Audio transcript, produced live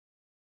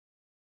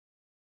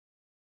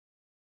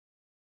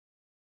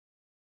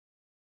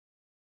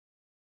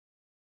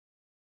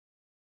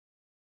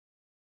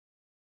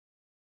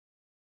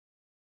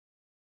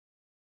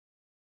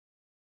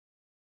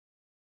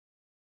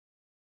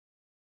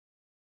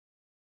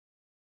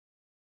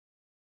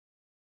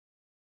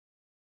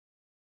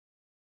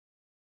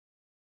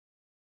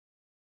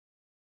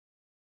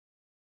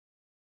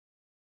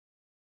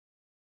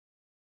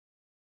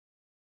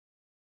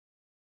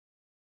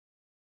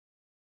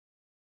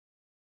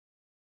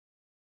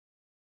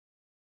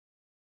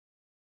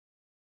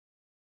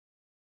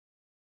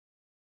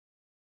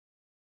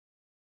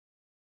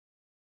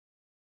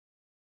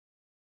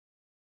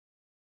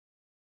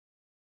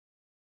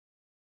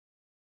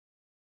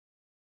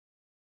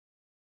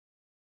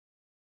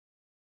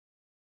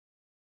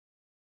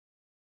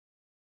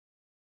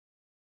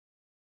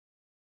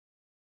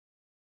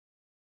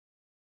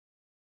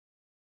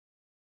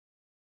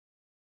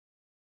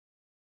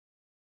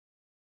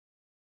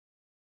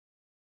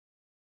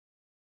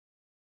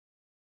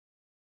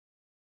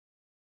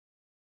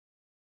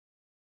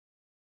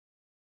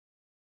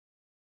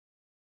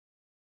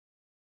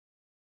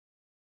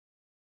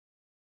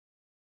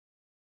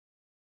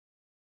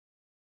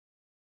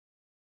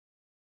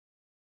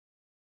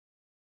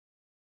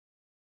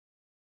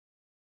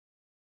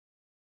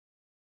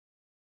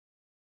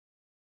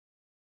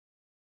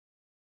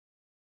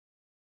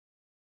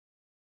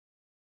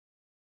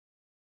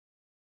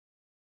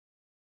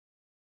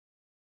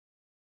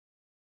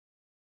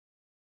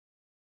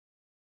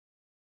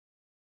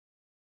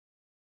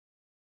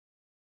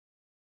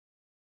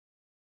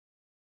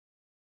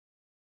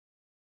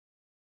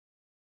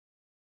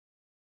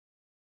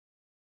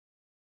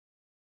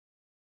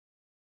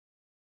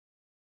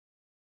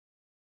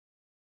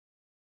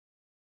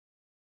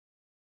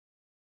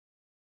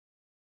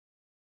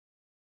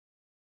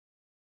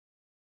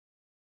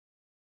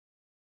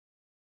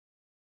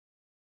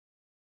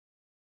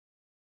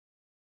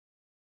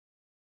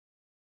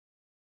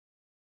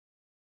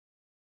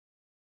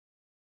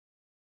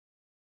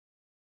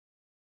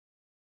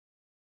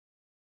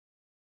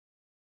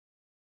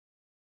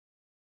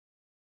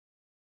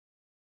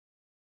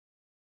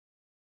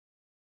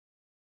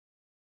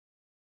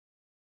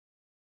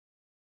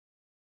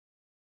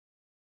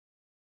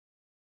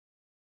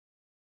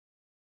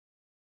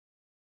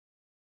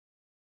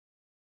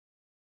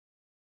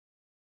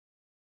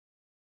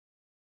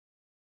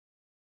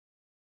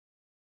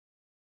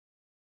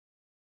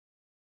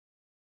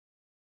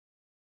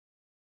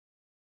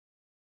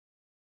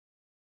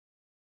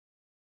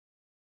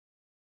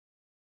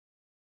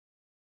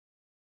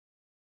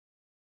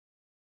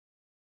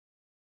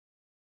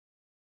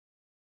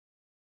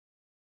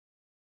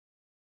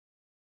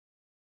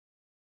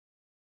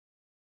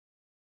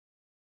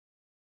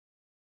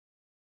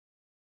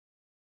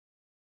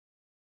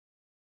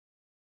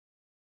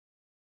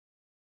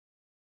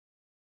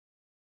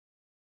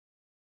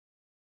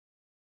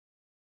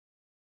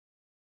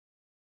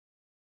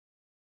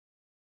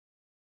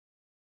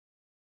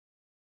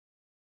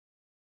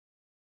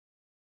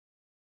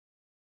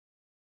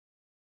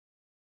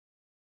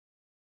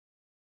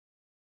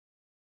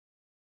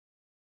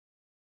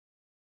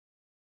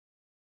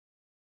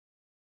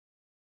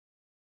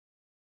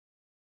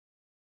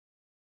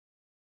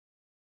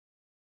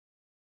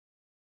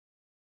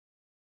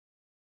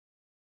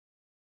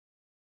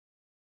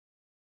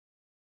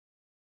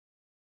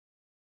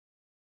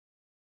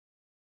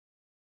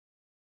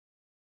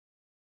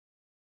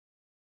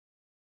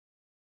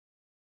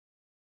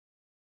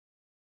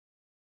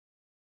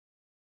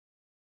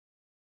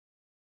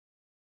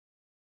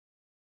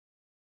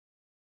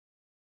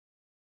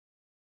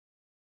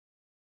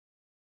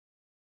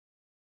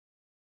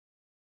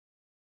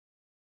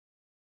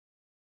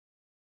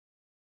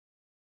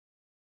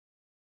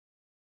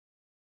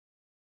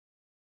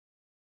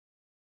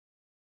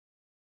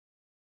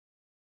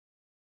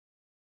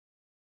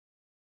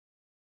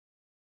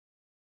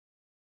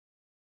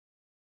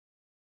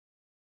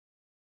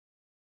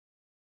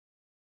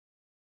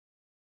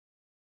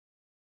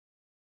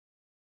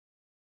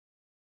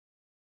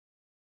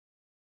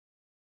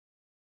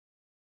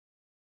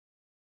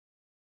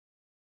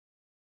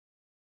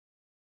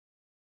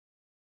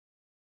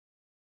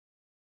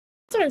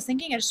That's what I was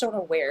thinking. I just don't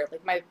know where.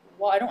 Like my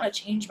wall, I don't want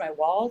to change my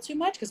wall too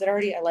much because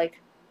I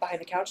like behind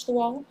the couch the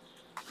wall,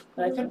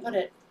 but I couldn't put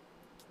it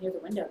near the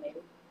window maybe.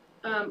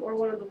 Or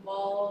one of the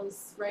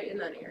walls right in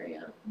that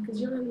area.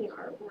 Because you don't have any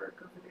artwork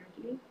over there,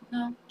 do you?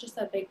 No, just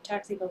that big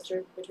taxi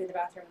poster between the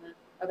bathroom and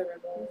the other room.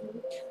 Mm-hmm.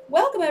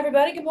 Welcome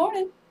everybody. Good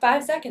morning.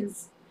 5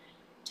 seconds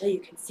till you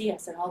can see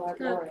us in all our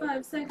glory. Got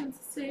 5 seconds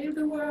to save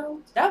the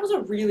world. That was a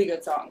really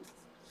good song.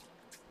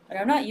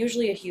 Like, I'm not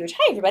usually a huge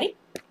hi everybody.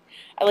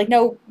 I like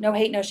no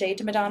hate, no shade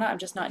to Madonna. I'm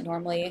just not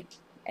normally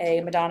a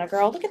Madonna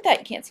girl. Look at that.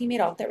 You can't see me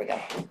at all. There we go.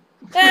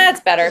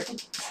 That's better.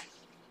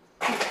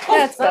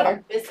 That's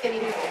better. Biscuity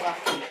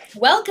people,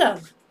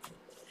 Welcome.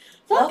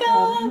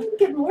 welcome.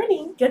 Good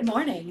morning. Good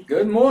morning.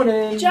 Good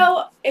morning.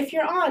 Joe, if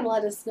you're on,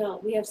 let us know.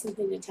 We have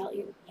something to tell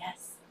you.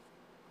 Yes.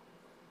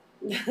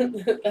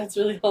 That's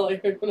really all I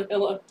heard when I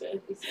looked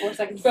in. 4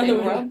 seconds From to the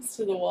save the world. rooms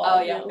to the wall.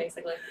 Oh yeah, no.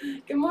 basically.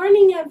 Good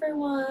morning,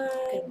 everyone.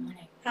 Good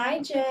morning. Hi,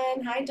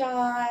 Jen. Hi,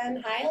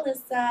 Dawn. Hi,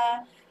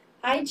 Alyssa.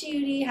 Hi,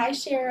 Judy. Hi,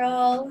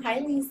 Cheryl. Hi,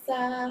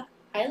 Lisa.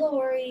 Hi,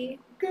 Lori.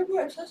 Good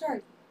morning. I'm so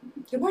sorry.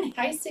 Good morning.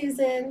 Hi,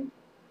 Susan.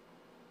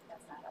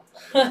 That's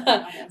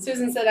not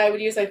Susan said I would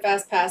use my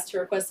fast pass to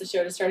request the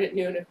show to start at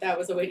noon if that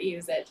was a way to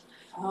use it.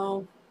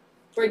 Oh,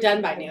 We're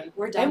done by noon.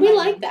 we're done. And we by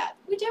like now. that.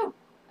 We do.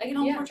 I get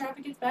home Yeah. before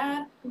traffic gets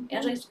bad.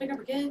 Angela gets to pick up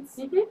her kids.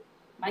 Mhm.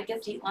 Mike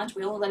gets to eat lunch.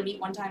 We only let him eat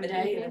one time a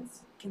day, Mhm. and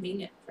it's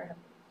convenient for him.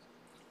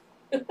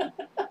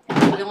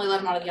 And we only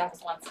let him out of the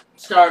office once.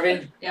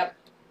 Starving. Yep.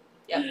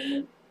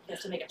 He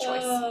has to make a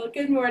choice. Oh,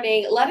 good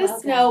morning. Let us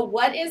Welcome. know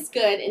what is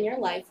good in your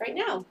life right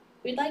now.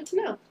 We'd like to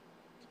know.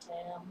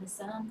 Tell me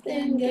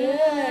Something something good.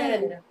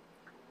 good.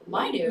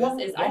 My news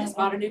is I just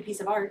bought a new piece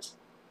of art,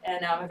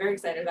 and I'm very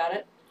excited about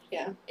it.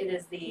 Yeah. It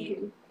is the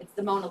Mhm. it's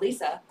the Mona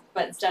Lisa,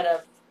 but instead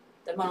of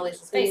the Mona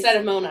Lisa's face, Instead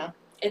of Mona.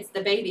 it's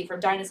the baby from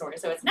Dinosaur.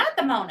 So it's not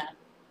the Mona.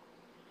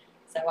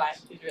 So I'm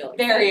She's really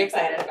very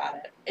excited about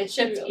it. It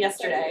shipped Really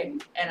yesterday,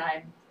 and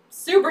I'm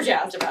super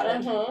jazzed about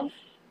it. Uh-huh.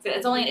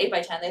 It's only an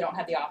 8x10. They don't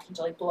have the option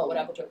to like blow it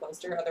up into a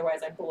poster.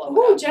 Otherwise, I blow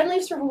Ooh, it up. Jen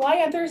leaves for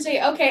Hawaii on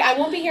Thursday. Okay, I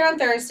won't be here on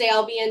Thursday.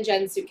 I'll be in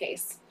Jen's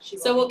suitcase.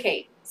 So will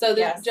Kate. So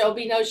there'll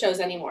be no shows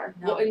anymore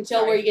No, until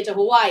sorry. where you get to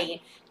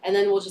Hawaii, and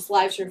then we'll just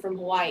live stream from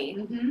Hawaii.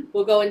 Mm-hmm.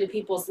 We'll go into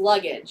people's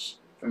luggage.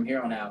 From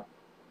here on out,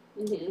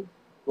 Mm-hmm.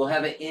 we'll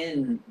have it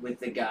in with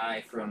the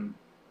guy from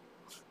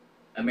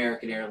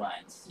American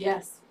Airlines.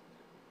 Yes.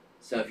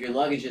 So if your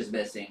luggage is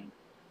missing,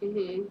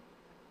 Mm-hmm.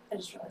 I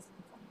just realized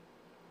something funny.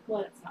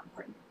 What? It's not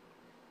important.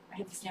 I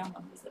have this now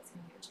Mona Lisa that's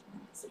going to go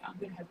tomorrow. So I'm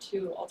going to have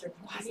two alternate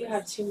Mona Why do you Lisas.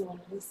 have two Mona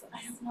Lisas?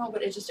 I don't know,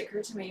 but it just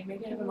occurred to me.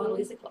 Maybe I have a Mona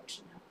Lisa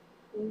collection now.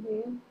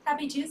 Mm-hmm.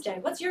 Happy Tuesday.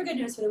 What's your good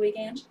news for the week,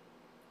 Ange?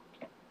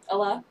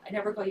 Ella? I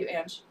never call you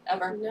Ange.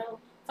 Ever. No.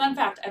 Fun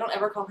fact, I don't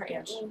ever call her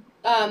Ange.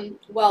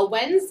 Well,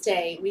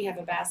 Wednesday we have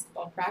a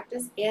basketball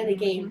practice and a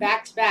game Mhm.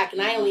 back to back,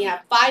 and I only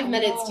have 5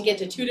 minutes to get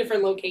to 2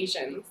 different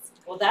locations.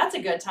 Well, that's a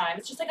good time.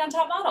 It's just like on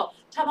Top Model.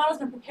 Top Model's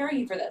been preparing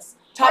you for this.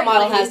 Top Right,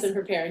 Model ladies, has been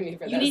preparing me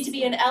for this. You need to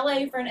be in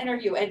LA for an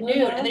interview at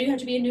noon, Uh-huh. and then you have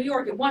to be in New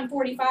York at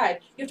 1:45.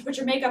 You have to put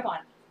your makeup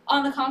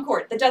on the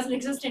Concorde that doesn't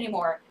exist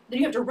anymore. Then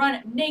you have to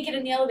run naked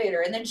in the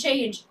elevator, and then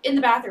change in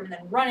the bathroom, and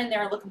then run in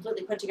there and look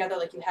completely put together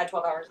like you had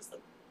 12 hours of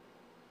sleep.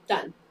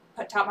 Done.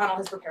 But Top Model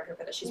has prepared her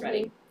for this. She's Mhm.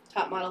 ready.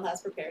 Top Model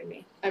has prepared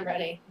me. I'm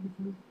ready.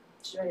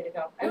 She's ready to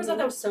go. I always thought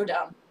that was so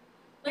dumb.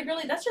 Like,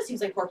 really, that just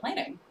seems like poor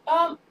planning.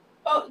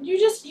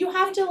 You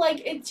have to,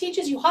 like, it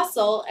teaches you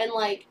hustle and,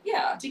 like,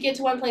 Yeah. to get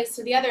to one place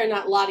to the other and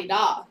not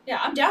la-di-da. Yeah,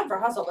 I'm down for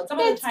hustle, but some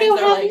of Let's the go times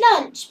they're have like,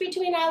 lunch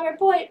between our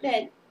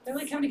appointment. they're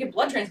like coming to get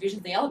blood transfusions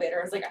in the elevator.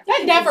 I was like, I That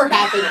think never it's-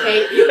 happened,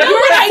 Kate. You know You're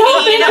what I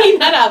so mean. making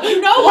that up.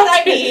 You know what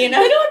I mean.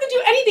 They don't have to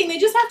do anything. They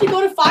just have to go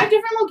to 5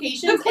 different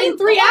locations in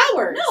 3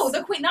 hours. No,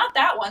 the Queen, not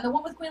that one. The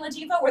one with Queen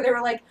Latifah, where they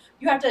were like,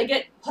 you have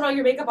to put all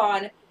your makeup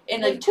on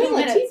in like 2 Queen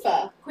minutes.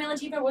 Latifah. Queen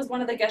Latifah was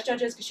one of the guest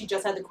judges because she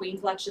just had the Queen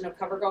collection of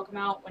CoverGirl come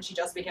out when she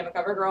just became a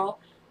CoverGirl,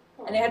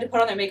 and they had to put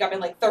on their makeup in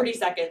like 30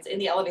 seconds in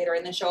the elevator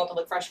and then show up and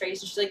look fresh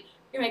faced. And she's like,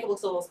 your makeup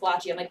looks a little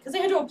splotchy. I'm like, because they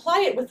had to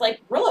apply it with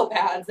like Brillo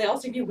pads. They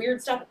also give you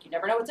weird stuff. Like, you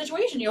never know what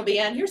situation you'll be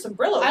in. Here's some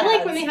Brillo I pads.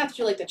 like when they have to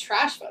do, like, the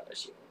trash photo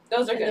shoot.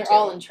 Those are And good they're too.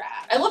 all in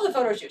trash. I love the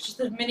photo shoots. Just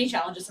the mini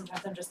challenges.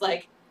 Sometimes I'm just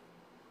like,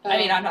 I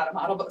mean, I'm not a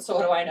model, but so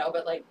what do I know?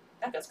 But like,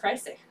 that feels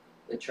crazy.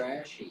 the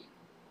trash heap.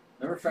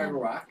 Remember Fiber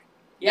Rock?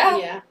 Yeah.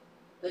 Yeah.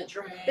 The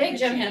trash. Big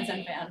Jim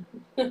Henson fan.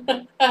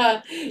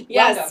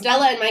 Yes, Welcome.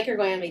 Stella and Mike are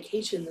going on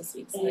vacation this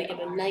week, so They they get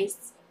a are.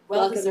 nice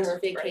welcome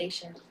Well-deserved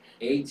vacation.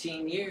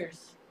 18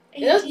 years.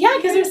 Yeah,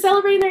 because they're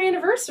celebrating their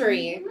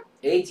anniversary.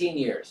 18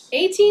 years.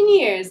 18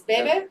 years,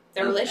 baby.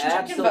 Their Of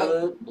relationship can vote.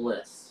 absolute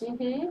bliss.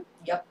 Mm-hmm.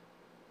 Yep.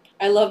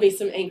 I love me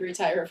some angry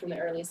Tyra from the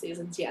early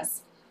seasons.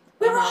 Yes.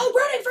 We were all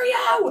rooting for you.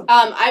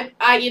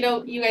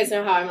 You guys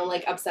know how I'm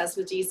like obsessed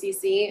with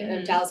GCC and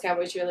Mhm. Dallas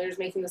Cowboys cheerleaders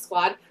making the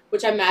squad,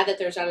 which I'm mad that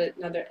there's not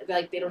another,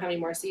 like they don't have any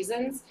more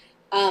seasons.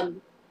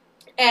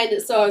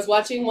 And so I was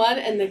watching one,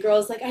 and the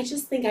girl's like, I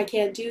just think I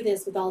can't do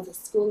this with all the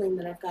schooling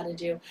that I've got to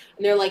do.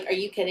 And they're like, are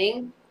you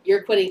kidding?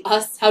 You're quitting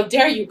us? How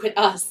dare you quit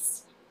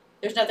us?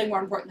 There's nothing more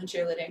important than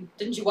cheerleading.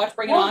 Didn't you watch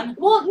Bring It Well, On?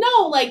 well,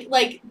 no,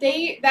 like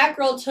that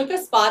girl took a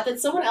spot that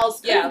someone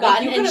else could Yeah, have like,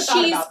 gotten, you and could've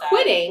thought she's about that.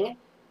 quitting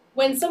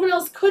when someone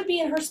else could be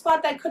in her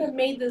spot that could have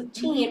made the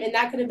team, Mm-hmm. and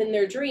that could have been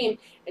their dream,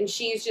 and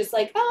she's just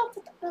like,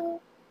 oh.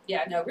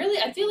 Yeah, no, really,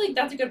 I feel like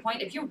that's a good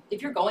point. If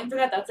you're going for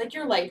that, that's like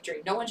your life dream.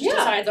 No one just Yeah.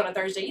 decides on a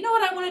Thursday, you know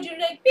what I want to do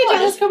today? Yeah, Go on,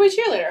 let's just- go be a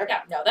cheerleader.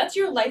 Yeah, no, that's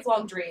your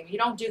lifelong dream. You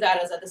don't do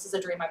that as this is a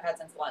dream I've had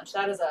since lunch.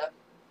 That is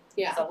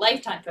Yeah. it's a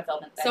lifetime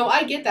fulfillment thing. So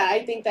I get that.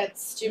 I think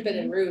that's stupid Mm-hmm.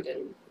 and rude,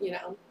 and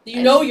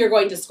you know you're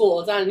going to school.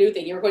 It's not a new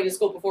thing. You were going to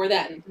school before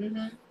then.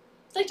 Mm-hmm.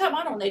 It's like Top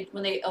Model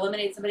when they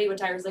eliminate somebody when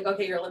Tyra's like,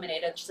 okay, you're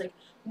eliminated. She's like,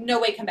 no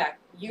way, come back.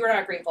 You're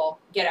not grateful.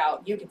 Get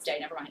out. You can stay.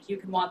 Never mind. You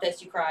can want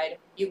this. You cried.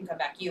 You can come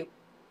back. You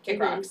kick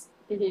Mhm. rocks.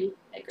 Mm-hmm.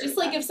 I agree Just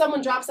with like if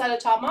someone drops out of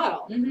Top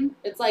Model, Mm-hmm.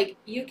 it's like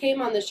you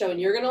came on the show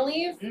and you're gonna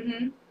leave.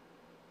 Mm-hmm.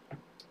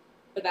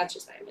 But that's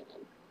just my opinion.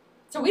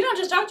 So we don't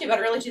just talk to you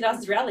about early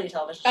 2000s reality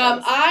television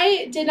shows.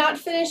 I did not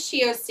finish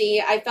TOC.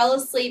 I fell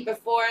asleep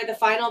before the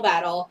final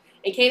battle,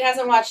 and Kate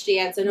hasn't watched it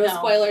yet, so no No,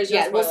 spoilers no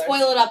yet. We'll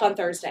spoilers. spoil it up on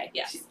Thursday.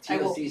 Yes, I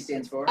will. TLC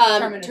stands for?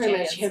 Tournament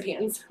Tournament of of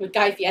Champions with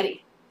Guy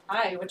Fieri.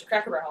 I went to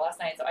Cracker Barrel last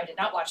night, so I did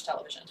not watch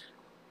television.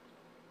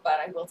 But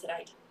I will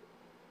tonight.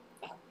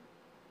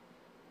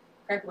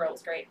 Cracker Barrel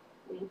was great.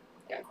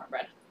 Yeah,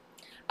 cornbread.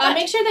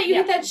 Make sure that you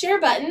hit that share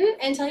button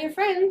and tell your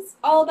friends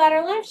all about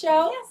our live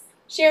show. Yes.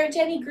 Share it to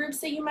any groups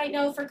that you might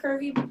know for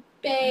curvy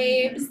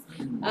babes.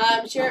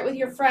 Share it with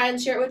your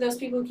friends. Share it with those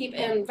people who keep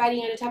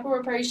inviting you to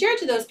Tupperware parties. Share it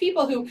to those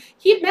people who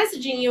keep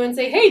messaging you and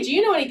say, hey, do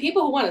you know any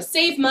people who want to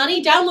save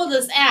money? Download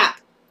this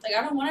app. Like,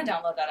 I don't want to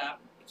download that app.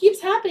 It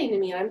keeps happening to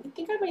me, and I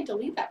think I might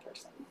delete that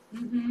person.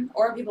 Mm-hmm.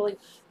 Or people like,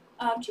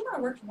 do you want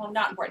to work from home?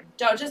 Not important.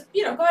 Don't just,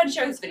 go ahead and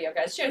share this video,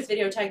 guys. Share this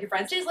video, tag your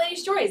friends. Today's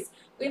Ladies' Choice.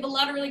 We have a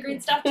lot of really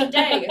great stuff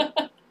today.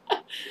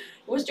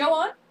 Was Joe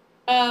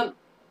on?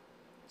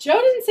 Joe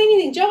didn't say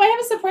anything. Joe, I have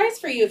a surprise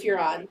for you if you're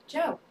on.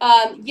 Joe.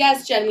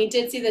 Yes, Jen, we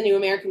did see the new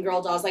American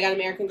Girl dolls. I got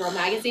American Girl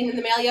magazine in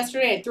the mail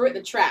yesterday. I threw it in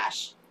the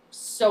trash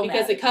So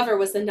because mad. the cover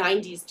was the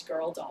 90s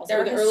girl dolls.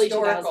 They're or the early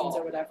historical. 2000s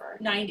or whatever.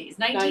 90s.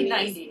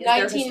 1990s.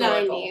 They're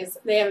historical. 1990s.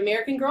 They have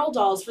American Girl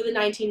dolls for the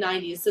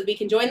 1990s, so we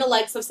can join the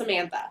likes of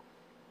Samantha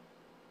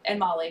And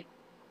Molly.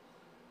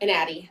 and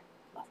Addie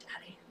Loved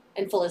Addie.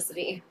 and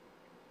Felicity.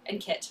 And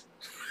Kit.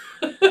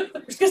 We're just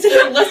going to sit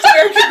here and list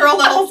American Girl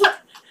dolls.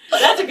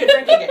 That's a good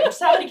drinking game.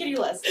 Just how many can you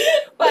list?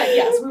 But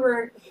yes, we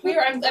were.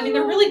 I mean,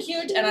 they're really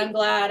cute, and I'm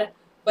glad.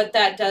 But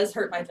that does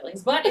hurt my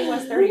feelings. But it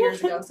was 30 years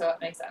ago, so it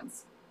makes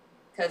sense.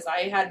 Because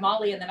I had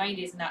Molly in the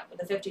 90s, and that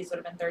the 50s would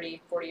have been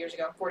 30, 40 years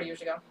ago.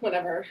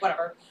 Whatever.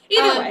 Whatever.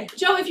 Either way.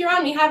 Joe, if you're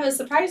on, we have a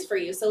surprise for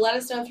you, so let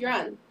us know if you're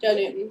on. Joe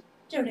Newton.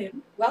 Joe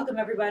Newton. Welcome,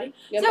 everybody.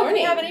 Good so if morning.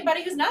 we have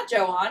anybody who's not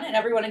Joe on, and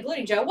everyone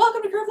including Joe,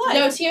 welcome to Curve Live.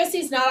 No,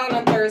 TOC's not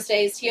on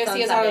Thursdays. TOC on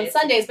is on Sundays.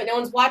 Sundays, but no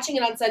one's watching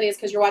it on Sundays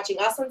because you're watching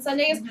us on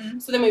Sundays.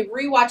 Mhm. So then we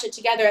rewatch it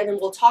together, and then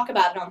we'll talk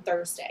about it on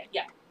Thursday.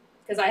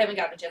 Because I haven't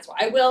gotten a chance to.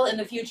 I will in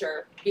the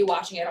future be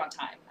watching it on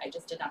time. I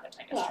just did not have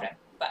time Well, yesterday.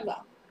 But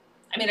well.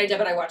 I mean, I did,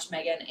 but I watched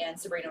Megan and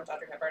Sabrina with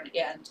Audrey Hepburn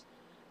and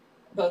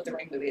both the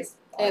Ring movies.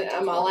 And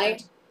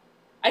Amalai?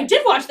 I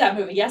did watch that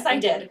movie. Yes, I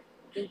did.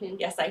 Mm-hmm.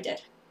 Yes, I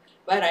did.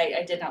 But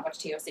I did not watch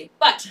TOC.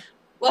 But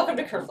welcome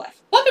to Curve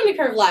Life. Welcome to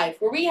Curve Live,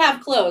 where we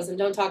have clothes and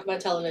don't talk about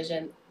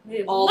television. We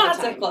have All the lots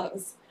time. of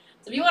clothes.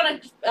 So if you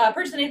want to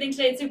purchase anything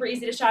today, it's super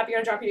easy to shop. You're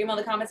going to drop your email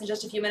in the comments in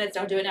just a few minutes.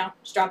 Don't do it now.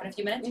 Just drop it in a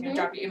few minutes. You're going Mhm.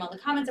 to drop your email in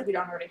the comments if we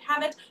don't already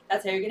have it.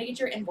 That's how you're going to get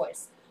your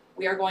invoice.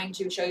 We are going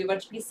to show you a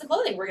bunch of pieces of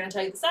clothing. We're going to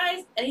tell you the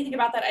size, anything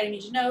about that item you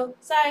need to know,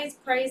 size,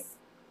 price,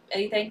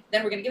 anything.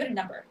 Then we're going to give it a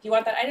number. If you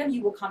want that item,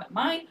 you will comment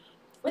mine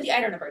with the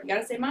item number. You got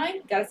to say mine.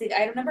 You got to say the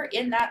item number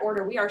in that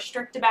order. We are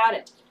strict about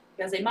it.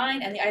 You got to say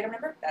mine and the item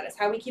number. That is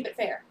how we keep it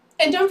fair.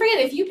 And don't forget,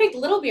 if you picked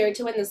Little Beard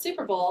to win the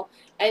Super Bowl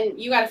and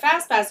you got a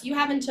Fast Pass, you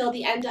have until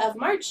the end of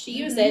March to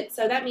use Mhm. it.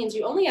 So that means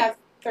you only have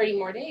 30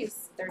 more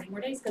days. 30 more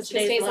days because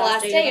Today's the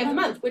last day of the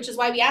month, which is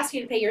why we ask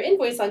you to pay your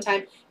invoice on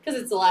time because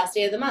it's the last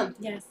day of the month.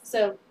 Yes.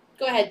 So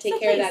go ahead, take So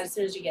care of please. that as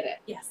soon as you get it.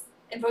 Yes.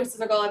 Invoices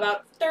are going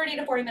about 30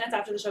 to 40 minutes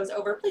after the show is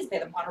over. Please pay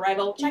them upon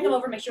arrival. Check them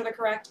over, make sure they're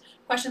correct.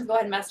 Questions, go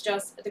ahead and message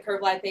us at the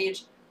Curve Live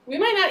page. We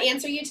might not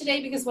answer you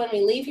today because when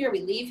we leave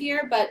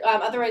here, but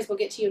otherwise we'll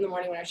get to you in the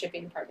morning when our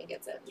shipping department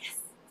gets it. Yes.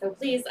 So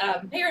please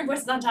pay your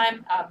invoices on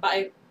time.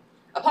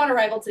 Upon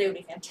arrival today would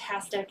be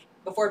fantastic.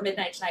 Before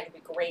midnight tonight would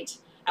be great.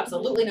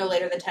 Absolutely no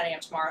later than 10 a.m.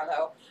 tomorrow,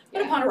 though. But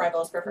Yeah. upon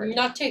arrival is preferred.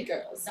 Naughty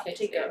girls.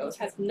 Naughty girls.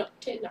 Has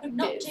naughty.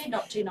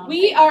 Naughty.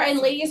 We are in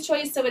Ladies'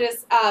 Choice, so it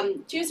is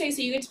Tuesday,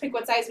 so you get to pick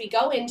what size we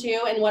go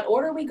into and what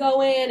order we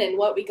go in and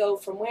what we go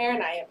from where,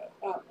 and I have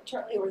a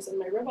chart layover's in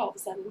my rib all of a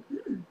sudden.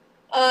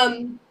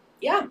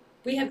 Yeah.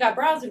 We have got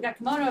bras, we've got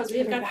kimonos, we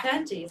have got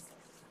panties.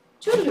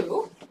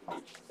 Toodaloo.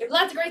 We have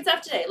lots of great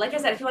stuff today. Like I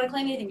said, if you want to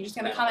claim anything, you're just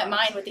going to comment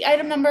mine with the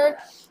item number.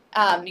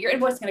 Your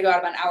invoice is going to go out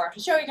about an hour after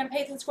the show. You're going to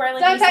pay through the square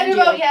link. Not we time send to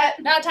you. vote yet.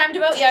 Not time to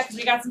vote yet because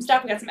we got some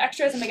stuff. We got some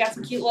extras and we got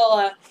some cute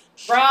little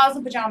bras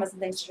and pajamas and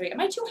things to show you. Am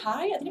I too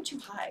high? I think I'm too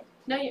high.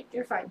 No,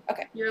 you're fine.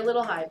 Okay. You're a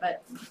little high,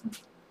 but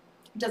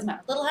It doesn't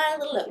matter. Little high,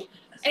 little low.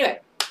 Anyway,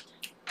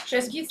 show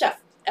you some cute stuff.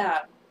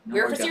 No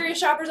We're more for gum. serious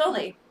shoppers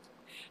only.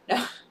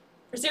 No,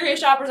 for serious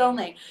shoppers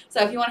only.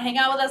 So if you want to hang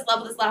out with us,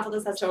 love with us, laugh with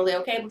us, that's totally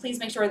okay. But please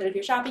make sure that if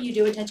you're shopping, you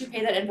do intend to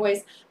pay that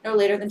invoice no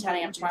later than 10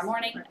 a.m. tomorrow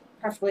morning,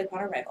 preferably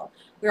upon arrival.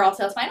 We are all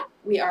sales final.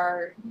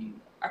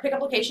 Our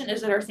pickup location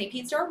is at our St.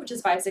 Pete store, which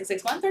is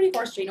 5661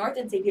 34th Street North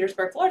in St.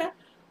 Petersburg, Florida.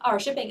 Our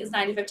shipping is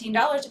 $9 to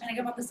 $15, depending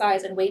upon the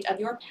size and weight of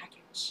your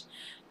package.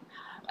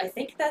 I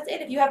think that's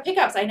it. If you have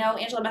pickups, I know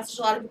Angela messaged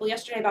a lot of people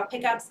yesterday about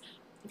pickups.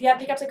 If you have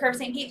pickups at Curve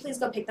St. Pete, please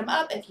go pick them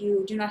up. If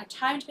you do not have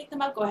time to pick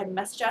them up, go ahead and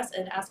message us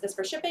and ask us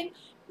for shipping.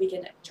 We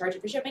can charge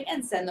you for shipping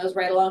and send those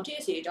right along to you,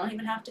 so you don't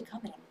even have to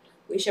come in.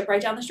 We ship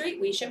right down the street.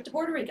 We ship to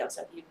Puerto Rico.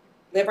 So if you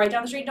live right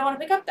down the street and don't want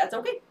to pick up, that's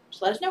okay.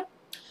 Just let us know.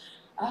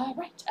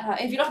 Right.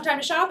 If you don't have time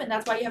to shop and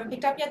that's why you haven't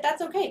picked up yet,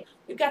 that's okay.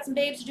 We've got some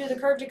babes to do the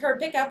curb-to-curb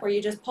pickup where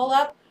you just pull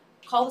up,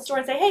 call the store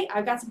and say, hey,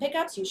 I've got some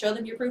pickups. You show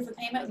them your proof of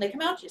payment when they come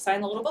out. You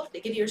sign the little book.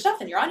 They give you your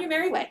stuff, and you're on your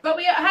merry way. But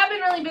we have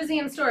been really busy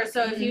in stores,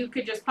 so if you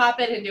could just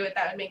pop in and do it,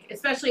 that would make,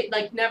 especially,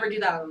 like, never do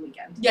that on the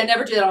weekend. Yeah,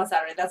 never do that on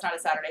Saturday. That's not a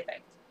Saturday thing.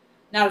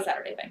 Not a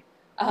Saturday thing.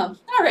 All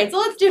right, so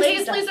let's do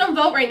Ladies, some please stuff. don't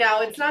vote right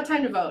now. It's not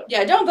time to vote.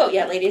 Yeah, don't vote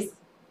yet, ladies.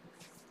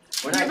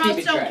 We're Your not votes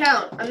keeping don't track.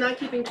 count. I'm not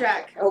keeping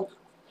track.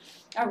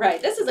 All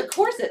right, this is a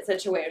corset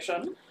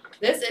situation.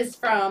 This is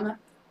from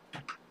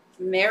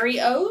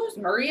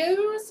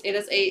Mario's.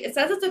 It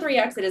says it's a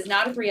 3X. It is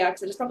not a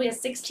 3X. It is probably a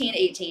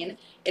 16-18.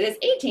 It is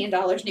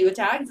 $18 new with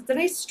tags. It's a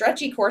nice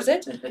stretchy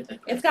corset.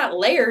 It's got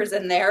layers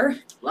in there.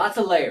 Lots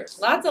of layers.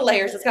 Lots of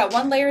layers. It's got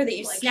one layer that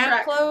you Like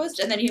snap Shrek. closed,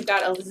 and then you've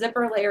got a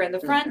zipper layer in the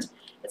front.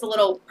 It's a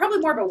little, probably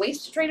more of a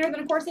waist trainer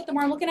than a corset the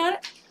more I'm looking at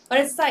it. But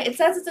it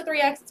says it's a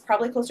 3X. It's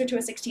probably closer to a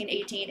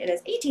 16-18. It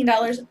is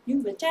 $18 new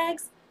with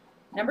tags.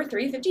 Number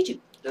 352.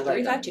 They're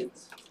like 352.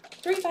 onions.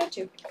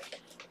 352.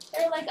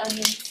 They're like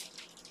onions.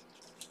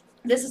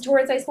 This is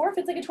Torrid size 4.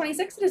 Fits like a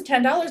 26. It is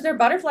 $10. They're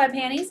butterfly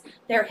panties.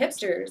 They're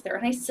hipsters. They're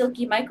a nice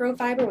silky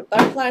microfiber with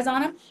butterflies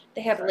on them.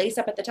 They have lace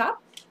up at the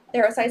top.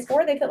 They're a size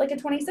 4. They fit like a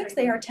 26.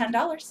 They are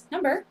 $10.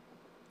 Number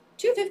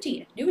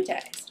 215. New with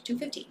tags.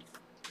 215.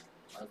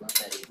 I love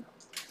that email.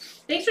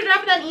 Thanks for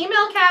dropping that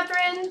email,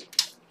 Catherine.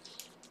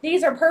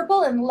 These are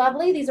purple and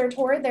lovely. These are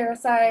Torrid. They're a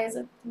size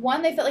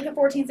 1. They fit like a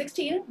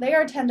 14-16. They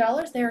are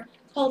 $10. They're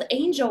called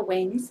angel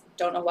wings.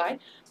 Don't know why.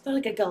 They're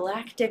like a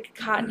galactic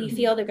cottony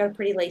feel. They've got a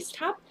pretty lace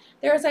top.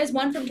 They're a size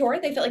 1 from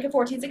Torrid. They fit like a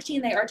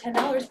 14-16. They are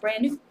 $10.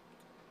 Brand new.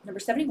 Number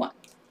 71.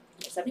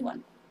 Number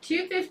 71.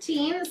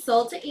 215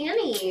 sold to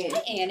Annie. Hi,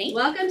 Annie.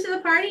 Welcome to the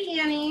party,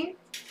 Annie.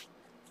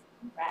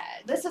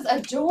 Right. This is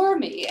Adore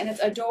Me, and it's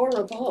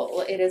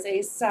adorable. It is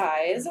a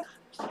size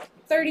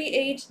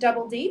 38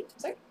 double D.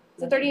 Sorry.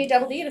 It's a 38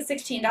 double D. It is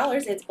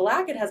 $16. It's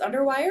black. It has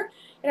underwire.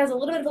 It has a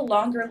little bit of a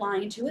longer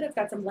line to it. It's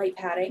got some light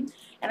padding.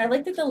 And I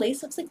like that the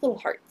lace looks like little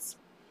hearts.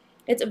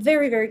 It's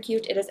very, very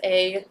cute. It is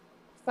a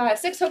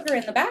 5-6 hooker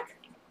in the back.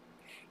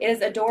 It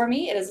is Adore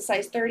Me. It is a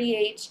size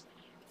 38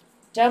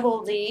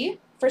 double D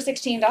for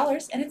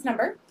 $16. And it's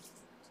number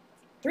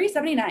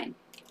 379.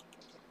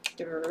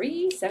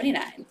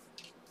 379.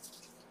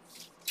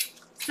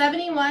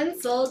 71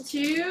 sold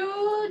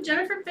to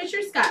Jennifer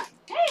Fisher Scott.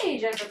 Hey,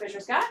 Jennifer Fisher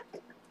Scott.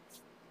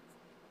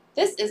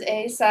 This is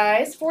a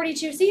size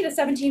 42C to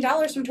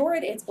 $17 from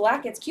Torrid. It's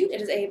black, it's cute.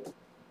 It is a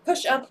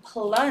push-up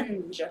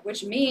plunge,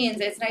 which means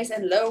it's nice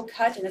and low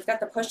cut, and it's got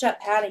the push-up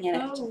padding in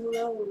it.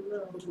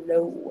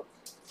 Low.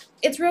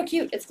 It's real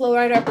cute. It's Flow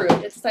Rider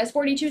approved. It's a size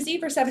 42C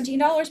for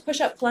 $17.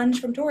 Push-up plunge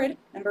from Torrid.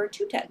 Number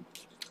 210.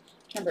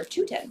 Number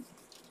 210.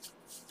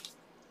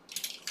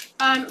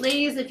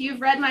 Ladies, if you've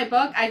read my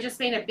book, I just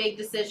made a big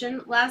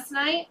decision last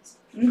night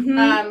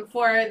Mm-hmm.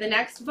 for the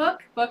next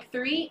book, book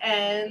 3,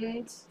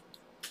 and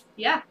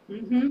yeah,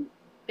 Mm-hmm.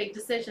 big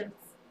decisions.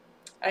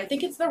 I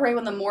think it's the right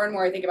one. The more and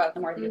more I think about it, the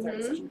more I think it's our Mhm.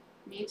 decision.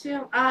 Me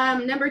too.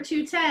 Number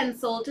 210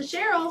 sold to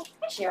Cheryl.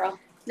 Hi, Cheryl.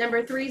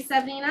 Number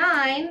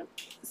 379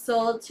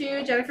 sold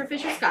to Jennifer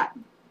Fisher Scott.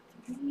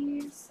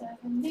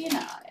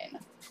 379.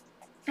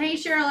 Hey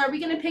Cheryl, are we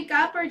gonna pick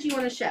up or do you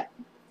want to ship?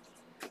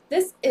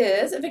 This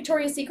is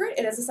Victoria's Secret.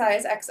 It is a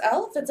size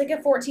XL. Fits like a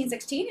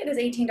 14-16. It is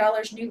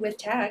 $18 new with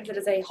tags. It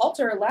is a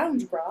halter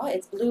lounge bra.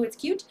 It's blue. It's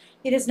cute.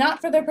 It is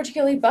not for the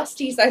particularly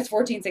busty size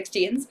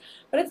 14-16s,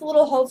 but it's a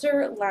little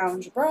halter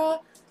lounge bra.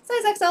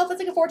 Size XL. Fits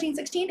like a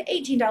 14-16.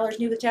 $18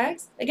 new with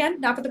tags. Again,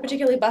 not for the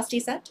particularly busty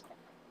set.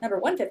 Number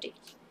 150.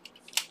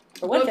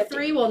 Number Book 150.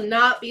 3 will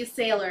not be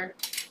Sailor.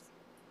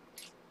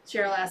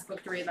 Cheryl asked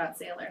book 3 about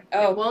Sailor.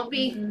 Oh. It won't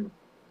be. Mhm.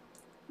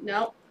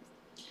 Nope.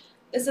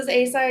 This is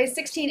a size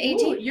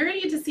 16-18. Ooh, you're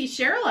gonna get to see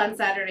Cheryl on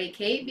Saturday,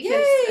 Kate,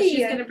 because Yay!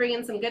 she's gonna bring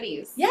in some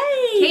goodies. Yay!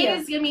 Kate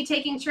is gonna be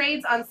taking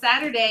trades on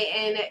Saturday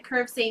in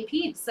Curve St.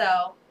 Pete,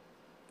 so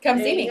Come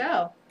there see me. you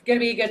go.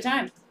 Gonna be a good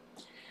time.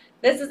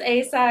 This is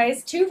a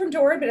size 2 from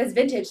Torrid, but it's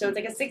vintage, so it's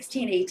like a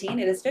 16-18.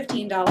 It is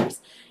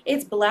 $15.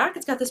 It's black.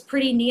 It's got this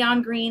pretty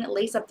neon green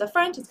lace up the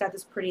front. It's got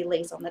this pretty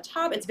lace on the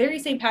top. It's very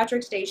St.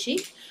 Patrick's Day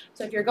chic.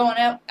 So if you're going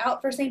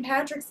out for St.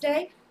 Patrick's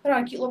Day, put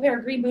on a cute little pair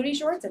of green booty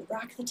shorts and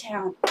rock the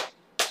town.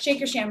 Shake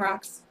your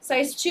shamrocks.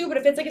 Size 2, but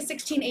it fits like a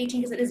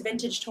 16-18 because it is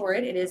vintage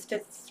Torrid. It is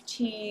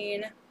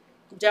 $15.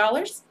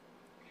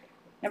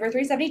 Number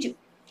 372.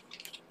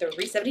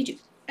 $3.72.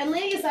 And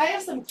ladies, I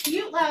have some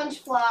cute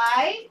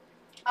Loungefly.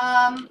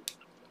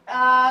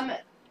 I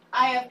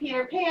have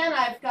Peter Pan.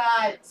 I've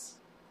got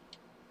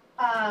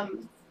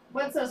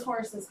what's those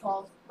horses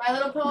called? My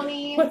Little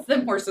Pony. What's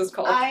them horses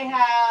called? I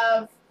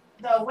have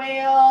the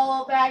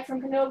whale bag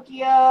from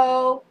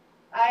Pinocchio.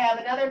 I have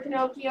another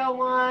Pinocchio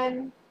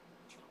one.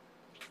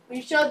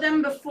 We've showed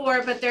them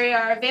before, but they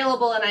are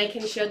available and I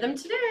can show them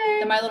today.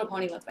 The My Little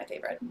Pony one's my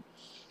favorite.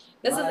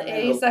 This My is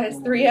a Little size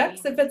Pony.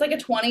 3X. It fits like a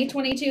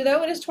 2022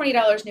 though. It is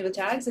 $20 new with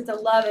tags. It's a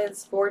Love and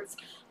Sports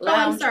Oh,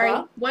 I'm lounge sorry.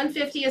 bra.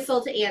 $150 is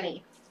sold to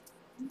Annie.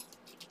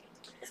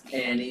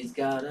 And he's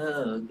got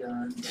a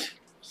gun.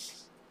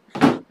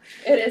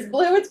 It is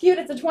blue. It's cute.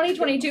 It's a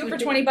 2022 for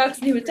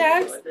 $20 new with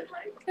tags.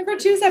 Number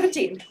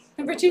 217.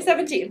 Number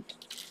 217.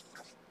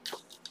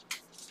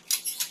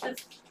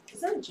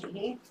 Is that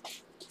Janie?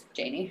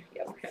 Janie.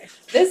 Yep. Okay.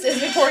 This is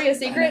Victoria's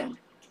Secret.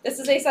 This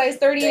is a size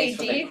Thanks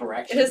for the 38D. It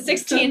correction. is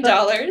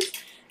 $16.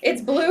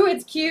 It's blue.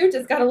 It's cute.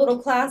 It's got a little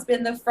clasp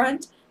in the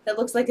front that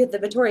looks like the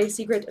Victoria's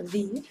Secret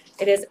V.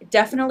 It is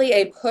definitely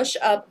a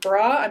push-up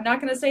bra. I'm not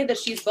going to say that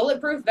she's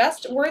bulletproof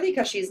vest worthy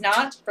because she's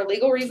not for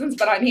legal reasons,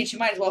 but I mean she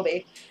might as well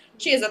be.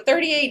 She is a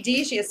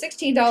 38D. She is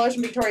 $16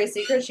 from Victoria's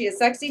Secret. She is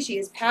sexy. She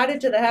is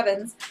padded to the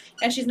heavens,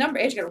 and she's number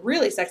 8. She's got a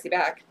really sexy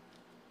back.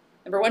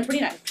 Number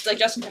 129. She's like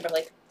Justin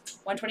Timberlake.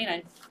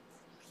 129.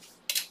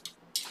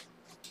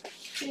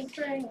 She's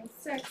bringing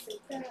sexy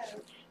back.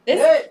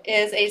 This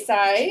is a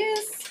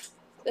size.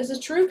 This is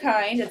True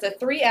Kind. It's a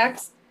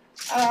 3X.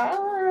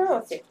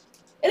 Let's see.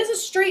 It is a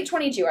straight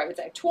 22, I would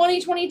say.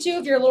 2022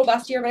 if you're a little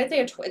bustier, but I'd say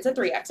it's a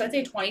 3X. So I'd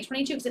say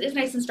 2022 because it is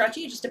nice and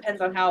stretchy. It just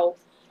depends on how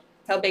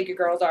big your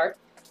girls are.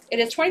 It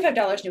is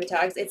 $25 new with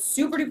tags. It's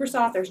super duper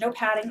soft. There's no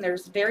padding.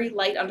 There's very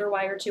light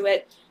underwire to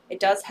it.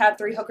 It does have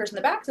 3 hookers in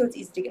the back, so it's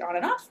easy to get on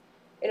and off.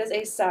 It is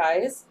a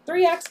size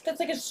 3X. Fits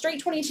like a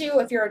straight 22.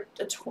 If you're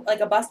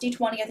like a busty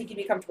 20, I think you'd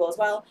be comfortable as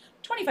well.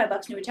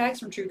 $25 new with tags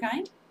from True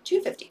Kind.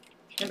 $250.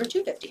 Number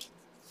 250.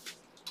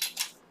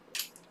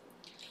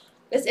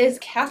 This is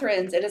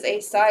Catherine's. It is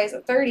a size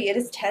 30. It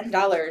is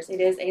 $10.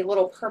 It is a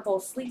little purple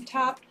sleep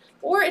top.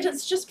 Or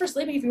it's just for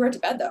sleeping if you wear it to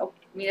bed, though.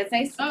 I mean, it's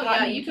nice. Oh, hot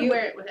yeah, and you can cute.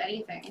 wear it with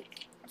anything.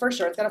 For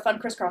sure. It's got a fun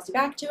crisscrossy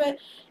back to it.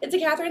 It's a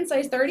Catherine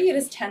size 30. It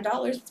is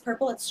 $10. It's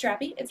purple. It's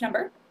strappy. It's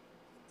number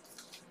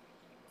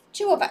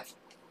 205.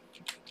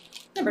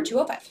 Number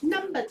 205.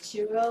 Number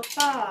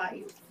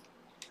 205.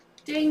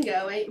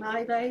 Dingo ate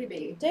my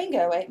baby.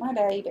 Dingo ate my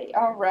baby.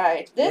 All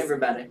right.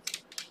 Everybody.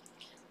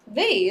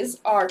 These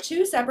are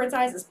 2 separate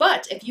sizes,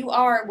 but if you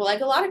are, well,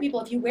 like a lot of people,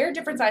 if you wear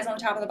different sizes on the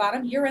top and the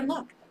bottom, you're in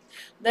luck.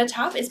 The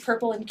top is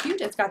purple and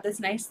cute. It's got this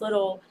nice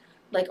little,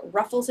 like,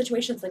 ruffle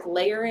situations, like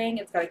layering.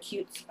 It's got a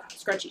cute,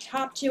 scrunchy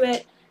top to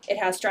it. It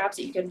has straps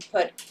that you can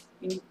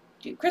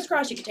do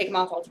crisscross. You can take them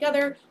off all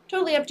together.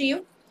 Totally up to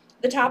you.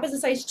 The top is a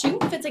size 2.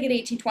 Fits like an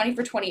 18-20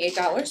 for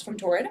 $28 from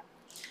Torrid.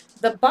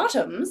 The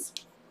bottoms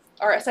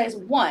are a size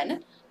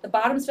 1. The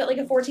bottoms fit like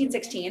a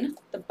 14-16.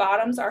 The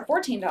bottoms are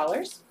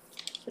 $14.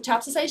 The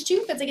top's a size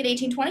 2, fits like an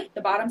 18-20.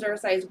 The bottoms are a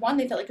size 1,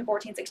 they fit like a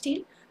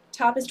 14-16.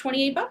 Top is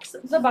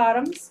 $28. The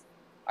bottoms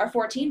are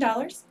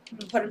 $14. You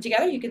can put them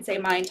together. You can say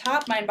mine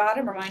top, mine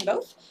bottom, or mine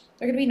both.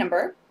 They're going to be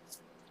number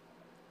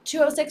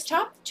 206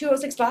 top,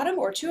 206 bottom,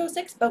 or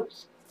 206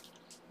 both.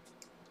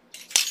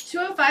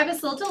 205 is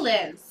sold to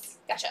Liz.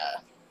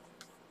 Gotcha.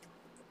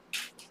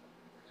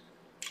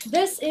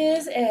 This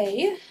is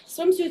a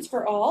Swimsuits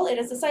for All. It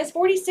is a size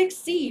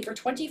 46C for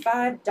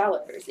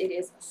 $25. It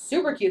is a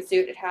super cute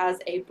suit. It has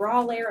a bra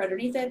layer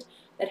underneath it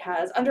that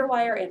has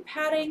underwire and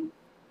padding.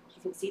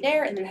 You can see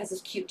there. And then it has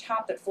this cute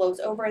top that flows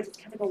over it. It's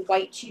kind of like a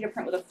white cheetah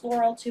print with a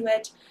floral to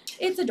it.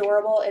 It's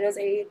adorable. It is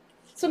a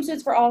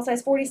Swimsuits for All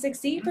size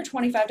 46C for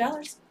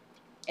 $25.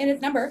 And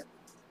it's number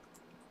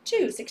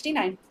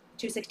 269.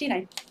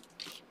 269.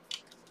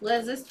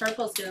 Liz, this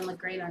purple's gonna look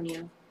great on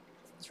you.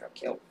 It's real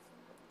cute.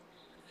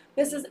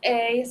 This is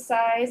a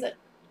size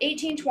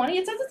 18-20.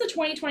 It says it's a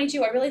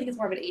 2022. I really think it's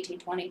more of an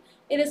 18-20.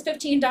 It is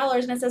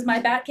 $15 and it says my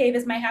bat cave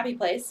is my happy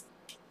place.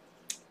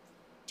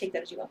 Take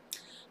that as you will.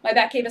 My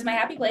bat cave is my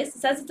happy place.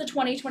 It says it's a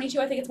 2022.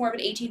 I think it's more of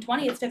an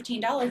 18-20. It's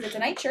 $15. It's a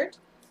nightshirt.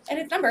 And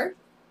it's number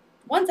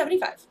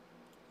 175.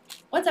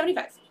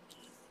 175.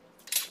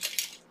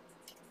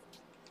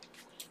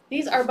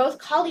 These are both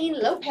Colleen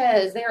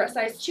Lopez. They are a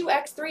size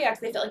 2X,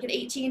 3X. They fit like an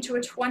 18 to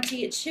a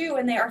 22,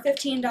 and they are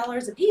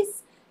 $15 a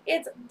piece.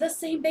 It's the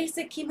same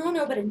basic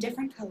kimono, but in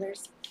different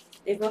colors.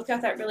 They've both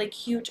got that really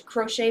cute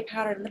crochet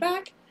pattern in the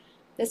back.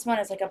 This one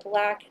is like a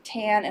black,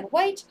 tan, and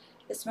white.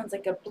 This one's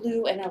like a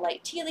blue and a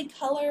light tealy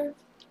color.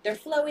 They're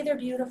flowy, they're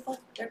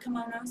beautiful. They're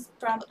kimonos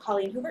from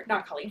Colleen Hoover.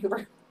 Not Colleen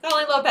Hoover.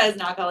 Colleen Lopez,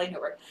 not Colleen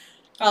Hoover.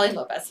 Colleen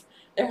Lopez.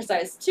 They're a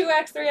size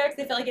 2X, 3X.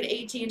 They fit like an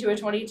 18 to a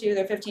 22.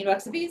 They're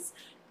 $15 a piece.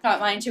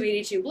 Got mine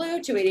 282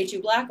 blue, 282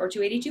 black, or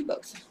 282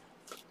 both.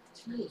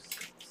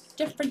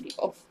 Different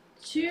people.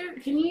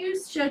 Can you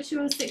show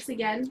 206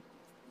 again?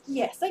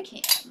 Yes, I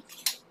can.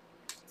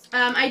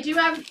 I do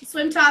have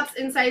swim tops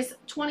in size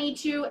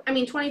 24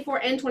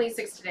 and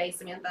 26 today,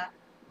 Samantha.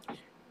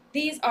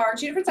 These are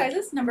two different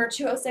sizes. Number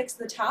 206,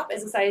 the top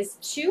is a size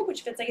 2,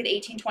 which fits like an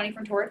 18-20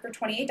 from Torrid for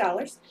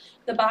 $28.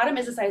 The bottom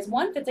is a size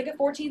 1, fits like a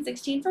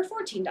 14-16 for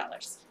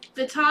 $14.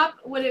 The top,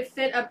 would it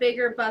fit a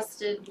bigger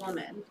busted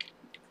woman?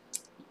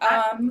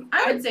 I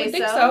would say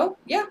think so. so.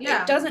 Yeah.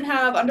 Yeah. It doesn't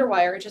have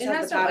underwire. It just It has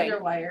has the no padding.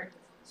 underwire.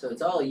 So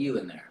it's all you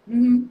in there.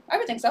 I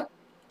would think so.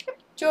 Yep.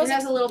 It 206,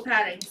 has a little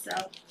padding, so.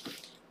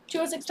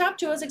 206 top,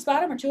 206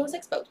 bottom, or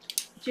 206 both.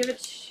 Do you have a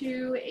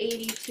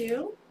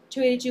 282?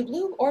 282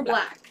 blue or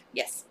black. Black.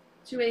 Yes.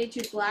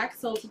 282 black,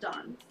 sold to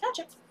Dawn.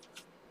 Gotcha.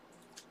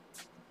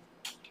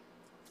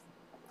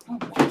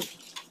 Alright.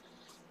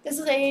 This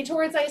is a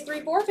Torrid size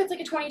 3-4. Fits like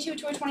a 22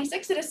 to a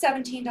 26. It is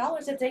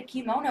 $17. It's a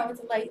kimono.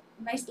 It's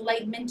a nice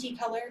light minty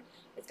color.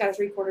 It's got a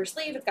 3/4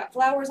 sleeve. It's got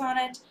flowers on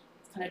it.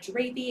 It's kind of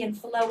drapey and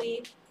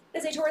flowy.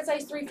 It's a Torrid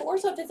size 3-4,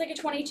 so it fits like a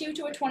 22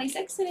 to a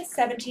 26. It is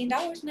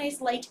 $17.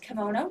 Nice light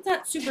kimono. It's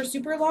not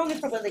super long. It's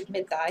probably like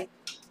mid thigh.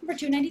 Number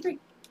 293.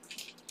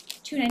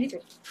 293.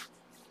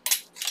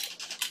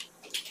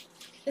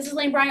 This is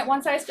Lane Bryant,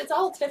 one size fits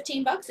all. It's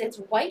 $15. It's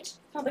white,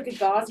 kind of like a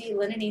gauzy,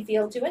 linen-y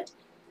feel to it.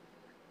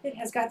 It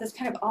has got this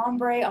kind of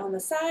ombre on the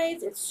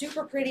sides. It's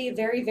super pretty,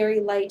 very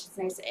light. It's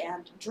nice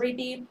and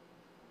drapey.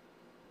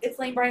 It's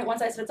Lane Bryant, one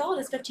size fits all.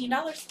 It is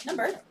 $15.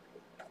 Number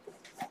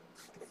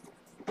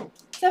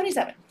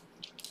 77.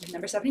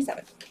 Number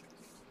 77.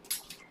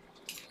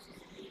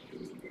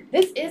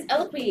 This is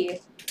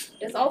Eloquii.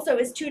 This also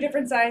is two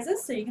different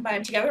sizes, so you can buy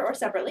them together or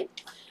separately.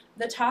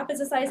 The top is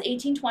a size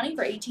 18-20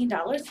 for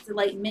 $18. It's a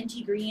light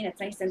minty green.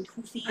 It's nice and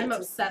poofy. I'm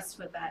obsessed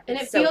with that. And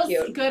it so feels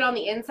cute. good on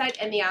the inside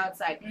and the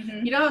outside.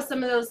 Mm-hmm. You know how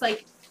some of those,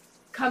 like,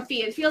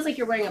 comfy, it feels like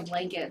you're wearing a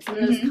blanket. Some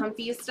of those Mhm.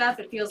 comfy stuff,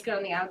 it feels good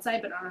on the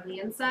outside, but not on the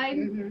inside.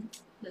 Mm-hmm.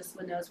 This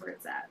one knows where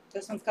it's at.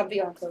 This one's comfy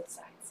on both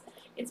sides.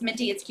 It's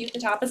minty. It's cute. The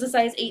top is a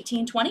size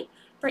 18-20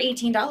 for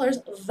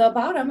 $18. The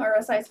bottom are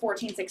a size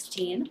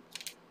 14-16.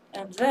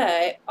 And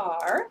they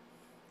are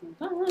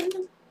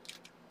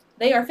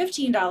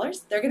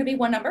 $15. They're going to be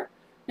one number.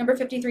 Number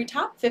 53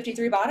 top,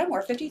 53 bottom,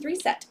 or 53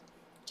 set.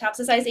 Top's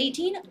a size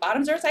 18,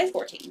 bottoms are a size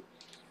 14.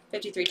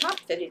 53 top,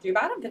 53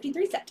 bottom,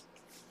 53 set.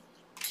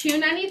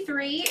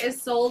 $293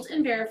 is sold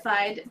and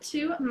verified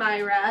to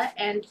Myra,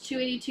 and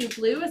 $282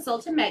 blue is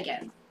sold to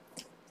Megan.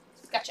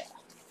 Gotcha.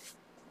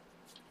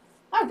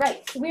 All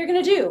right, so we're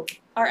going to do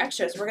our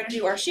extras. We're going to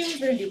do our shoes,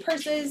 we're going to do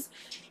purses,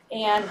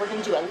 and we're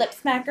going to do a lip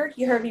smacker.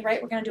 You heard me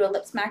right. We're going to do a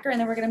lip smacker, and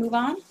then we're going to move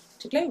on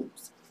to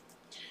clothes.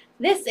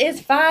 This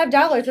is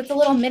 $5. It's a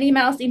little Minnie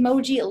Mouse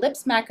emoji lip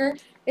smacker.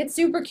 It's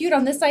super cute.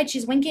 On this side,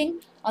 she's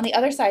winking. On the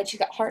other side, she's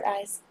got heart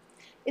eyes.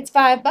 It's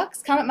 $5.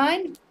 Comment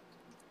mine.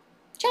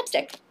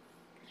 Chapstick.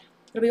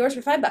 It'll be yours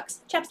for $5.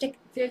 Chapstick.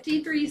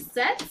 53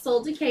 set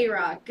sold to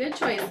K-Rock. Good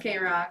choice,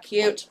 K-Rock.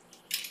 Cute.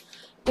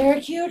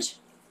 Very cute.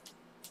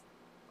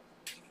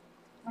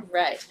 All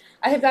right.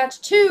 I have got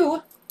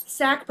two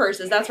sack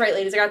purses. That's right,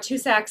 ladies. I got two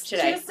sacks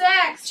today. 2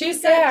 sacks. Two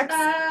sacks.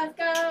 I've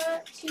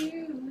got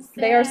 2 sacks.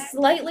 They are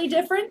slightly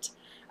different.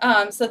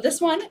 So this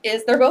one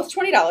is, they're both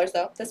 $20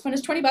 though. This one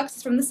is $20.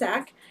 It's from the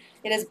sack.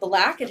 It is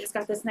black. It has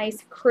got this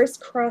nice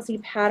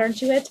crisscrossy pattern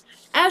to it.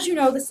 As you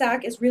know, the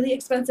sack is really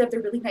expensive.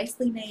 They're really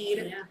nicely made.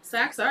 Yeah,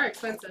 sacks are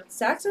expensive.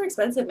 Sacks are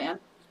expensive, man.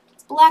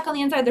 It's black on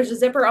the inside. There's a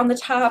zipper on the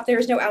top.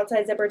 There's no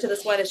outside zipper to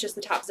this one. It's just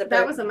the top zipper.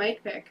 That was a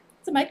mic pick.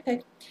 It's a mic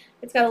pick.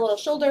 It's got a little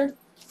shoulder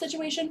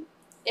situation.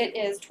 It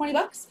is $20.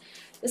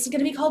 This is going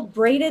to be called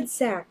braided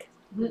sack.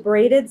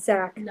 Braided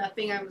sack.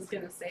 Nothing I was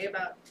going to say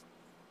about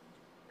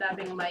that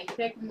being a mic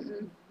pick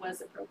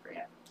was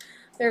appropriate.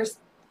 There's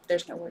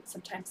no words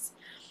sometimes.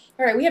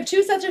 All right, we have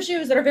two sets of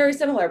shoes that are very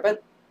similar,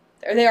 but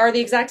they are the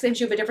exact same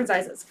shoe but different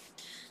sizes.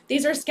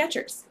 These are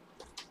Skechers.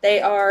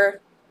 They are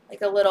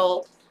like a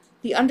little,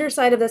 the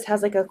underside of this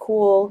has like a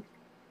cool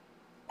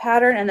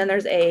pattern, and then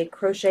there's a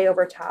crochet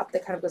over top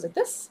that kind of goes like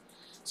this.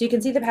 So you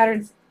can see the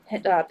patterns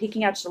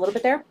peeking out just a little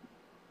bit there.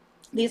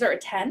 These are a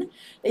 10.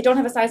 They don't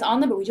have a size on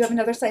them, but we do have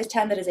another size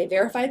 10 that is a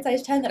verified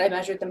size 10 that I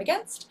measured them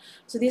against.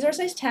 So these are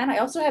size 10. I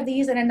also have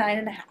these in a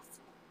 9.5.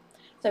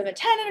 So I have a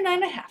 10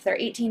 and a 9.5. They're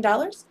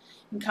 $18.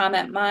 You can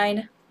comment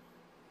mine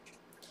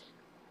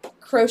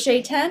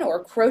crochet 10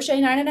 or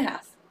crochet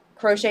 9.5.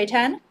 Crochet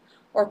 10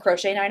 or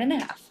crochet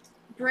 9.5.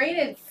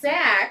 Braided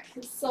sack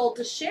sold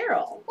to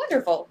Cheryl.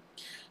 Wonderful.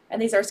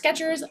 And these are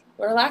Skechers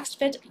Relaxed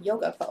Fit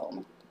Yoga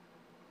Foam.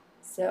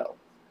 So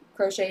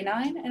crochet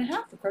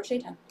 9.5 or crochet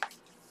 10.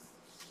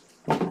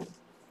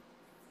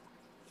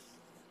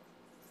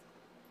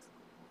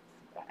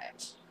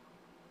 Right.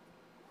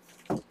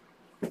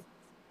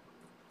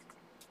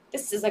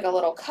 This is like a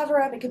little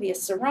cover-up. It could be a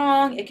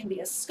sarong. It can be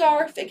a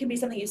scarf. It can be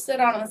something you sit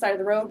on the side of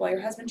the road while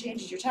your husband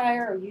changes your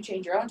tire, or you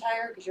change your own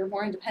tire because you're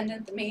more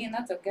independent than me, and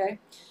that's okay.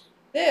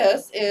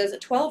 This is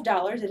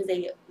 $12. It is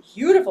a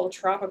beautiful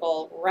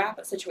tropical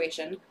wrap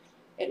situation.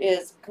 It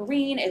is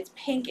green. It's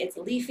pink. It's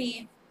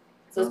leafy.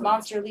 It's those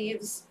monster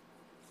leaves.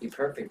 Be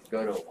perfect to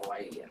go to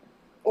Hawaii in.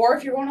 Or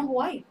if you're going to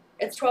Hawaii,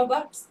 it's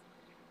 $12.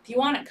 If you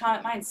want it,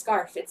 comment mine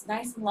scarf. It's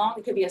nice and long.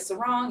 It could be a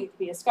sarong. It could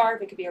be a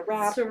scarf. It could be a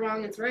wrap. So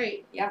wrong, it's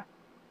right.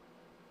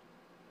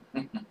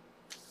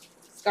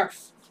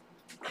 Scarf.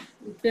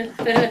 Like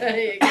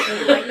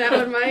that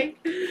one, Mike?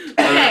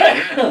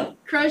 Okay.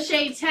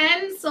 Crochet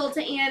 10 sold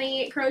to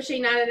Annie.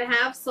 Crochet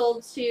 9.5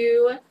 sold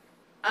to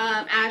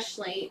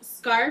Ashley.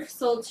 Scarf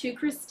sold to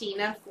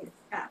Christina.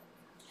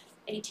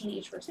 18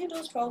 each for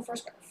sandals, 12 for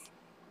scarf.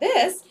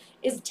 This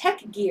is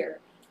Tech Gear.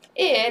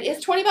 It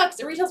is $20.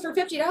 It retails for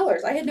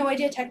 $50. I had no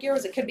idea Tech Gear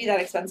could be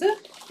that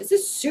expensive. This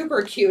is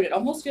super cute. It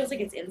almost feels like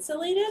it's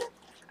insulated.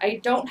 I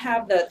don't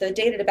have the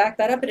data to back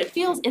that up, but it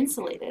feels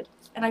insulated.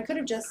 And I could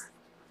have just,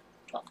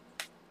 well.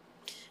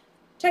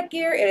 Tech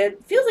Gear,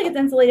 it feels like it's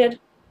insulated.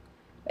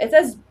 It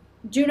says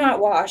do not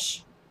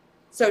wash,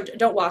 so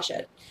don't wash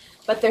it.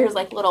 But there's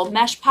like little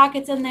mesh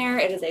pockets in there.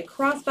 It is a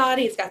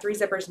crossbody. It's got 3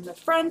 zippers in the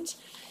front.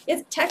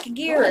 It's Tech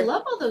Gear. Oh, I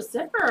love all those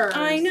zippers.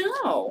 I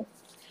know.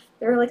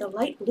 They're like a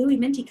light bluey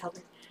minty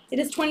color. It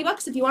is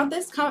 $20 if you want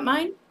this. Comment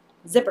mine.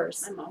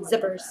 Zippers. My mom would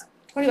Zippers.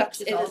 love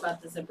 $20. It's all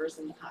about the zippers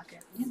in the pocket.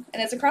 And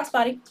it's a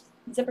crossbody.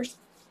 Zippers.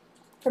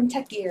 From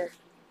Tech Gear.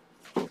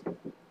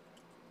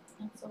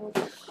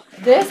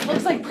 This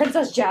looks like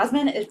Princess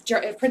Jasmine. If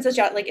Princess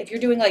Jasmine, like if you're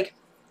doing like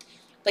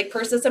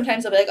purses,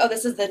 sometimes they'll be like, oh,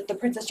 this is the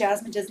Princess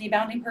Jasmine Disney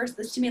bounding purse.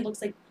 This to me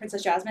looks like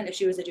Princess Jasmine if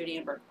she was a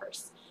Dooney & Bourke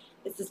purse.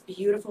 It's this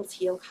beautiful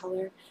teal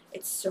color.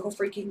 It's so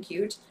freaking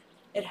cute.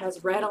 It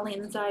has red on the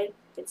inside.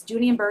 It's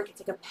Dooney & Bourke.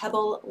 It's like a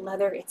pebble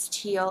leather. It's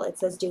teal. It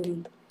says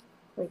Dooney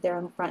right there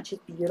on the front. She's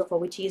beautiful.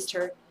 We teased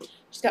her.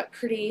 She's got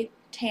pretty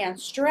tan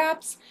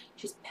straps.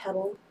 She's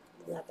pebble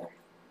leather.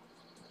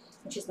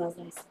 And she smells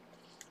nice.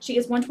 She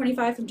is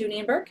 $125 from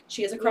Dooney & Bourke.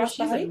 She is a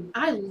crossbody.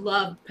 I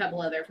love pebble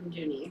leather from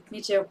Dooney.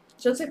 Me too.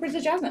 She looks like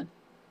Princess Jasmine.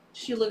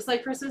 She looks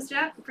like Princess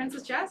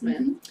Jasmine.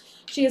 Mm-hmm.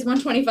 She is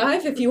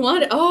 $125 if you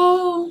want it.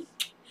 Oh,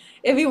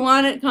 if you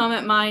want it,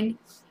 comment mine.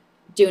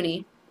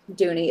 Dooney.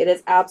 It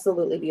is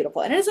absolutely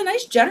beautiful. And it is a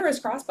nice, generous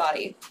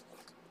crossbody.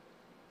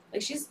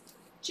 Like, she's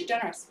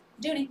generous.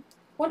 Dooney.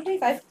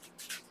 $125.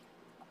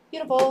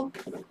 Beautiful.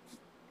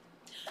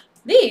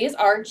 These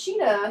are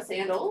cheetah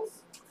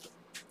sandals.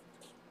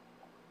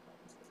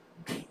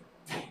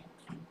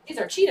 These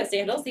are cheetah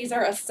sandals. These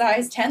are a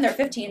size 10. They're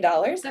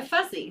 $15. They're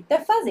fuzzy.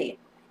 They're fuzzy.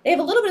 They have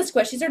a little bit of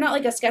squish. These are not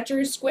like a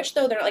Skechers squish,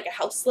 though. They're not like a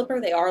house slipper.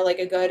 They are like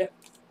a good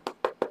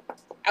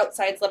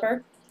outside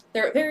slipper.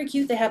 They're very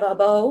cute. They have a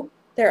bow.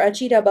 They're a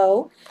cheetah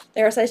bow.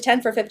 They're a size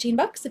 10 for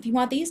 $15. If you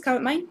want these,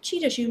 comment mine.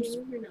 Cheetah shoes.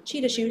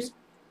 Cheetah shoes.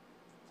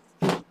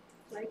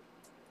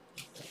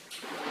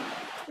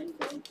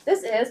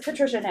 This is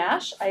Patricia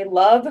Nash. I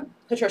love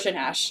Patricia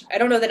Nash. I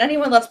don't know that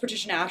anyone loves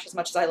Patricia Nash as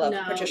much as I love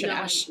Patricia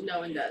Nash. No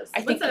one does.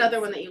 What's that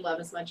other one that you love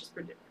as much as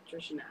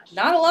Patricia Nash?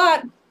 Not a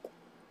lot.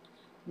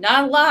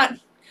 Not a lot.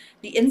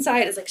 The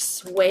inside is like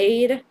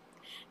suede.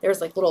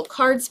 There's like little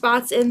card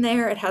spots in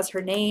there. It has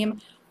her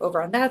name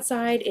over on that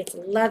side. It's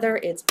leather.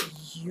 It's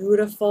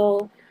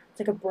beautiful. It's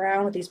like a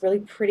brown with these really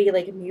pretty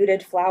like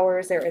muted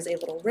flowers. There is a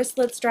little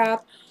wristlet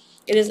strap.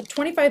 It is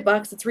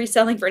 $25. It's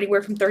reselling for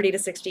anywhere from $30 to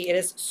 $60. It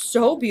is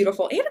so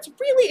beautiful, and it's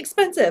really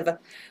expensive.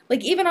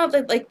 Like even on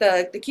the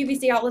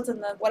QVC outlets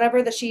and the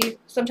whatever that she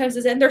sometimes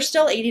is in, they're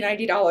still $80,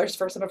 $90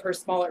 for some of her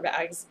smaller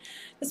bags.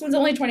 This one's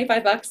only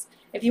 $25.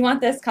 If you want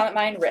this, comment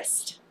mine.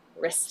 Wrist.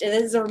 It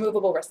is a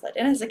removable wristlet,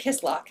 and it has a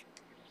kiss lock,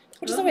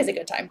 which is always a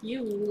good time.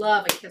 You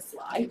love a kiss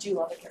lock. I do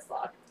love a kiss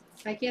lock.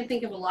 I can't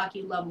think of a lock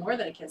you love more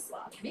than a kiss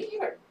lock. Me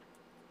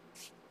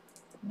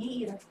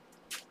either.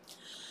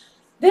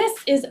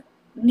 This is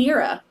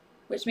Nira,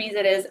 which means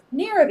it is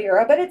near a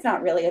Vera, but it's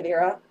not really a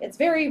Vera. It's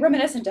very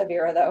reminiscent of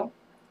Vera, though.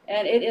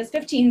 And it is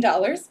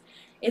 $15.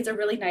 It's a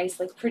really nice,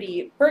 like,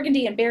 pretty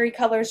burgundy and berry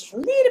colors, a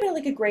little bit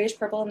like a grayish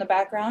purple in the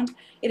background.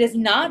 It is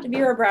not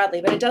Vera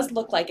Bradley, but it does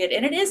look like it,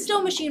 and it is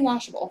still machine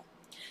washable.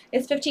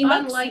 It's $15.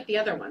 Unlike the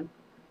other one.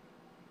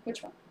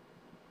 Which one?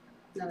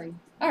 Nothing.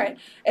 All right.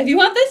 If you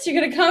want this,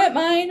 you're going to comment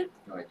mine.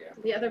 No idea.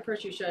 The other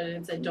purse you showed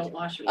and said, don't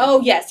wash me.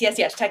 Oh, yes.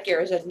 Tech Gear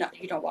is no,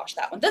 you don't wash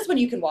that one. This one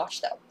you can wash,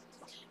 though.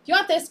 If you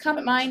want this,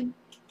 comment mine.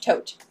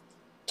 Tote.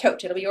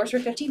 It'll be yours for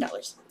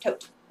 $15.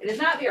 Tote. It is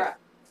not Vera.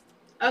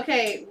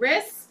 Okay,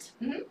 wrist.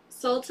 Mhm.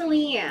 Sold to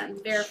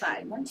Leanne.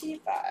 Verified.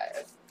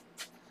 125.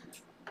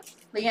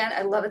 Leanne,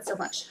 I love it so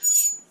much.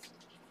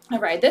 All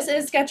right, this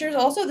is Skechers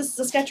also. This is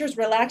a Skechers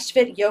Relaxed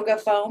Fit Yoga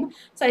Foam,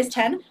 size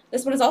 10.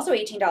 This one is also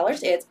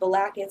 $18. It's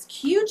black. It's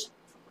cute.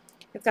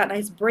 It's got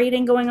nice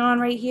braiding going on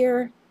right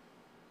here.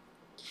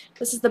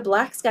 This is the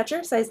black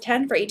Skechers, size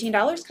 10 for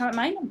 $18. Comment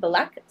mine.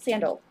 Black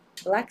sandal.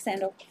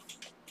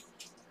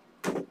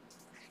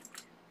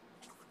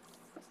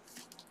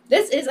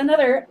 This is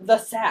another The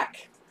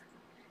Sack.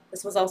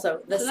 This was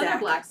also The Sack. Another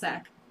black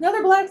sack.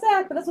 Another black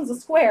sack, but this one's a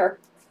square.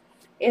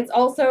 It's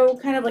also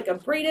kind of like a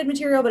braided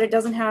material, but it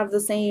doesn't have the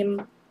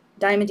same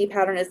diamondy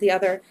pattern as the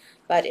other.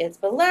 But it's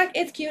black.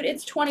 It's cute.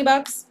 It's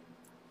 $20.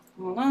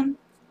 Hold on.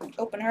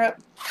 Open her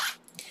up.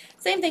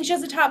 Same thing. She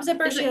has a top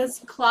zipper. Is She it has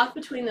cloth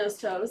between those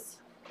toes?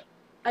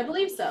 I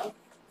believe so.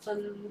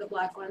 On the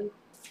black one.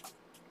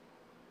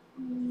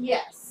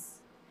 Yes.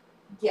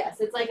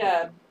 It's like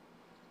a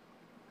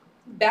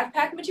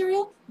backpack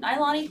material,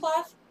 nylon-y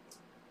cloth,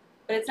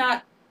 but it's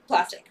not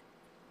plastic.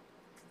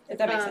 If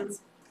that makes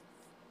sense.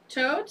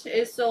 Tote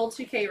is sold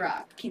to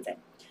K-Rock. 15.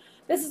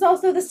 This is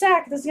also the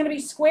sack. This is going to be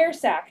square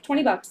sack,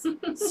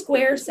 $20.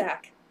 Square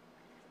sack.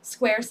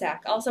 Square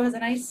sack. Also has a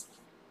nice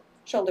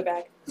shoulder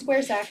bag.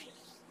 Square sack.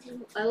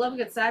 I love a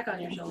good sack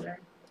on your shoulder.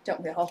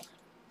 Don't we all?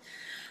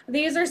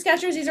 These are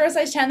Skechers. These are a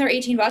size 10. They're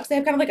 $18. They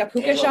have kind of like a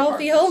puka Halo shell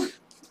Parkers. feel.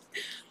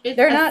 It's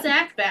They're a not-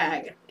 sack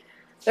bag.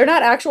 They're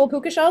not actual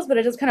puka shells, but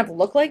it does kind of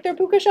look like they're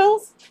puka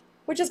shells,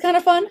 which is kind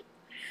of fun.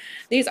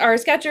 These are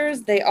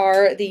Skechers. They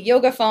are the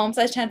Yoga Foam,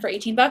 size 10 for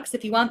 $18.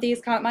 If you want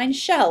these, comment mine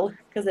Shell,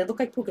 because they look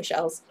like puka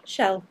shells.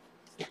 Shell.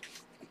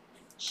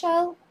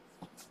 Shell.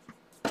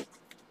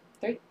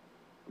 3.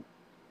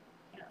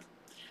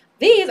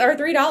 These are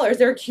 $3.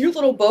 They're cute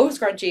little bow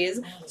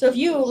scrunchies. So if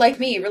you, like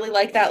me, really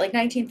like that like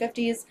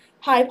 1950s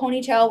high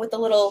ponytail with the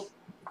little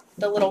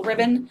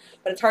ribbon,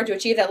 but it's hard to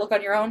achieve that look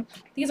on your own,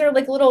 these are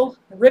like little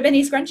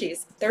ribbony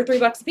scrunchies. They're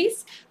 $3 a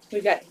piece.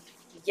 We've got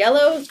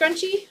yellow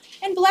scrunchie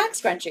and black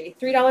scrunchie.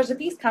 $3 a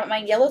piece. Comment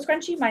mine yellow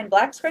scrunchie, mine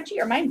black scrunchie,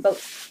 or mine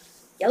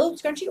both. Yellow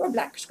scrunchie or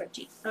black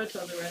scrunchie. I would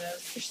totally wear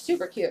those. They're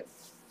super cute.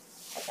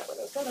 I'll cover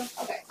those photos.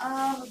 Okay.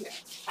 Okay.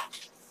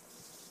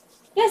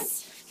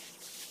 This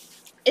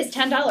is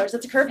 $10.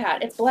 It's a curve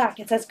hat. It's black.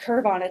 It says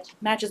curve on it.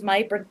 Matches my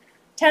apron.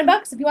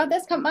 $10. If you want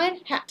this, come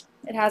mine. Hat.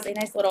 It has a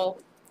nice little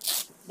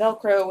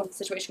Velcro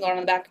situation going on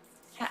in the back.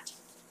 Hat.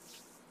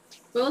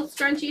 Both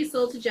scrunchies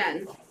sold to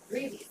Jen.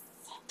 3 of these.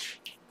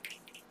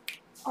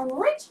 All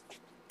right.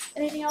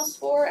 Anything else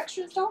for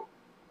extras, doll?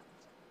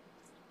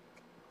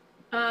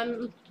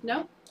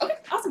 No. Okay,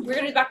 awesome. We're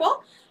gonna do the back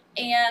wall,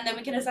 and then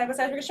we can decide what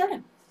size we're gonna start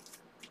in.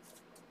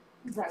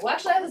 Right. Well,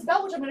 actually, I have this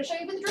belt, which I'm gonna show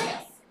you with the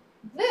dress.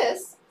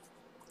 This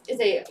is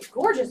a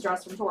gorgeous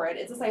dress from Torrid.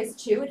 It's a size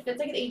 2. It fits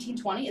like an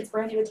 18-20. It's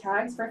brand new with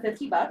tags for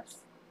 $50.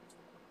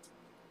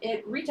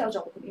 It retails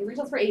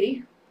for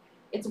 $80.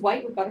 It's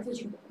white with butterflies.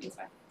 You can put it this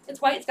way. It's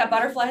white. It's got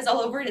butterflies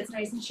all over it. It's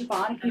nice and chiffon.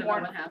 It I can be don't know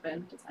worn. what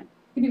happened. It's fine.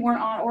 It can be worn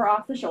on or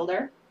off the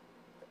shoulder.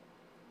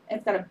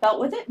 It's got a belt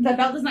with it. The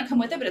belt does not come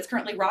with it, but it's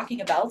currently rocking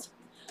a belt.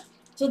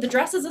 So the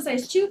dress is a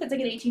size 2, fits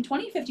like an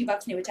 18-20,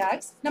 $50 new with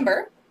tags.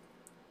 Number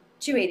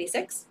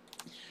 286.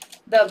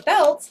 The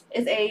belt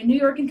is a New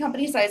York &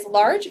 Company size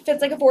large,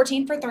 fits like a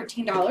 14 for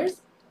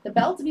 $13. The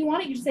belt, if you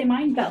want it, you just say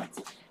mine belt.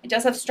 It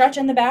does have stretch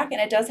in the back,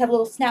 and it does have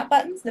little snap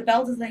buttons. The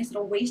belt is a nice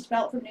little waist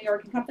belt from New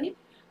York & Company.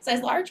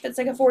 Size large, fits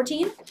like a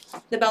 14.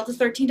 The belt is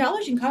 $13.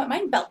 You can comment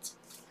mine belt.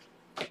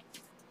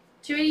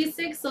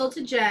 286 sold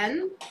to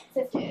Jen.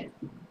 15.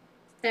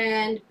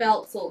 And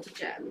belt sold to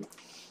Jen.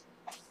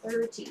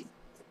 13.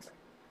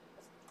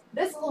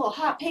 This is a little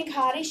hot pink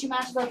hottie. She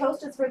matches our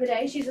post-its for the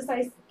day. She's a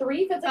size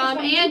 3. Fits like a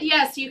 22. And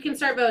yes, you can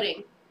start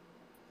voting.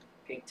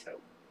 Pink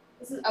toe.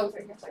 This is, oh,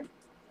 sorry, sorry.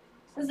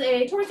 This is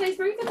a Torrid size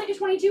 3. Fits like a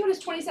 22. It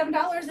is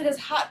 $27. It is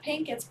hot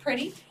pink. It's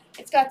pretty.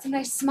 It's got some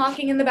nice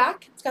smocking in the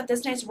back. It's got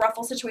this nice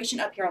ruffle situation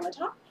up here on the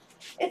top.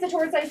 It's a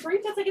Torrid size 3.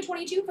 Fits like a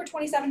 22 for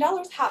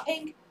 $27. Hot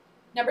pink.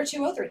 Number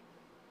 203.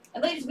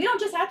 And ladies, we don't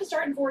just have to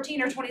start in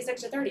 14 or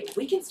 26 or 30.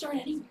 We can start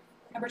anywhere.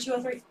 Number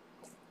 203.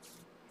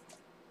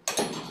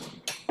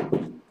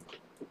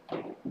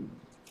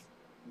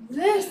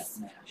 This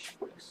Smash.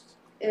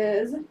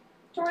 is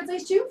Torrid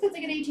size 2, fits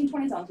like an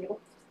 18-20 on table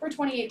for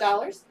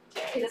 $28.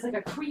 It is like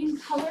a cream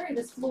color. It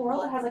is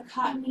floral. It has a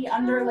cottony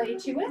underlay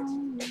to it.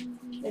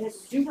 It is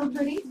super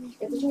pretty.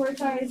 It's a Torrid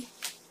size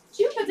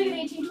 2, fits like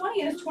an 18-20.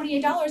 It is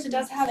 $28. It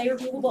does have a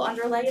removable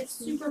underlay. It's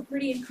super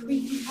pretty and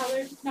creamy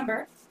colored.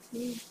 Number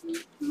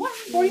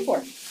 144.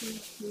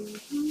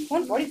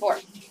 144.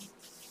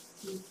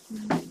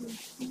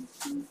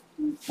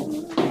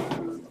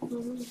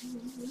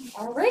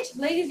 All right,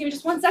 ladies, give me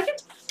just 1 second.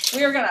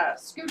 We are gonna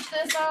scooch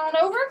this on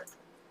over,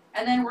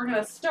 and then we're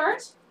gonna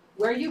start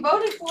where you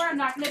voted for. I'm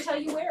not gonna tell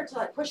you where until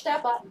I push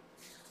that button.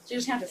 So you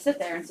just have to sit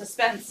there in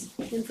suspense.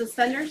 In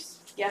suspenders.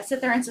 Yeah,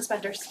 sit there in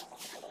suspenders.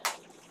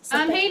 Sit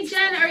there. Hey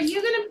Jen, do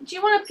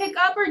you want to pick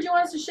up or do you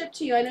want us to ship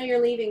to you? I know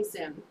you're leaving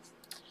soon.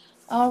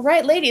 All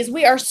right, ladies,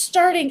 we are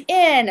starting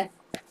in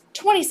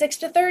 26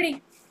 to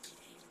 30.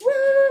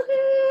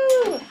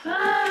 Woohoo!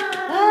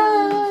 Ah.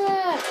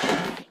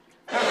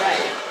 All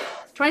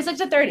right, 26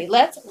 to 30.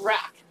 Let's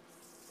rock.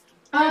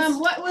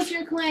 What was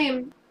your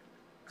claim?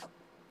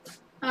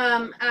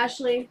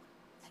 Ashley.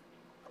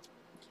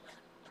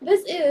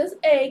 This is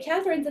a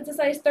Catherine's. It's a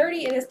size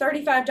 30. It is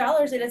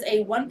 $35. It is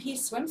a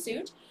one-piece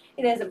swimsuit.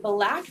 It is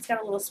black. It's got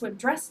a little swim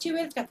dress to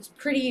it. It's got this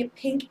pretty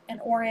pink and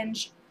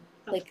orange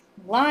like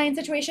line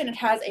situation. It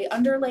has a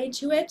underlay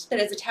to it that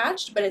is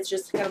attached, but it's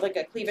just kind of like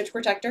a cleavage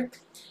protector.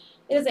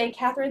 It is a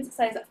Catherine's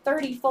size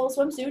 30 full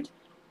swimsuit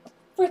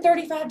for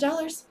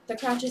 $35. The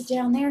crotch is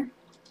down there,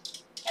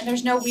 and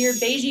there's no weird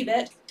beigey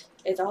bit.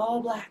 It's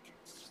all black,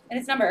 and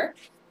it's number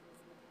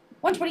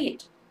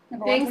 128.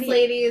 Number Thanks, 128.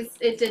 ladies.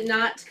 It did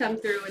not come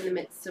through in the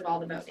midst of all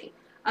the voting.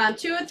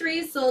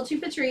 203 sold to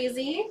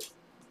Patrizi.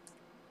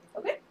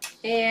 Okay.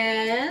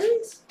 And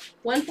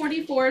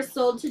 144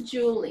 sold to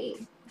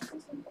Julie.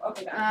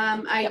 Okay, got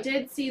it. I Yep.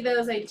 did see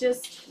those. I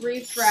just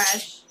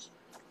refreshed.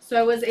 So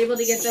I was able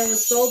to get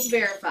those sold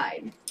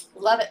verified.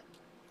 Love it.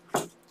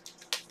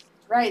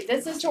 Right,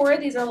 this is Torrid.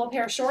 These are a little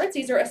pair of shorts.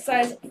 These are a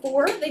size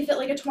 4. They fit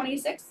like a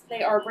 26.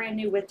 They are brand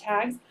new with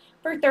tags.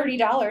 For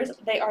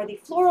 $30, they are the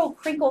floral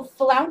crinkle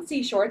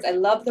flouncy shorts. I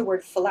love the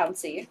word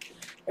flouncy.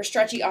 They're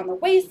stretchy on the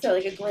waist. They're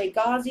like a gray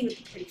gauzy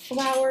with pretty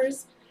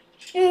flowers.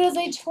 It is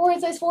a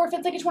torrid size 4,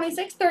 fits like a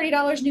 26,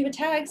 $30, new with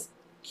tags.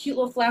 Cute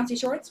little flouncy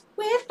shorts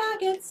with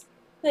pockets.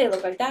 They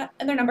look like that.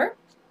 And their number?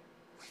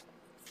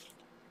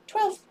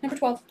 12. Number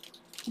 12.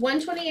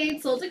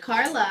 128 sold to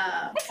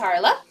Carla. Hi,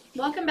 Carla.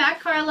 Welcome back,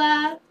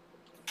 Carla.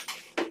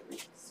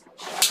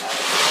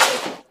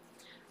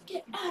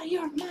 Get out of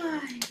your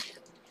mind.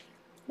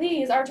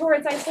 These are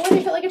torrid size 4.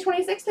 They fit like a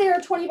 26. They are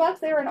 $20.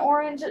 They are an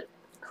orange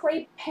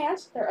crepe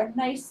pant. They're a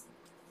nice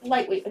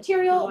lightweight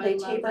material. Oh, I they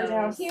love taper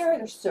down those. here.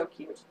 They're so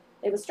cute.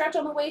 They have a stretch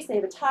on the waist. They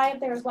have a tie up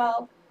there as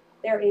well.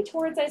 They're a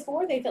torrid size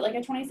 4. They fit like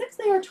a 26.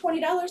 They are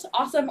 $20.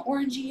 Awesome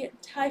orangey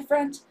tie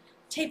front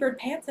tapered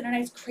pants and a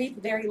nice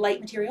crepe, very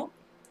light material.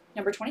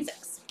 Number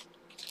 26.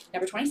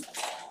 Number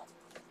 26.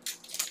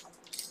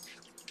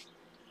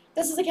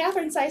 This is a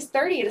Catherine size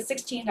 30. It is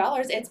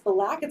 $16. It's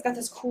black. It's got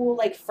this cool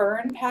like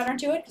fern pattern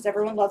to it because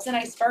everyone loves a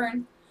nice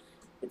fern.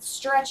 It's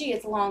stretchy.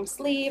 It's long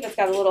sleeve. It's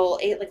got a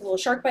little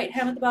shark bite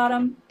hem at the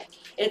bottom.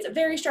 It's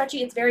very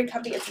stretchy. It's very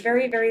comfy. It's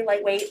very, very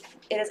lightweight.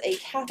 It is a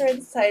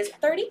Catherine size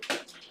 30.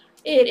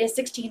 It is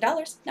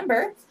 $16.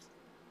 Number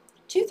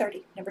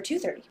 230. Number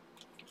 230.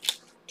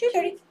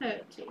 230.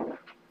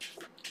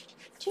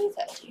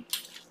 230.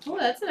 Oh,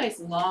 that's a nice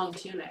long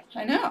tunic.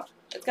 I know.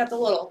 It's got the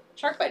little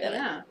shark bite in it.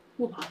 Yeah.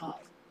 Wow.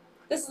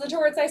 This is the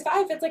torrid size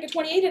 5. It's like a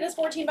 28. It is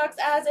 $14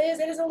 as is.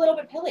 It is a little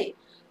bit pilly.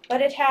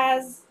 But it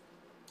has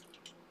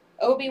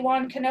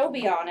Obi-Wan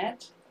Kenobi on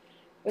it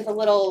with a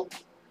little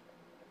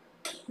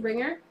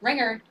Ringer?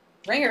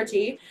 ringer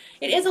tee.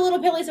 It is a little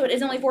pilly, so it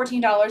is only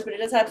 $14, but it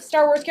does have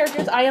Star Wars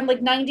characters. I am like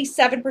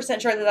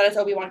 97% sure that that is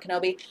Obi-Wan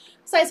Kenobi.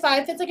 Size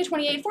 5, fits like a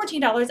 28,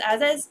 $14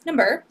 as is.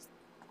 Number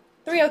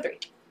 303.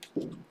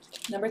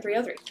 Number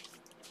 303.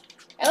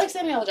 I like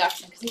Samuel L.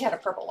 Jackson because he had a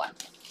purple one.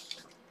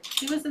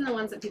 He was in the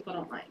ones that people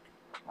don't like.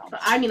 But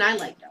I mean, I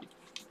like them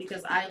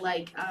because I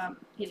like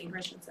Hayden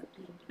Christensen.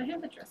 I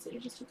have the dress that you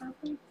just took off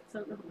me. So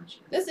I don't know how much.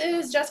 This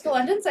is Jessica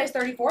London, size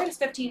 34. It is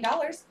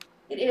 $15.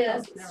 It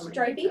is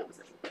stripy.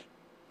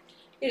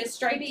 It is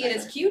stripy. It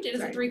is cute. It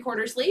is a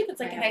 3/4 sleeve. It's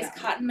like a nice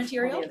cotton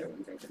material.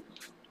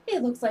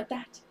 It looks like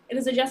that. It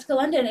is a Jessica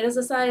London. It is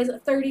a size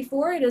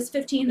 34. It is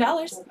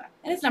 $15.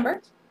 And it's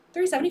number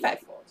 375.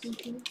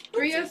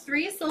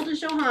 303 sold to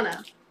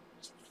Johanna.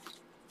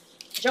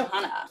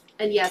 Johanna.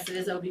 And yes, it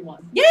is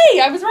Obi-Wan.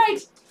 Yay! I was right.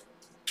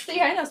 See,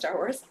 I know Star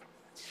Wars.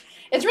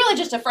 It's really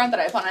just a front that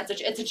I put on.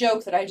 It's a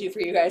joke that I do for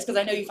you guys because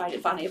I know you find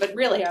it funny, but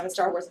really I'm a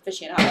Star Wars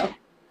aficionado.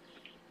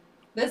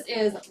 This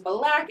is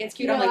black. It's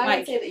cute. I'm like I Mike.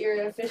 would say that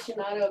you're an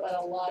aficionado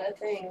about a lot of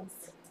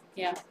things.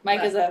 Yeah,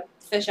 Mike is a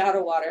fish out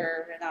of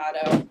water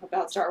aficionado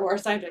about Star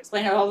Wars. I have to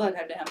explain it all the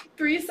time to him.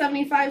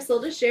 375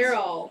 sold to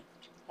Cheryl.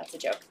 That's a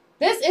joke.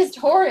 This is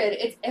Torrid.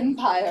 It's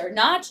Empire,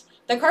 not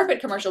the carpet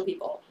commercial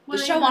people. The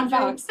show on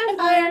Fox.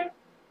 Empire.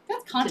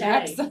 That's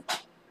contacts. Today.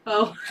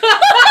 Oh.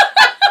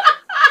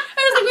 I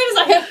was like, wait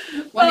a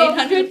second.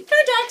 1-800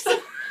 contacts.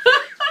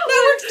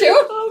 That works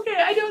too. Okay,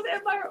 I know the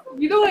Empire.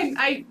 You know,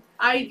 I get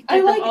I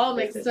like them all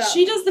mixed up.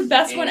 She does the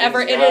best one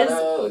ever. It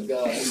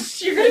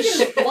is. You're gonna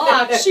get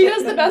blocked. She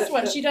does the best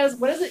one. She does.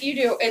 What is it you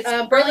do? It's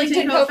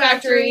Burlington Coat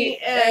Factory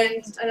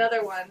and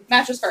another one.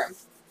 Mattress Firm.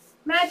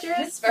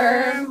 Mattress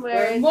Firm.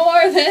 We're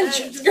more than and-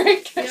 just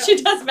great. Yep. She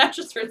does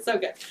Mattress Firm so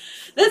good.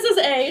 This is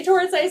a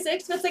Torrid size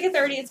 6. Fits like a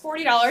 30. It's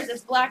 $40.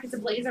 It's black. It's a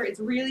blazer. It's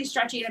really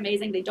stretchy and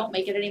amazing. They don't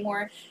make it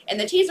anymore. And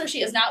the teaser,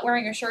 she is not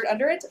wearing a shirt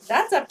under it.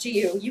 That's up to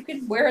you. You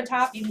can wear a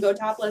top. You can go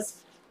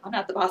topless. I'm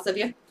not the boss of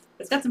you.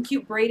 It's got some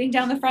cute braiding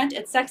down the front.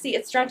 It's sexy.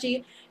 It's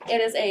stretchy. It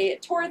is a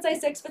Torrid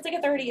size 6. Fits like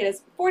a 30. It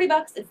is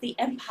 $40. It's the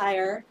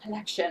Empire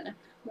Collection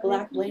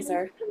black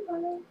blazer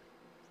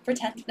for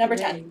 10. Number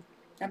 10.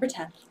 Number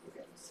 10.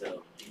 Okay,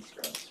 so these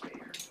girls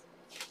here.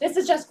 This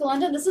is Jessica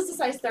London. This is the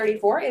size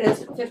 34. It is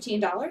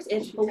 $15.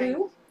 It's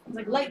blue. It's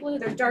like light blue.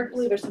 There's dark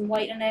blue. There's some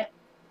white in it.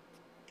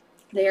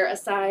 They're a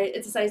size.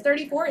 It's a size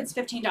 34. It's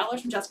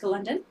 $15 from Jessica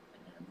London,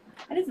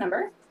 and it's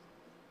number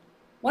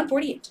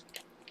 148.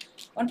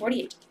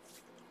 148.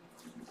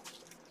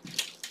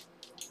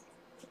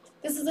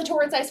 This is a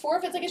Torrid size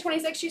 4. Fits like a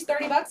 26. She's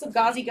 $30 of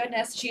gauzy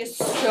goodness. She is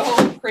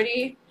so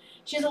pretty.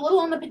 She's a little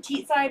on the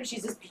petite side, but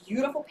she's this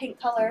beautiful pink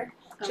color.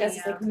 She has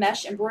this like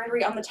mesh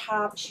embroidery on the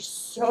top. She's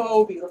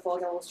so beautiful.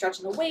 Got a little stretch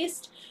in the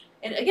waist.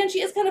 And again,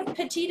 she is kind of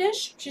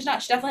petite-ish. She's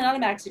definitely not a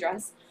maxi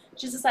dress.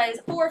 She's a size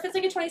 4. Fits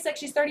like a 26.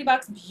 She's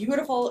 $30.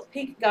 Beautiful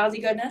pink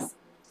gauzy goodness.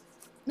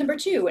 Number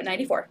 2 at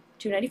 94.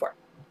 294.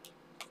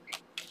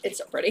 It's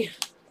so pretty.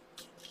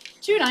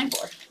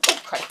 294.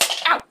 Oh,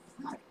 Christ. Ow.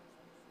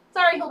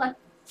 Sorry, hold on.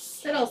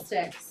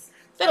 Fiddlesticks.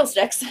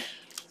 Fiddlesticks.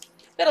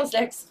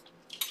 Fiddlesticks.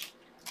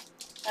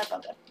 That's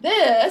not good.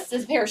 This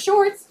is a pair of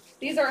shorts.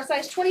 These are a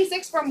size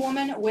 26 from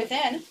Woman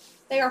Within.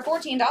 They are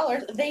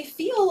 $14. They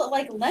feel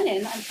like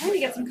linen. I'm trying to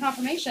get some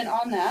confirmation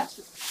on that.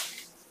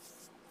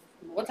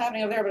 What's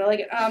happening over there, but I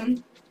like it.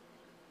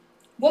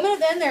 Woman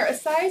Within, they're a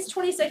size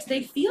 26.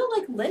 They feel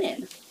like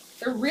linen.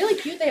 They're really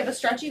cute. They have a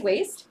stretchy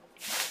waist.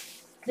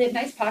 They have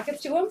nice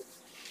pockets to them.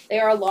 They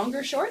are a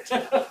longer short.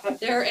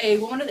 They're a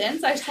woman of the end,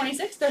 size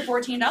 26. They're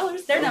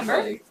 $14. Their number,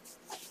 Okay.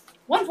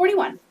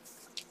 141.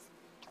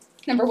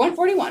 Number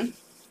 141.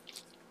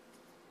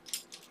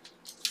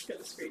 Get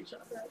a screenshot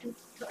that.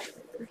 Try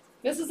it later.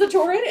 This is a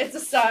Torrid. It's a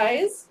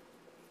size.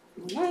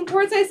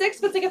 Torrid size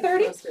 6, but it's like a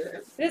 30. Post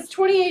it. It is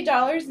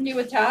 $28, new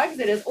with tags.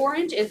 It is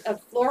orange. It's a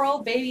floral,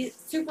 baby,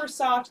 super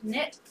soft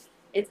knit.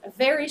 It's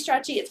very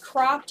stretchy. It's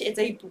cropped. It's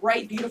a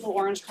bright, beautiful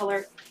orange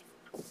color.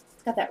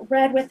 It's got that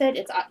red with it.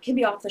 It can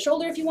be off the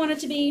shoulder if you want it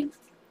to be.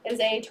 It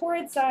is a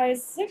Torrid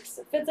size 6.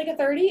 It fits like a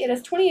 30. It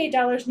is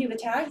 $28, new with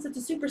tags. It's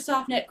a super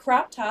soft knit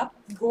crop top.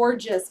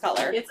 Gorgeous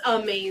color. It's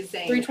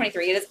amazing. $323.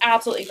 It is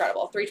absolutely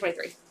incredible.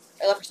 $323.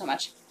 I love her so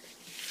much.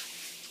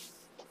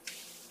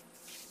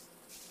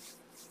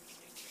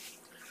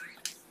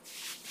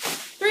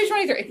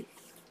 $323.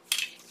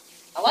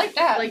 I like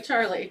that. Like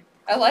Charlie.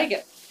 I like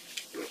it.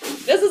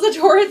 This is a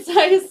Torrid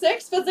size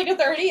 6, fits like a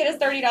 30. It is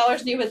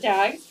 $30 new with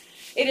tags.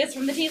 It is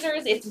from the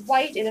teasers. It's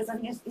white. It is a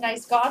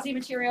nice gauzy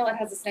material. It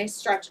has this nice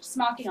stretched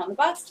smocking on the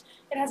bust.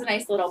 It has a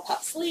nice little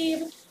puff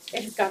sleeve.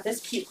 It has got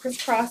this cute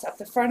crisscross up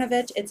the front of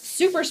it. It's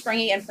super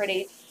springy and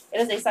pretty. It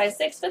is a size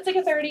 6, fits like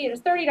a 30. It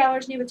is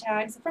 $30 new with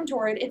tags from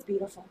Torrid. It's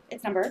beautiful.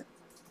 It's number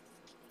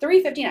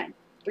 359.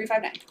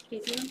 359. Hey,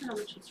 do you remember how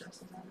much this dress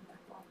was on the back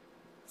wall?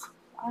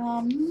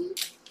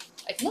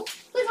 I can look.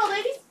 Please hold,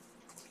 lady.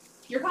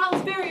 Your call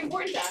is very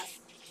important to us.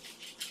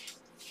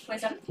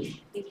 27.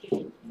 Thank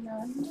you.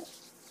 And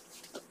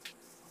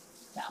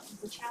that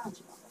one's a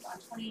challenging one. Hold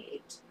on.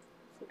 28.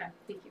 Okay,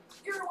 thank you.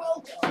 You're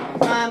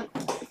welcome.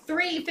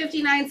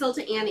 $3.59 sold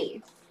to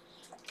Annie.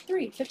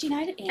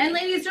 359 And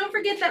ladies, don't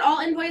forget that all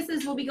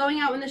invoices will be going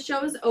out when the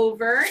show is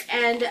over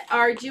and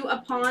are due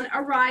upon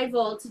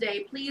arrival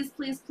today. Please,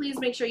 please, please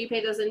make sure you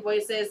pay those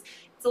invoices.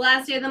 It's the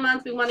last day of the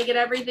month. We want to get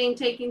everything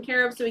taken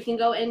care of so we can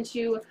go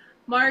into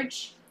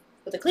March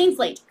with a clean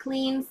slate.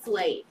 clean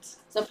slate.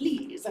 So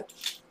please.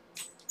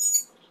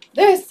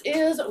 This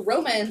is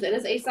Romans. It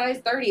is a size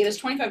 30. It is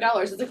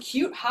 $25. It's a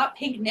cute hot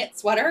pink knit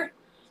sweater.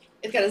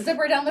 It's got a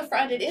zipper down the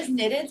front. It is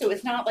knitted, so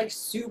it's not like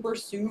super,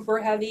 super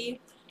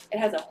heavy. It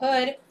has a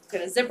hood. It's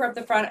got a zipper up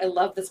the front. I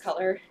love this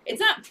color.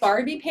 It's not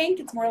Barbie pink.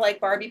 It's more like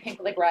Barbie pink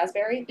with like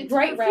raspberry. It's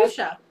bright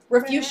fuchsia.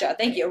 Refuchsia.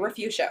 Thank you.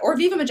 Refuchsia. Or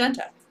Viva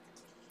Magenta.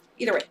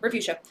 Either way,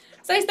 Refuchsia.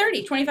 Size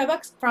 30.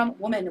 $25 from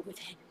Woman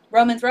Within.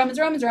 Romans.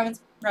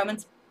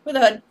 With a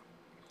hood.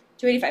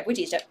 $285. We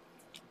teased it.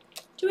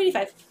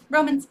 $285.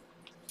 Romans.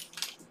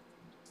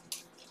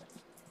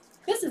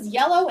 This is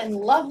yellow and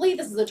lovely.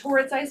 This is a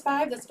Torrid size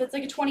 5. This fits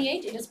like a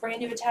 28. It is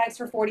brand new with tags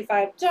for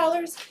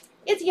 $45.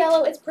 It's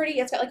yellow. It's pretty.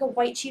 It's got like a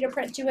white cheetah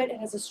print to it. It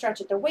has a stretch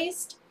at the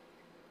waist.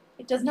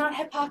 It does not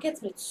have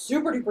pockets, but it's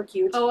super duper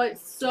cute. Oh,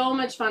 it's so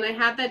much fun. I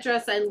have that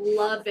dress. I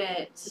love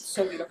it. It's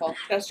so beautiful. It's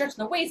got a stretch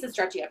in the waist. It's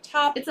stretchy up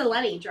top. It's a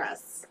Lenny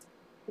dress.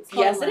 It's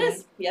called Yes, it Lenny.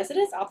 is. Yes, it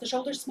is. Off the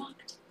shoulder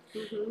smocked.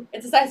 Mm-hmm.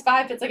 It's a size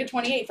 5. It's like a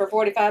 28 for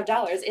 $45.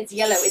 It's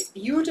yellow. It's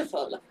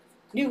beautiful.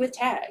 New with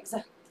tags.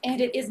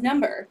 And it is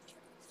number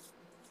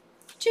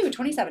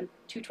 227.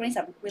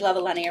 227. We love a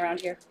Lenny around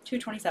here.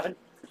 227.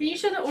 Can you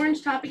show the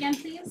orange top again,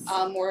 please?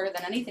 More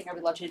than anything, I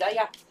would love to do that.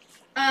 Yeah.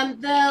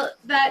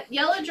 That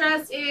yellow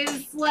dress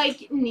is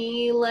like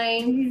knee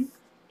length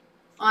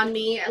on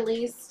me, at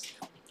least.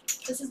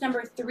 This is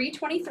number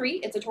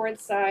 323. It's a Torrid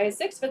size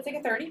 6, fits like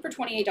a 30 for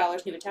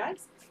 $28 new with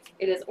tags.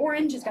 It is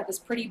orange. It's got this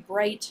pretty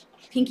bright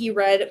pinky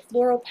red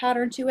floral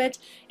pattern to it.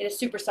 It is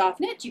super soft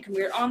knit. You can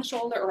wear it on the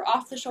shoulder or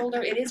off the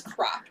shoulder. It is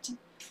cropped.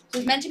 So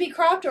it's meant to be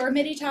cropped or a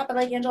midi top, but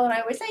like Angela and I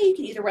always say, you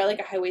can either wear like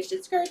a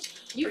high-waisted skirt.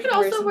 You Or could you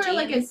wear also some wear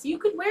like jeans. you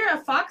could wear a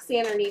foxy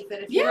underneath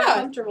it if you're Yeah, not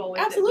comfortable with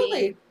Absolutely.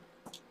 it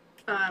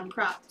being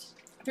cropped.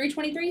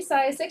 323,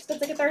 size 6, fits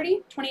like a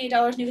 30,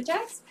 $28 new with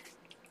tags.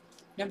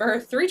 Number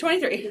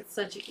 323. It's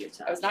such a cute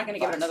top. I was not going to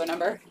give it another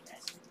number.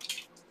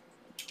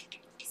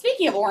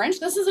 Speaking of orange,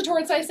 this is a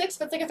Torrid size 6,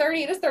 fits like a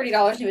 30. It is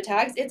 $30 new with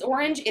tags. It's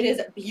orange. It is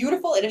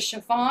beautiful. It is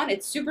chiffon.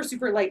 It's super,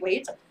 super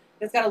lightweight.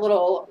 It's got a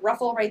little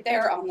ruffle right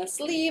there on the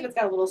sleeve. It's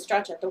got a little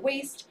stretch at the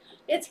waist.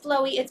 It's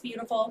flowy. It's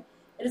beautiful.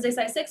 It is a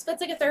size 6, fits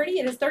like a 30.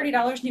 It is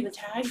 $30 new with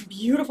tags.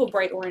 Beautiful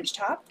bright orange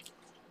top.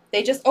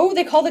 They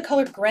call the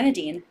color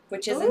grenadine,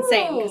 which is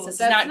insane because this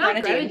is not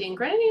grenadine.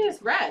 Grenadine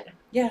is red.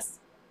 Yes,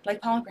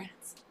 like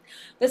pomegranates.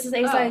 This is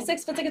a Oh. size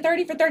 6, fits like a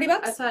 30 for $30.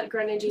 I thought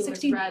grenadine was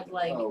 216. red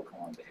like Oh,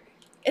 come on, baby.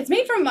 It's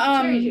made from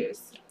cherry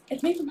juice.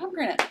 it's made from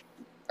pomegranate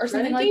or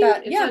something like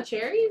Grenadine? that. It's Yeah, not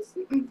cherries?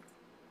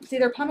 it's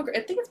either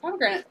pomegranate. I think it's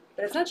pomegranate,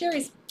 but it's not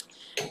cherries.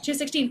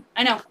 216.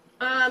 I know.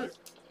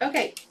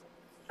 Okay.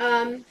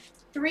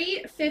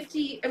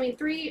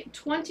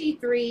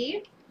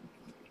 323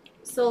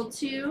 sold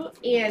to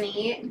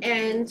Annie,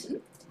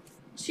 and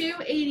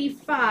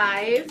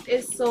 285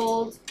 is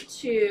sold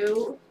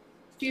to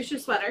Fuchsia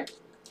Sweater.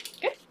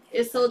 Okay.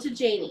 Is sold to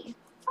Janie.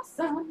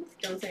 Awesome.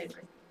 Don't say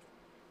anything.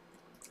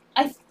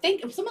 I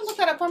think if someone look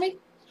that up for me.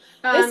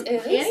 This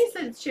is- Annie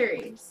said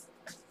cherries.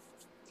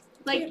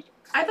 Like,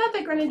 I thought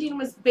that grenadine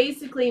was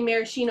basically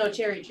maraschino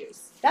cherry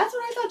juice. That's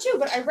what I thought too,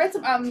 but I read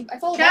some. I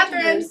followed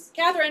Catherine. Watching News.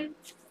 Catherine.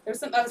 There's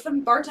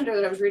some bartender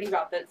that I was reading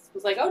about that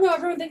was like, oh no,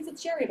 everyone thinks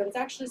it's cherry, but it's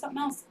actually something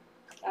else.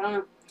 I don't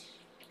know.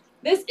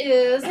 This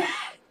is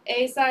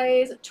a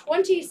size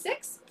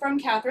 26 from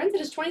Catherine's.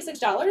 It is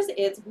 $26.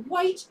 It's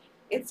white.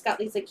 It's got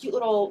these like cute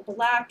little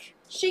black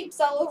shapes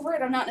all over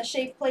it. I'm not in a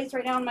shape place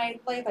right now in my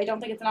life. I don't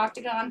think it's an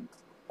octagon,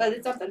 but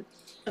it's something.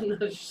 I'm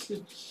not sure.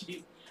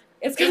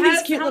 It's got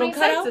these cute how little many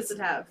sides cutouts. does it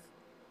have?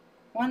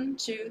 1,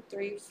 2,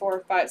 3,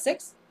 4, 5,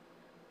 6.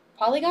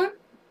 Polygon?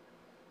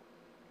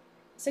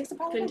 6 of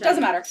polygon? Couldn't tell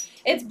Doesn't you. matter.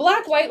 It's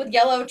black, white with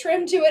yellow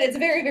trim to it. It's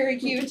very, very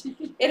cute.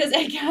 It is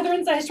a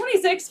Catherine size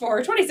 26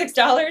 for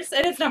 $26,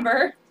 and it's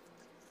number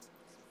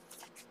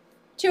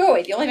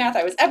 208. The only math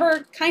I was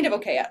ever kind of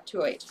okay at,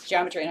 208.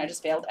 Geometry, and I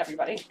just failed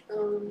everybody.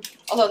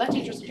 Although that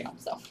teacher's gem,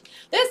 so.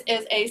 This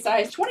is a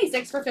size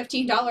 26 for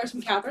 $15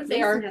 from Catherine's.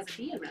 They are, Mason has a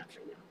B in math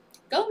right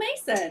now. go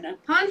Mason.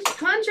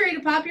 Contrary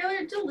to popular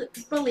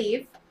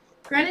belief,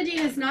 grenadine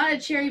is not a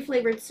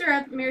cherry-flavored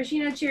syrup.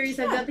 Maraschino cherries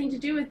have nothing to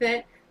do with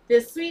it.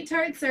 This sweet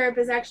tart syrup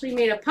is actually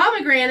made of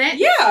pomegranate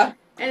Yeah.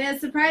 and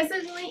is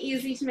surprisingly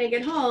easy to make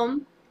at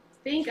home.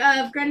 Think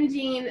of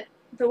grenadine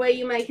the way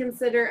you might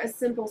consider a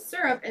simple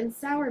syrup and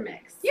sour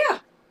mix. Yeah.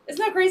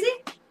 Isn't that crazy?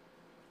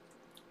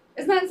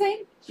 Isn't that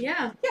insane?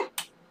 Yeah.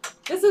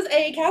 This is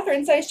a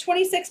Catherine size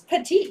 26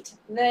 petite.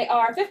 They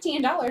are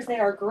 $15. They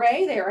are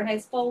gray. They are a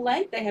nice full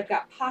length. They have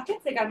got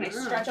pockets. They got a nice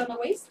stretch on the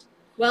waist.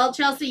 Well,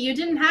 Chelsea, you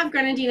didn't have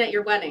grenadine at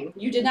your wedding.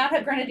 You did not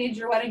have grenadine at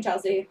your wedding,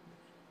 Chelsea.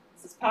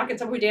 This is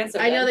pockets of we dance.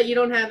 I know that you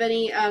don't have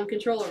any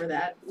control over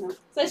that.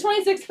 Size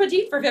 26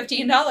 petite for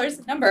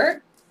 $15.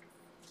 Number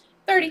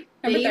 30.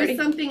 Number They 30.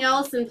 used something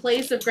else in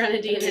place of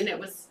grenadine, and it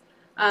was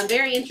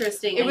very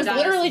interesting. It and was got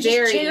literally us just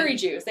very- cherry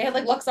juice. They had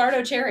like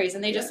Luxardo cherries,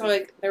 and they just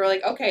they were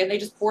like, okay, and they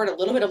just poured a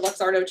little bit of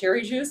Luxardo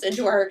cherry juice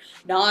into our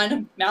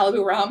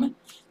non-Malibu rum.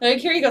 Like,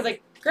 here you go. It's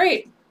like,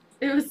 great,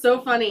 It was so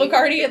funny.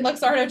 Bacardi and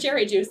Luxardo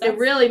cherry juice. It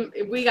really,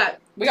 we got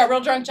We got real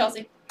drunk,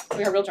 Chelsea.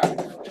 We got real drunk,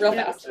 real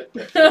Yeah. fast,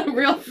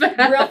 real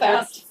fast. real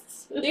fast.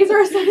 These are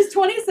a size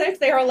 26.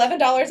 They are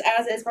 $11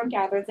 as is from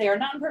Catherine's. They are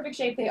not in perfect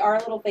shape. They are a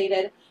little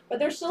faded, but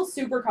they're still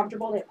super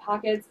comfortable. They have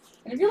pockets.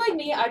 And if you're like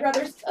me, I'd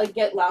rather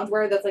get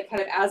loungewear that's like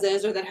kind of as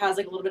is or that has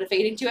like a little bit of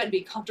fading to it and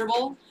be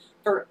comfortable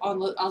for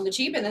on the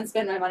cheap, and then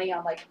spend my money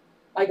on like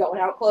my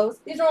going out clothes.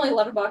 These are only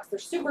 $11. They're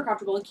super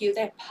comfortable and cute.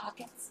 They have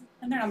pockets.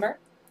 And their number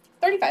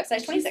 35,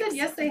 size She 26. said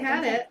yes, they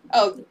had it.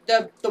 Oh,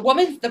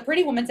 the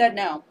pretty woman said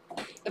no.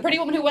 The pretty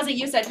woman who wasn't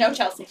you said no,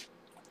 Chelsea.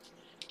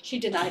 She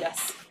denied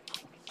us.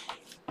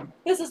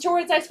 This is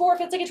torrid size 4.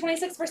 Fits like a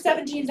 26 for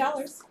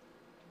 $17.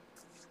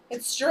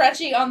 It's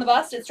stretchy on the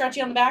bust. It's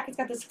stretchy on the back. It's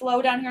got this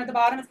flow down here at the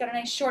bottom. It's got a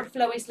nice short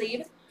flowy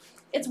sleeve.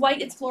 It's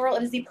white. It's floral.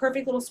 It is the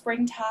perfect little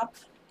spring top.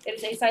 It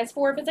is a size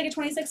 4. Fits like a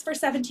 26 for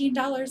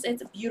 $17.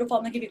 It's beautiful.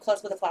 I'm going to give you a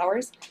close with the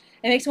flowers.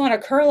 It makes me want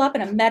to curl up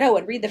in a meadow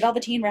and read the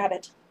Velveteen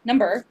Rabbit.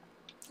 Number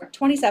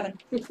 27.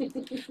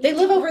 They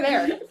live over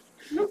there.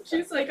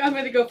 She's like, I'm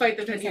gonna go fight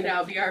the venue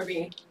now,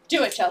 BRB.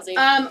 Do it, Chelsea.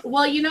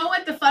 Well, you know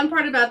what? The fun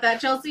part about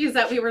that, Chelsea, is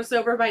that we were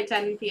sober by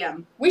 10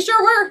 p.m. We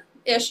sure were.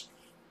 Ish.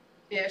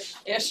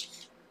 Ish.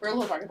 We're a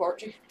little drunk at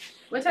Port Richie.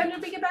 What time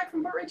did we get back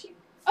from Port Richie?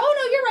 Oh,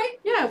 no, you're right.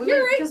 Yeah, we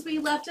You're were right. because we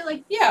left at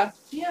like Yeah.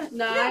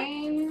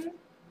 9.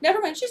 Never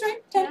mind. She's right.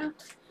 10. Yeah.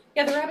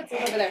 Yeah, the rabbits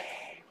live over there.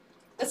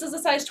 This is a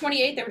size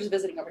 28. They were just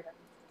visiting over here.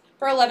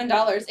 For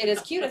 $11. It is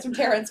cute. It's from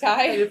Terra and And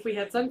Sky. if we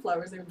had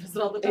sunflowers, they would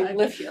visit all the They time.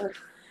 live here.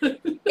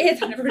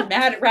 I've never been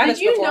mad at rabbits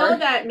Did you before. know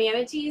that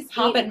manatees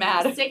Hoppin' eat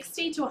mad.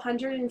 60 to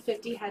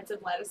 150 heads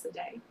of lettuce a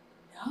day?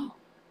 No.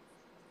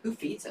 Who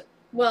feeds it?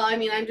 Well, I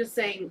mean, I'm just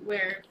saying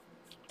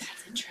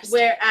That's interesting.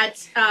 we're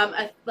at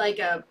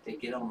They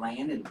get on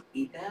land and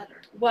eat that,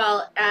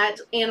 or at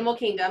Animal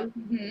Kingdom.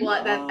 Mhm.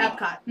 Well, that's Oh.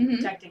 Epcot,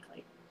 Mhm.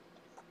 technically.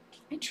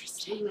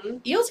 Interesting. Mm-hmm.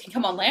 Eels can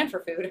come on land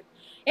for food.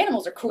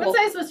 Animals are cool. What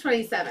size was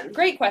 27?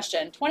 Great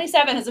question.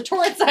 27 is a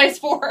torrid size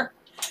 4.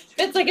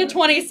 Fits like a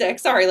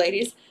 26. Sorry,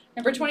 ladies.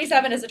 Number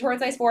 27 is a torrid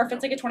size 4.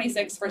 Fits like a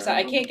 26 for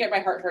I can't get my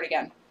heart hurt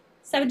again.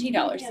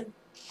 $17.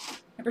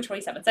 Number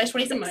 27. Size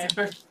 26. My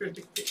heart.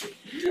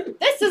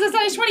 This is a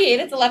size 28.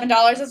 It's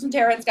 $11. It's from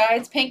Terra and Sky.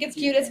 It's pink. It's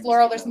cute. It's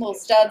floral. There's some little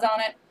studs on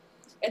it.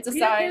 It's a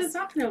size It's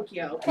not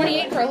Pinocchio.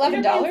 28 for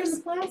Pinocchio's $11.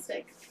 in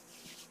plastic.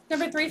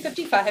 Number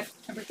 355.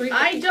 Number 355.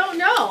 I don't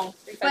know,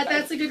 but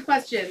that's a good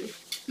question.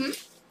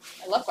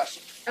 I love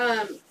questions.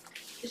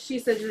 She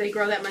said, "Do they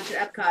grow that much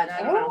at Epcot?"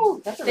 I don't know.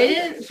 Oh, that's a They really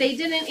didn't. They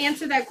didn't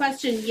answer that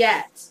question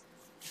yet.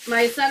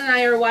 My son and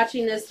I are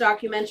watching this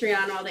documentary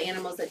on all the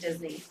animals at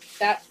Disney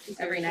that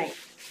every night.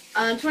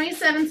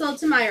 27 sold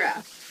to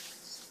Myra.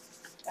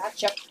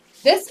 Gotcha.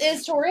 This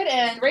is torrid,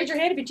 and raise your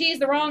hand if you tease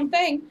the wrong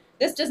thing.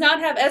 This does not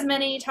have as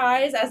many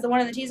ties as the one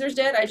in the teasers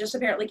did. I just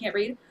apparently can't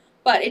read.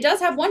 But it does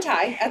have one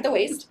tie at the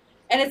waist,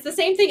 and it's the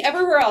same thing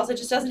everywhere else. It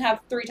just doesn't have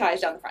 3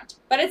 ties down the front.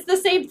 But it's the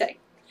same thing.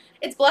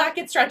 It's black,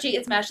 it's stretchy,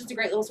 it's mesh, it's a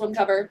great little swim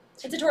cover.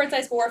 It's a torrid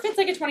size 4, fits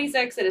like a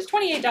 26. It is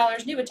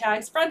 $28, new with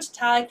tags, front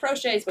tie,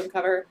 crochet swim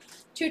cover,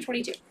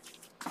 $222.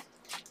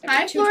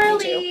 Hi, $222.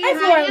 Floralee. Hi,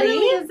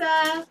 Floralee.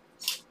 Annalisa.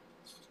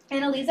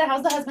 Annalisa,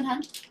 how's the husband,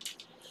 hun?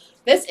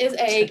 This is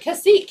a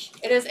Cacique.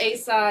 It is a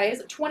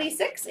size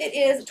 26. It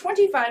is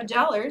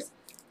 $25.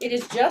 It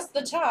is just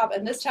the top,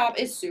 and this top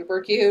is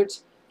super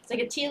cute. It's like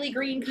a tealy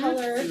green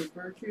color.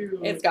 Super cute.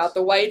 It's got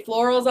the white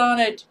florals on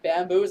it,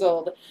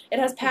 bamboozled. It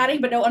has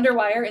padding but no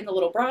underwire in the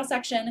little bra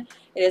section.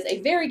 It is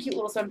a very cute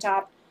little swim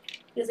top.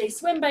 It is a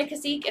swim by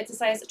Cacique. It's a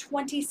size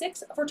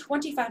 26 for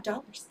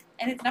 $25.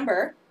 And it's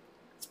number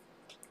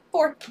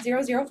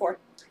 4004.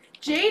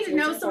 Jade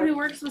knows someone who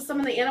works with some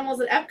of the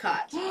animals at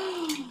Epcot.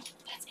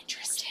 That's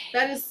interesting.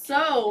 That is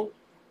so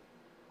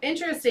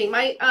interesting.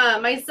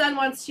 My son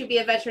wants to be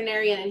a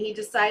veterinarian, and he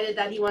decided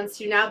that he wants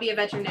to now be a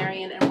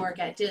veterinarian and work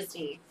at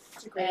Disney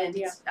That's a great and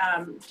idea.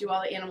 do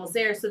all the animals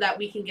there, so that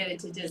we can get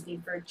into Disney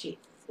for cheap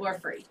or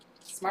free.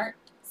 Smart.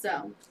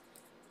 So,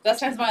 Best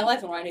times of my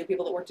life when I knew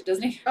people that worked at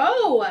Disney.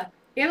 oh,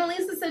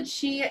 Annalisa said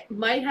she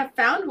might have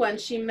found one.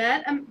 She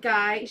met a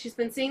guy. She's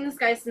been seeing this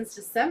guy since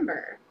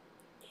December.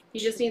 He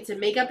just needs to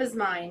make up his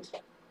mind.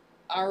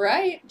 All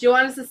right. Do you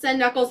want us to send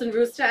Knuckles and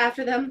Roosta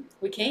after them?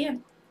 We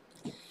can.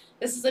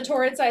 This is a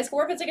Torrid size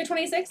 4. If it's like a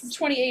 26, it's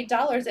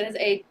 $28. It is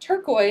a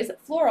turquoise,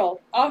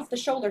 floral,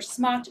 off-the-shoulder,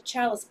 smocked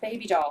chalice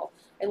baby doll.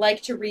 I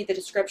like to read the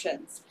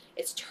descriptions.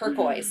 It's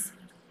turquoise.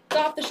 It's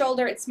off the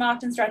shoulder. It's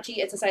smocked and stretchy.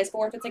 It's a size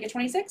 4. If it's like a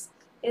 26,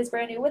 it is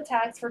brand new with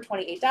tags for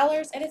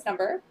 $28. And it's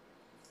number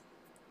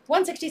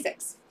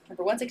 166.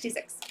 Number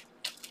 166.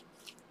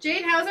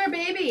 Jade, how's our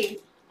baby?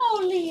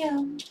 Oh,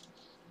 Liam.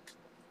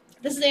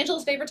 This is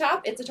Angela's favorite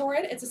top. It's a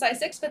Torrid. It's a size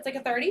 6. Fits like a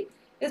 30.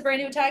 It's brand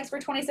new with tags for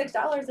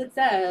 $26. It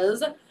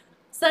says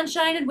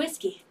sunshine and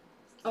whiskey.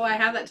 Oh, I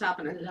have that top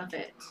and I love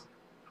it.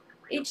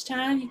 Each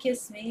time you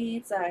kiss me,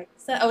 it's like...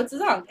 oh, it's a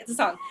song. It's a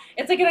song.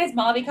 It's like a nice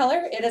mauve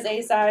color. It is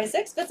a size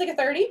 6. Fits like a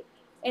 30.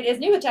 It is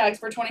new with tags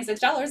for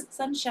 $26.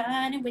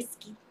 Sunshine and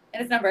whiskey.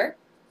 And it's number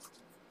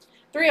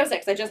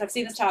 306. I've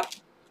seen this top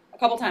a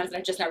couple times and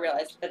I just now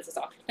realized that it's a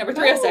song. Number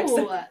 306.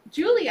 Oh,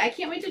 Julie, I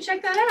can't wait to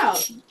check that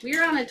out.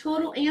 We're on a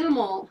total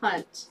animal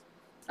hunt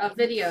of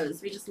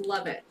videos. We just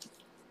love it.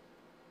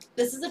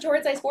 This is a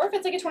Torrid size 4.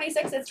 Fits like a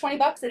 26. It's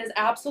 $20. It is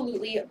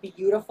absolutely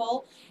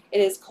beautiful. It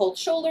is cold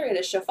shoulder. It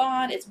is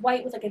chiffon. It's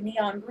white with like a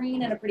neon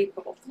green and a pretty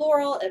purple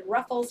floral. It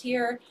ruffles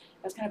here.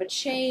 There's kind of a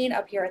chain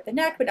up here at the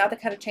neck, but not the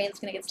kind of chain that's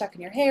going to get stuck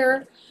in your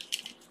hair.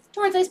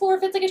 Torrid size 4.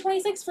 Fits like a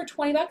 26 for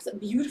 $20.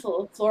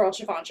 Beautiful floral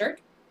chiffon shirt.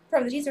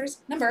 From the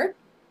teasers, number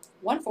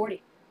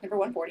 140. Number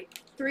 140.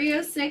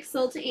 306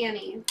 sold to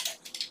Annie.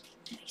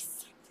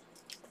 Nice.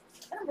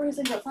 I don't bruise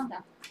into a phone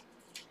now.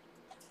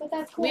 But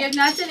that's cool. We have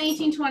not done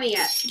 1820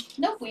 yet.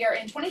 Nope, we are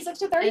in 26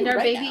 to 30 And our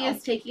right baby now.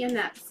 is taking a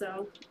nap,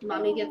 so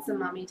mommy gets some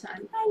mommy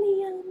time. Hi,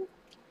 Liam.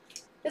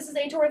 This is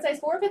a Torrid size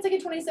 4. Fits like a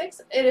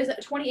 26. It is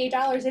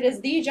 $28. It is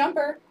the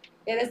jumper.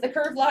 It is the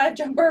Curve Live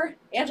jumper.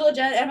 Angela,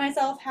 Jen, and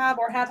myself have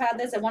had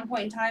this at one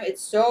point in time.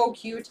 It's so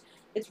cute.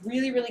 It's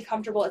really, really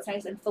comfortable. It's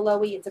nice and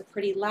flowy. It's a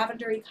pretty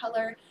lavendery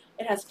color.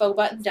 It has faux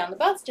buttons down the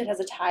bust. It has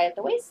a tie at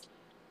the waist.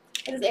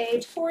 It is a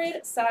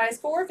Torrid size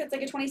 4. Fits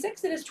like a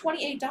 26. It is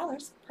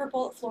 $28.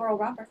 Purple floral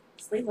romper.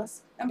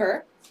 Sleeveless.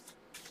 Number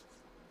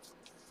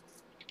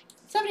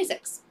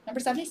 76.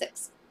 Number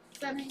 76.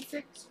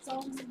 76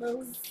 on the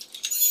road.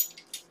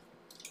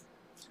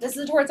 This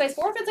is a Torrid size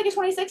 4. Fits like a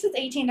 26. It's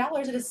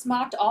 $18. It is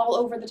smocked all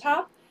over the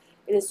top.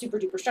 It is super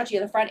duper stretchy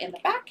in the front and the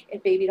back.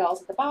 It baby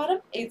dolls at the bottom.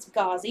 It's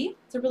gauzy.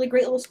 It's a really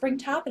great little spring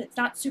top, and it's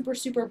not super,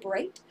 super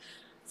bright.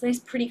 It's a nice,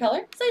 pretty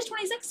color. Size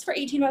 26 for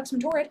 $18 from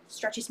Torrid.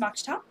 Stretchy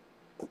smocked top.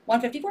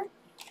 154.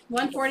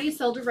 140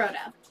 sold to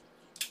Rhoda.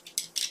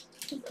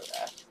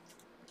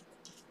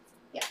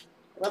 Yeah,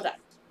 I love that.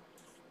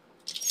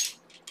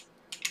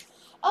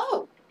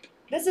 Oh,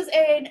 this is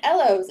an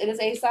Ello's. It is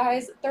a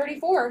size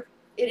 34.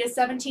 It is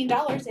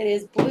 $17. It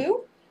is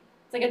blue.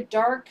 It's like a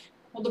dark,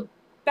 well, the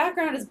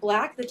background is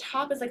black. The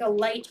top is like a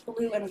light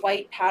blue and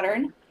white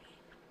pattern.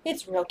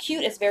 It's real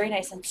cute. It's very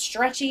nice and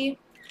stretchy.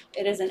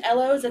 It is an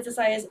Ello's. It's a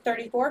size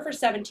 34 for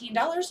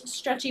 $17.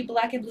 Stretchy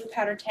black and blue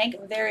pattern tank.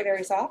 Very,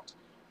 very soft.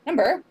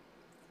 Number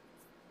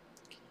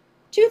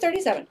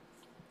 237.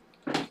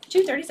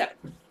 237.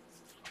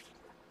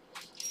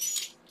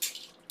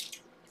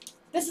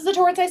 This is a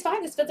Torrid size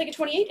 5. This fits like a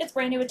 28. It's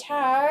brand new with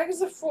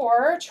tags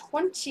for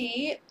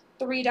 $23.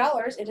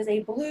 It is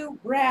a blue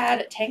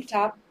rad tank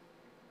top.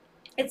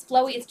 It's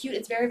flowy. It's cute.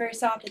 It's very, very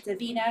soft. It's a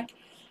V-neck.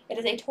 It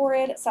is a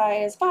Torrid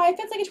size 5.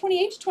 Fits like a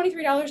 28.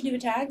 $23 new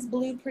with tags.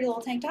 Blue pretty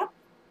little tank top.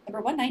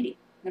 Number 190.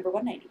 Number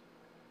 190.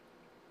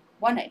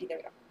 190. There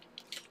we go.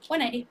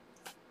 190.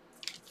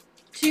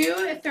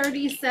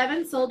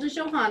 237 sold to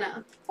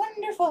Johanna.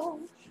 Wonderful.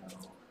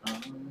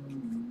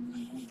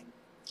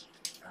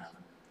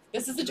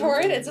 This is a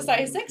Torrid. It's a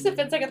size 6. It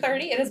fits like a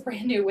 30. It is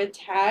brand new with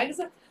tags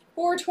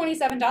for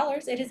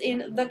 $27. It is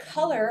in the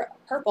color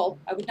purple.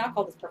 I would not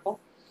call this purple,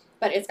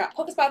 but it's got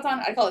polka spots on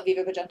it. I call it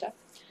Viva Magenta.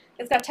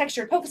 It's got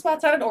textured polka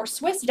spots on it, or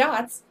Swiss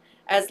dots,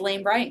 as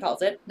Lane Bryant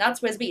calls it. Not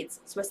Swiss beads,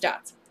 Swiss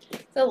dots.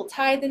 It's a little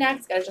tie at the neck.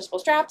 It's got adjustable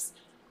straps.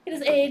 It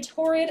is a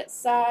Torrid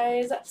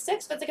size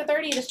 6. Fits like a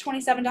 30. It is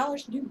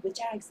 $27. New with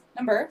tags.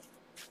 Number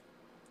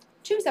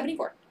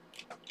 274.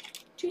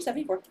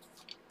 274.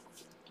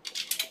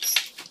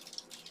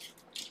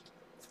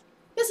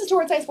 is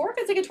Torrid size 4.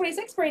 Fits like a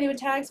 26. Brand new with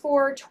tags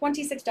for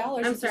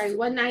 $26. I'm sorry,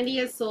 190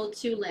 is sold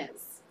to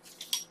Liz.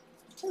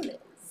 To Liz.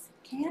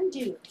 Can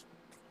do.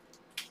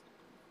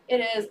 It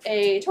is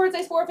a Torrid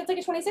size 4. Fits like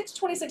a 26.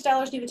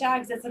 $26 new with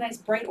tags. It's a nice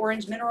bright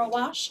orange mineral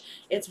wash.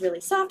 It's really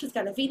soft. It's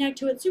got a V-neck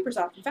to it. Super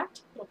soft, in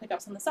fact. Little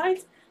pickups on the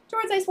sides.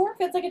 Torrid size 4.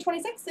 Fits like a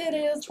 26. It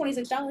is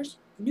 $26.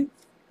 New.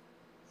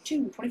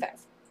 $2.25.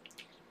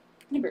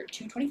 Number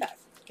 225.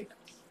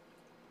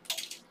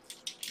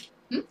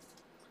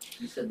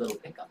 You said little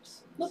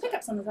pickups. Little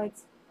pickups on the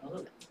sides. I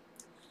love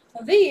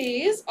it.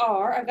 These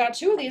are, I've got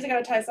 2 of these. I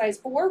got a size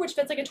 4, which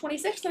fits like a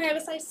 26, and I have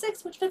a size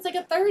 6, which fits like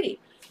a 30.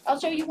 I'll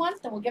show you one,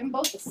 then we'll give them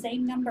both the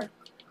same number.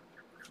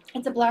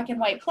 It's a black and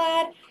white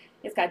plaid.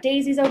 It's got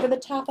daisies over the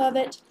top of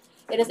it.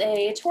 It is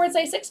a Torrid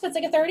size 6, fits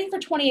like a 30 for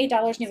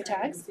 $28 new with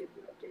tags.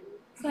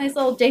 It's a nice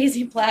little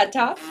daisy plaid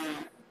top.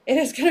 It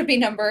is going to be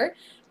number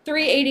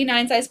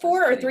 389 size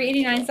 4 or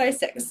 389 size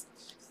 6.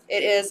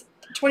 It is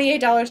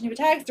 $28 new with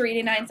tags,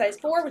 389 size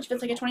 4, which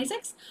fits like a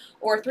 26,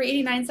 or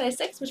 389 size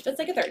 6, which fits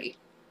like a 30.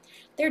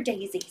 They're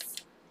daisies.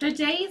 They're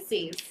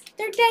daisies.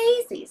 They're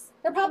daisies.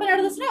 They're popping out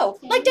of the snow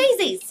like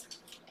daisies.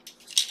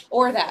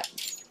 Or that.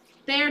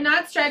 They are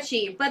not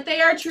stretchy, but they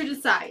are true to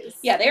size.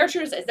 Yeah, they are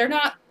true to size. They're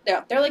not.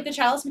 They're like the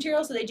chalice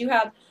material, so they do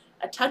have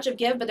a touch of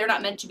give, but they're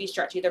not meant to be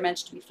stretchy. They're meant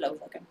to be flow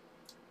looking.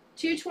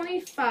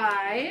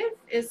 $225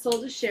 is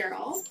sold to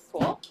Cheryl,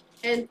 Cool.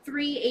 and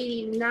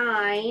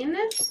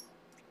 $389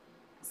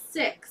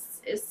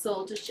 6 is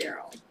sold to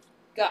Cheryl.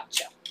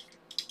 Gotcha.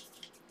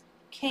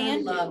 Can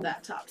I love do.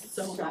 that top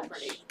so So much.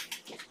 pretty.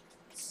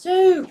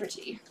 So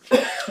pretty.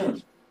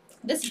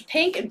 This is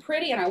pink and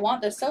pretty, and I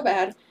want this so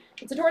bad.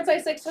 It's a Torrid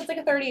size 6, fits like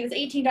a 30. It's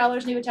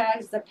 $18 new with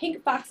tags. It's a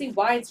pink foxy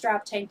wide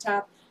strap tank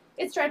top.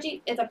 It's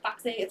stretchy. It's a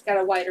foxy. It's got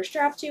a wider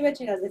strap to it.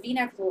 It has a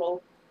V-neck, a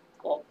little,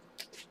 well,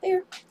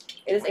 there.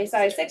 It is a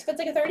size 6, fits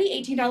like a 30.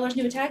 $18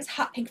 new with tags.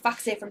 Hot pink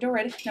foxy from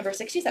Torrid, number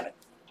 67.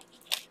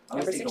 I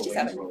always Number think of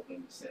 67. Wayne's World when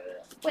you say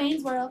that.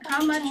 Wayne's World.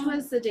 How much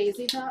was the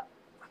daisy top?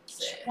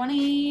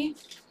 $28.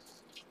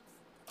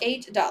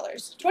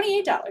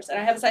 $28, and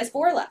I have a size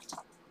 4 left.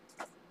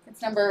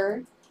 It's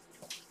number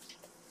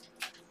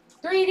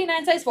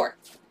 389 size 4.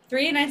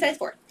 389 size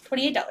 4.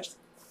 $28. And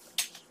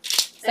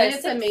Size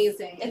it's 6.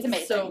 amazing. It's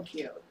amazing. So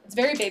cute. It's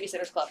very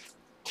Babysitter's Club.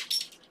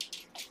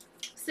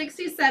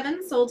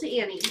 67 sold to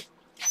Annie.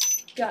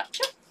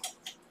 Gotcha.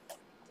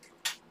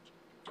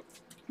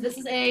 This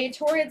is a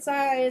Torrid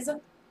size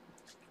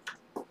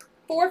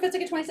 4, fits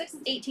like a 26.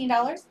 It's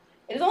 $18.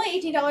 It is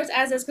only $18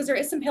 as is because there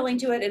is some pilling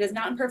to it. It is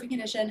not in perfect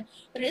condition,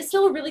 but it is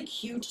still a really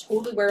cute,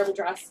 totally wearable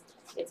dress.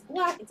 It's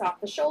black. It's off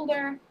the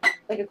shoulder,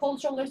 like a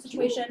cold shoulder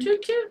situation.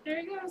 Toot toot.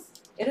 There he goes.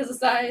 It is a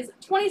size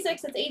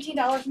 26. It's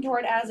 $18 from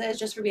Torrid as is,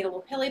 just for being a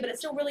little pilly, but it's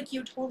still really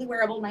cute, totally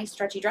wearable, nice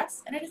stretchy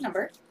dress, and it is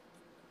number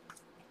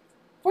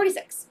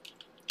 46.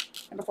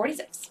 Number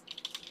 46.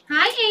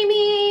 Hi,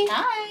 Amy.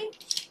 Hi.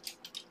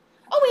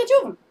 Oh, we have 2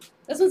 of them.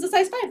 This one's a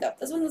size 5 though.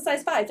 This one's a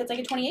size 5. Fits like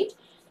a 28.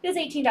 It is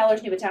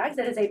 $18 new with tags.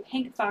 It is a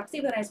pink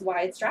foxy with a nice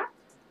wide strap.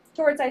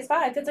 Torrid size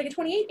 5. Fits like a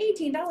 28.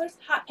 $18.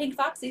 Hot pink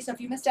foxy. So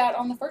if you missed out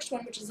on the first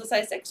one, which is a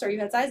size 6, or you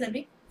had size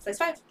envy, size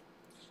 5.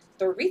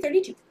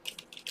 332.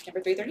 Number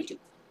 332.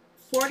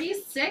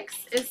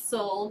 46 is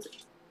sold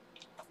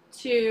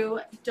to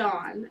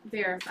Dawn.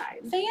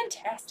 Verified.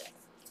 Fantastic.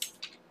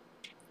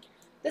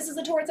 This is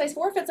a Torrid size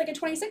 4. Fits like a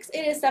 26.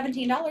 It is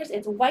 $17.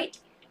 It's white.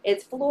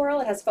 It's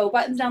floral. It has faux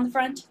buttons down the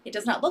front. It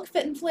does not look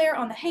fit and flare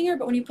on the hanger,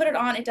 but when you put it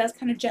on, it does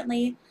kind of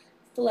gently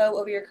flow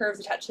over your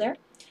curves a touch there.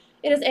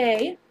 It is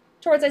a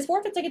Torrid size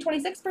 4. Fits like a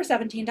 26 for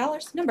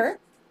 $17. Number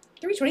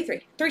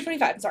 323.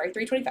 325. Sorry,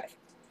 325.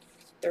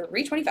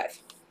 325.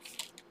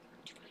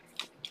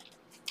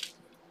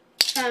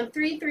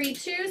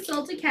 332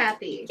 sold to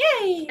Kathy.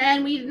 Yay!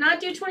 And we did not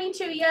do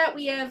 22 yet.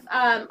 We have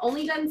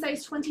only done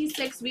size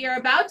 26. We are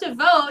about to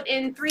vote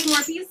in 3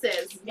 more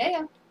pieces.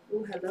 Yeah.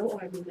 Oh, hello,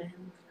 Army Man.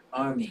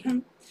 Army.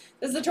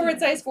 This is a Torrid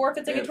size 4.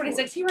 Fits like a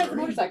 26. He rides a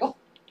motorcycle.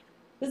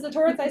 This is a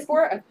Torrid size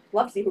 4. I'd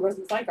love to see who goes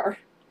in the sidecar.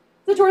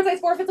 This is a Torrid size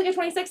 4. Fits like a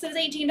 26. It is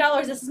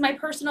 $18. This is my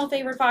personal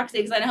favorite Foxy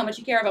because I know how much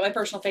you care about my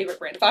personal favorite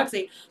brand of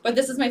Foxy. But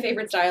this is my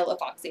favorite style of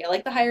Foxy. I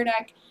like the higher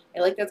neck. I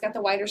like that it's got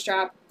the wider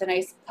strap, the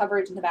nice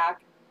coverage in the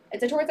back.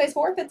 It's a Torrid size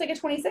 4. Fits like a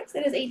 26.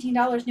 It is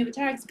 $18. New with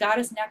tags.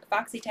 Goddess neck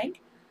Foxy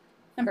tank.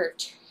 Number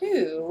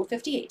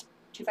 258.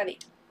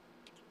 258.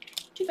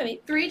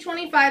 258.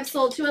 325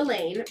 sold to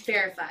Elaine.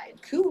 Verified.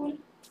 Cool.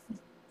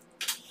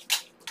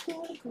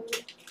 Cool, cool.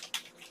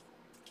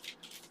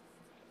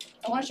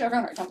 I want to show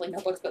everyone our tumbling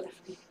notebooks, but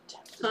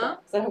Huh?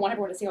 so I want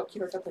everyone to see how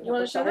cute our tumbling You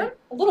wanna notebooks show are. them?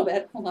 A little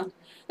bit. Hold on.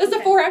 This is a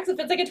Okay. 4X. It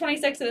fits like a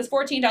 26. It is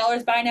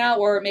 $14. Buy now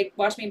or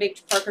watch me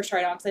make Parker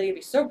try it on because I think it'd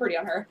be so pretty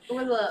on her.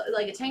 With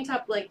like a tank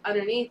top like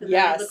underneath, and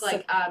Yes. then it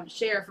look like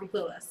Cher from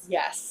Clueless.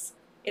 Yes.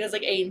 It is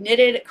like a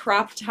knitted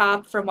crop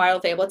top from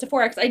Wild Fable. It's a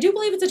 4X. I do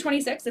believe it's a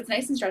 26. It's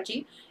nice and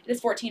stretchy. It is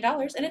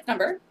 $14 and it's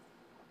number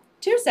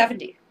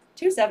 270.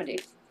 270.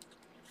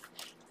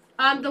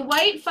 The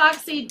white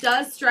Foxy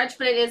does stretch,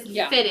 but it is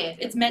Yeah. fitted.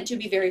 It's meant to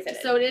be very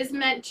fitted. So it is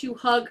meant to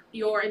hug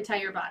your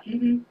entire body.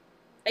 Mm-hmm.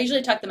 I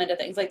usually tuck them into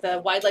things. Like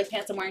the wide leg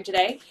pants I'm wearing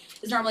today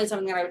is normally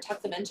something that I would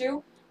tuck them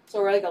into.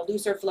 So we're like a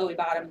looser, flowy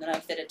bottom and then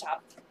a fitted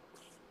top.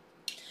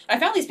 I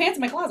found these pants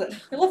in my closet.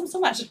 I love them so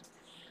much.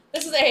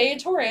 This is a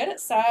Torrid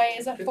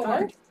size 4.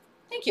 find.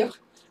 Thank you.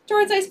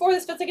 Torrid size 4.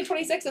 This fits like a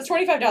 26. It's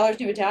 $25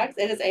 new tags.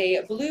 It is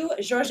a blue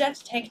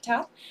Georgette tank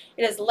top.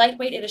 It is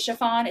lightweight. It is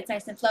chiffon. It's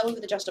nice and flowy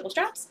with adjustable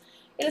straps.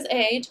 It is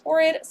a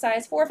Torrid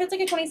size 4. Fits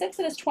like a 26.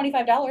 It is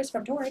 $25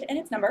 from Torrid, and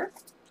it's number,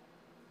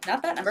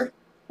 not that number,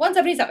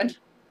 177.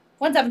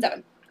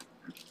 177.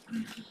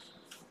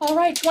 All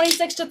right,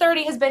 26 to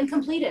 30 has been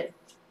completed.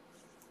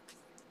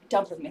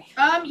 Dump with me.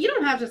 You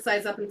don't have to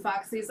size up in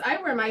Foxies. I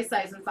wear my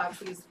size in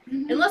Foxies.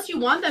 Unless you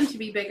want them to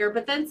be bigger,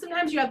 but then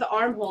sometimes you have the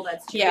armhole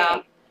that's too Yeah.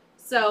 big.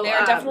 So They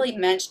are definitely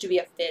meant to be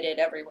a fitted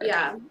everywhere.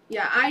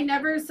 Yeah. I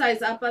never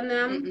size up on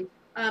them.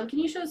 Mm-mm. Can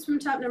you show us from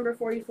top number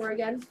 44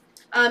 again?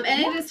 And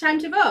it is time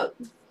to vote.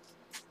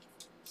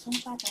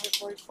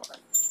 $25.44.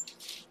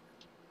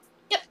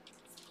 Yep.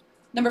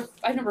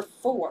 I have number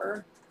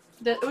 4.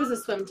 It was a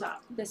swim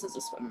top. This is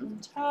a swim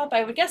top.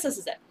 I would guess this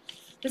is it.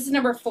 This is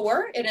number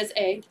 4.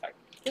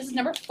 This is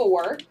number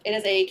 4. It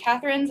is a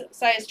Catherine's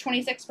size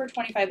 26 for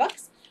 $25.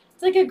 It's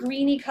like a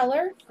greeny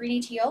color,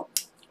 greeny teal.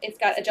 It's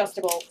got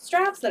adjustable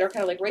straps that are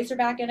kind of like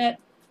racerback in it.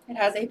 It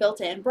has a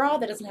built-in bra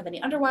that doesn't have any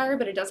underwire,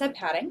 but it does have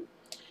padding.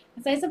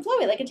 It's nice and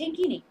flowy, like a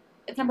tankini.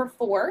 It's number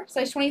 4,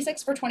 size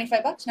 26 for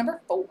 $25.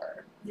 Number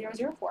 4,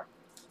 004.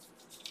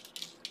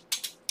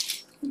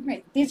 All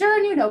right, these are our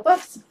new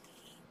notebooks.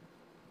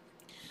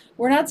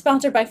 We're not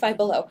sponsored by Five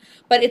Below,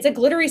 but it's a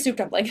glittery soup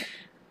dumpling.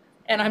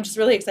 And I'm just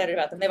really excited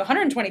about them. They have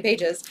 120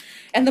 pages,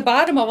 and the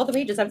bottom of all the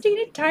pages have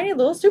teeny tiny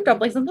little soup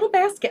dumplings in little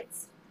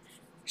baskets.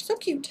 They're so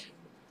cute.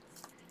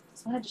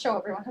 Just wanted to show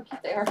everyone how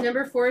cute they are.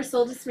 Number 4 is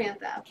sold to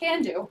Samantha.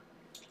 Can do.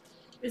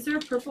 Is there a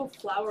purple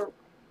flower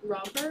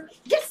romper?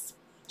 Yes.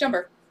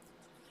 Jumper.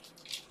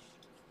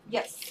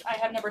 Yes, I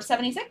have number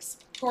 76.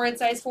 Torrid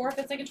size 4.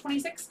 Fits like a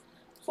 26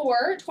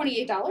 for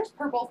 $28.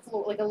 Purple,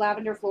 like a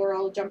lavender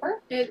floral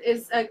jumper. It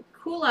is a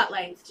culotte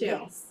length too.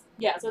 Yes.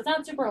 Yeah, so it's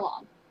not super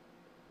long.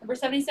 Number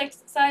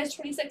 76, size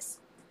 26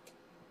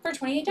 for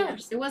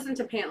 $28. It wasn't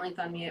a pant length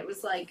on me. It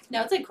was like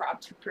No, it's like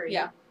cropped. capri.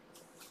 Yeah.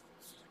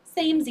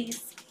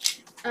 Samesies.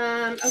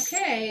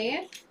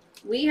 Okay.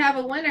 We have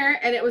a winner,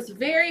 and it was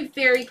very,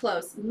 very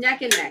close.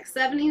 Neck and neck.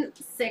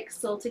 76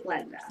 sold to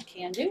Glenda.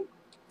 Can do.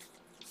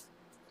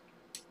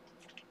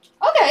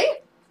 Okay.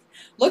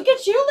 Look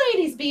at you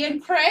ladies being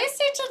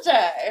crazy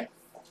today.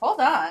 Hold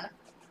on.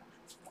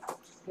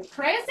 You're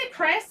crazy,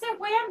 crazy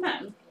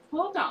women.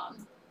 Hold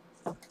on.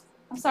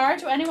 I'm sorry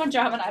to anyone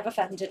German I've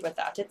offended with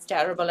that. It's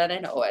terrible and I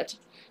know it.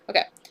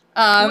 Okay.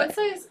 What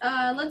size?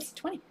 Let's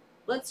 20.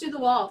 Let's do the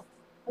wall.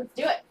 Let's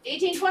do it.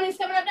 1820 is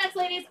coming up next,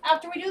 ladies,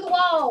 after we do the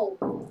wall.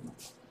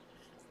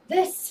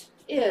 This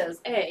is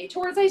a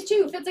Torrid size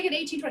 2. Fits like an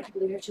 1820. I can't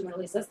believe I have 2 Mona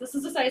Lisas. This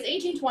is a size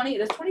 1820.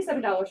 It is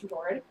 $27 from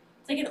Torrid.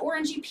 It's like an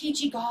orangey,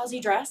 peachy, gauzy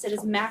dress. It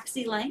is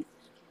maxi length.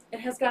 It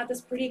has got this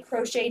pretty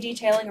crochet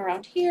detailing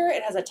around here.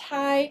 It has a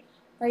tie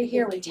right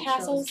here with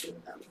tassels.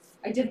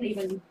 I didn't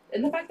even,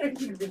 and the fact that I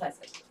didn't even realize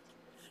it.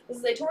 This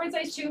is a Torrid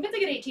size 2. Fits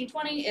like an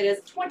 1820. It is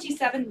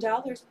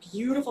 $27.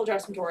 Beautiful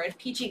dress from Torrid.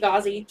 Peachy,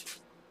 gauzy.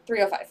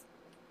 305.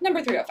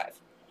 Number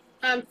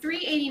 305.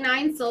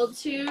 $389 sold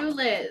to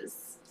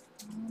Liz.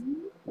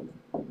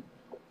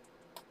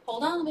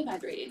 Hold on, let me find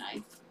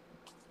 389.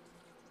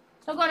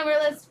 Don't go anywhere,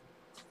 Liz.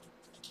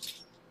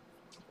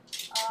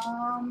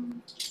 I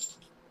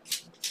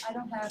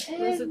don't have it.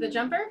 Was it the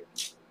jumper?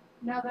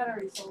 No, that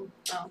already sold.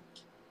 Oh.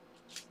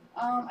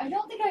 I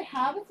don't think I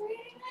have a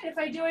 389. If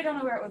I do, I don't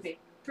know where it would be.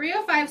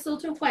 305 sold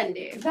to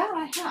Wendy. That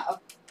I have.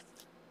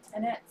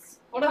 And it's,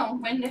 hold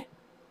on, Wendy.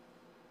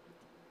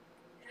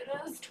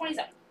 It is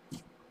 27.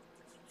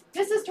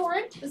 This is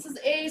Torrid. This is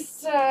a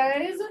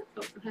size. Oh,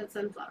 it had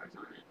sunflowers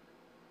on it.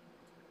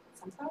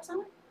 Sunflowers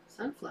on it?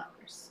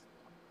 Sunflowers.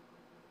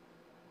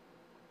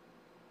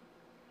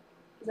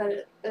 Is that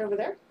it over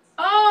there?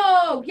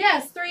 Oh,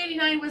 yes.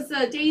 $389 was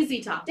the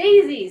daisy top.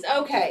 Daisies.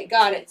 Okay,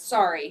 got it.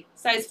 Sorry.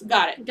 Size,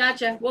 got it.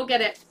 Gotcha. We'll get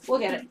it. We'll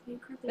get it.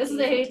 This is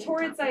a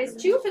Torrid size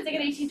 2. Fits like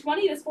an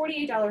 1820. It is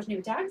 $48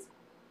 new tags.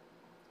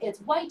 It's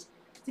white.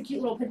 It's a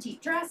cute little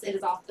petite dress. It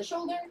is off the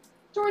shoulder.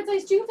 Torrid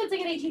size 2. Fits like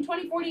an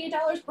 1820.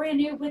 $48. Brand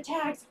new with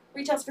tags.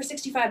 Retails for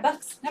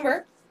 $65.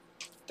 Number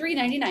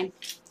 $399.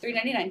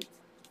 $399.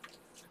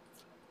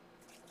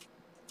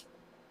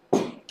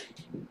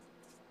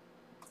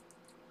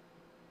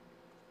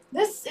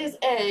 This is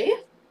a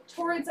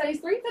Torrid size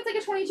 3. Fits like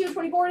a 22,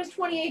 24. It is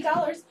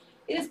 $28.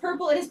 It is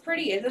purple. It is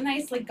pretty. It's a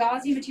nice, like,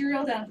 gauzy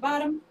material down at the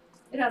bottom.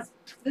 It has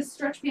this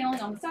stretch paneling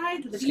on the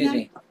sides with the Excuse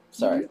V-neck. me.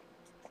 Sorry.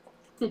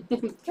 Torrid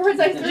size 3. You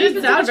fits didn't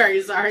like sound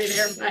very sorry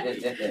there, but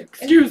Excuse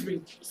excuse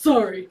me.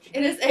 Sorry.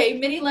 It is a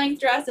mini length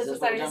dress. It's a Is this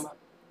what we're size talking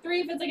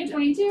 3. Fits like a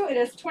 22. It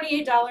is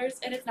 $28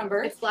 and it's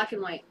number It's black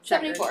and white.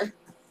 checkered 74.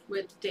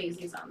 With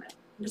daisies on it.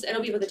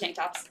 It'll be with the tank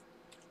tops.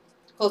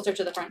 Closer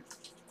to the front.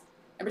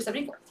 Number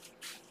 74.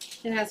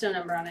 It has no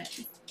number on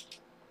it.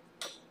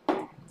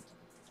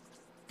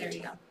 There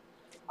you go.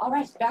 All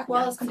right, back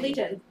wall is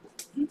completed.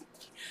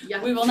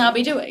 Yeah. we will now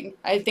be doing.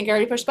 I think I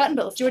already pushed the button,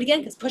 but let's do it again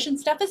because pushing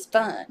stuff is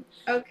fun.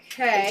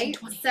 Okay.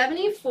 1820.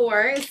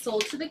 74 is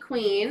sold to the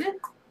queen.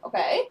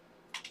 Okay.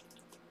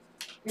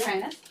 Your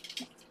Highness.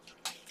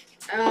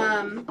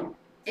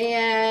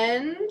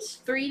 And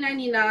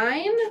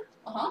 $3.99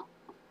 Uh-huh.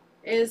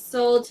 is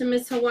sold to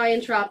Miss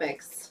Hawaiian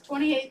Tropics.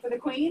 28 for the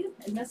Queen,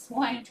 and Miss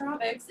Hawaiian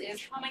Tropics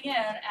is coming in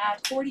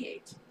at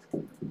 48.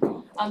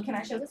 Can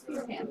I show this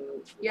Peter Pan?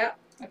 Yep.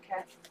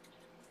 Okay.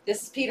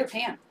 This is Peter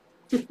Pan.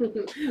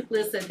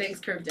 Listen, thanks,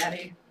 Curve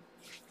Daddy.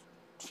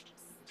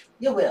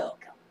 You will.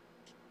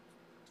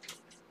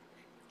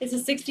 This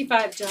is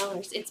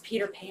 $65. It's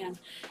Peter Pan.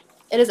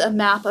 It is a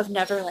map of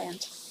Neverland.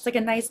 It's like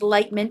a nice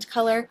light mint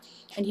color.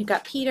 And you've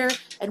got Peter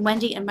and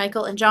Wendy and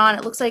Michael and John.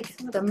 It looks like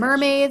the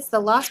mermaids, the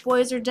Lost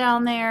Boys are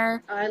down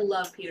there. I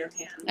love Peter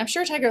Pan. I'm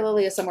sure Tiger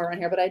Lily is somewhere around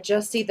here, but I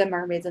just see the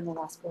mermaids and the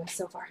Lost Boys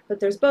so far. But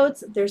there's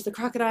boats. There's the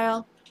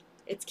crocodile.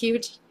 It's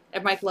cute.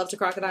 And Mike loves a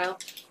crocodile.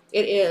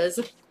 It is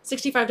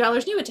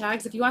 $65 new at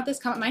tags. If you want this,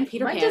 come at mine.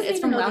 Peter Mike Pan. doesn't It's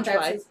even from know that that's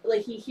Loungefly. his-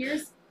 like he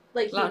hears,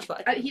 like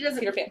Loungefly. he doesn't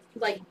Peter Pan.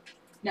 like.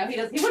 No, he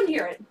doesn't. He wouldn't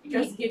hear it.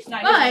 He's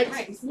not But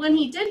hearing it. when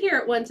he did hear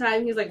it one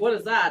time, he's like, "What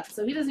is that?"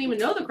 So he doesn't even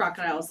know the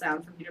crocodile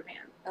sound from Peter Pan.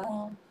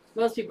 Oh.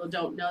 Most people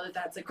don't know that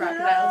that's a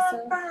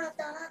crocodile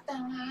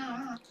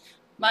sound.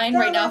 Mine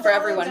right now for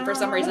everyone for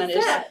some reason What's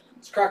is that?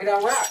 It's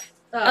Crocodile Rock.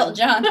 Elton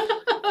John.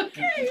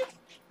 Okay.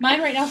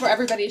 Mine right now for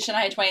everybody is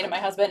Shania Twain, and my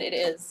husband it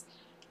is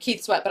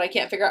Keith Sweat, but I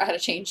can't figure out how to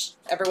change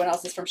everyone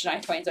else's from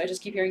Shania Twain, so I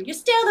just keep hearing "You're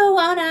still the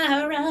one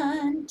I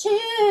run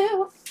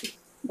to,"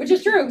 which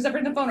is true because I've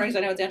heard the phone rings. I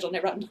know it's Angela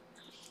Rutton.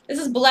 This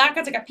is black.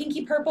 It's like a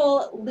pinky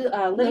purple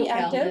Livy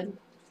Active.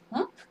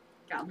 Huh?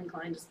 Calvin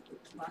Klein just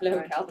walked Hello,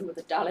 by. Calvin with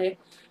a dolly.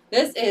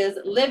 This is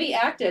Livy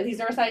Active. These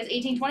are a size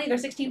 18-20. They're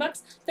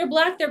 $16. They're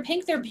black. They're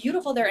pink. They're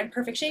beautiful. They're in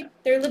perfect shape.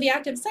 They're Livy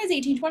Active, size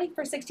 18-20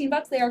 for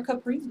 $16. They are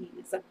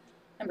capris.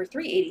 Number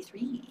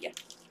 383.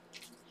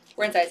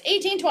 We're in size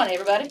 18-20,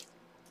 everybody.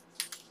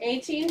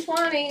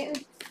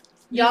 1820.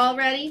 Y'all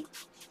ready?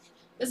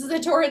 This is a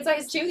torrid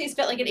size 2. These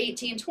fit like an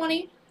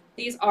 18-20.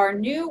 These are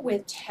new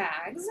with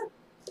tags.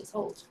 Please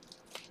hold.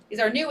 These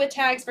are new with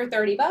tags for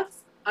 $30.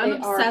 I'm They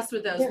are- obsessed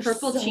with those. they're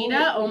Purple so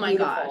cheetah. Oh my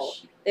beautiful.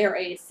 gosh. They are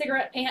a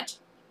cigarette pant,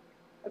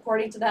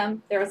 according to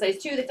them. They're a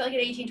size 2. They fit like an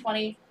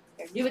 18-20.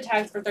 They're new with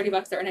tags for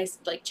 $30. They're a nice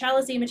like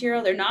chalicey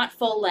material. They're not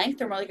full length.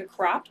 They're more like a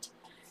cropped.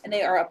 And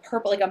they are a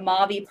purple, like a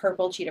mauve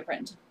purple cheetah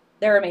print.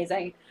 They're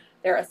amazing.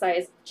 They're a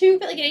size 2,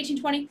 fit like an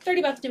 18-20.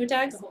 $30 new with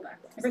tags. Hold back.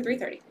 Number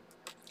 330.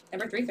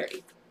 Number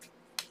 330.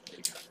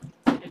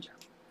 Good job.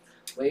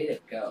 Way to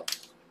go.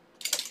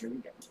 Here we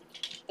go.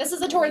 This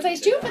is a torrid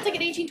size 2. Fits like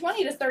an 18-20.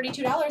 It is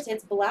 $32.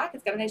 It's black.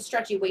 It's got a nice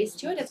stretchy waist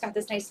to it. It's got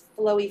this nice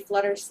flowy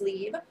flutter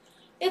sleeve.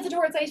 It's a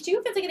torrid size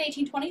 2. Fits like an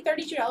 18-20.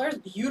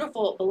 $32.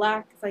 Beautiful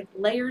black. It's like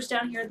layers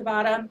down here at the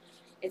bottom.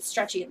 It's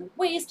stretchy in the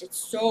waist. It's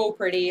so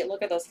pretty.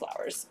 Look at those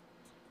flowers.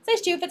 Size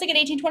 2. Fits like an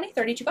 18-20.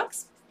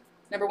 $32.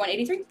 Number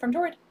 183 from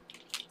Torrid.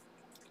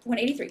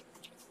 183.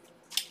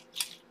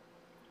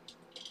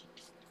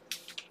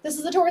 This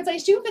is a torrid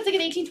size 2. Fits like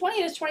an 18-20.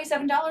 It is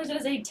 $27. It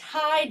is a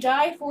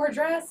tie-dye for a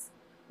dress.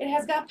 It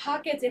has got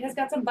pockets. It has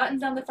got some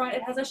buttons on the front.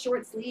 It has a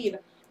short sleeve.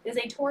 It is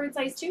a torrid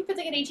size 2. Fits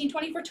like an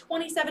 18-20 for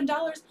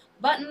 $27.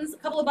 Buttons, a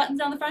couple of buttons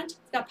down the front.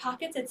 It's got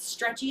pockets. It's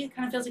stretchy. It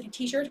kind of feels like a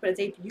t-shirt, but it's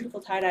a beautiful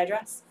tie-dye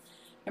dress.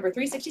 Number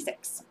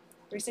 366.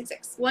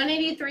 366.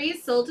 183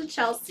 sold to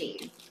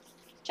Chelsea.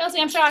 Chelsea,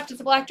 I'm shocked.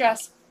 It's a black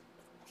dress.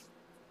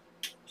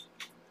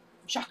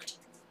 Shocked.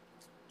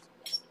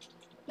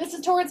 This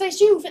is torrid size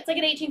 2. Fits like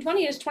an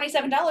 18-20. It is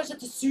 $27.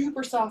 It's a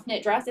super soft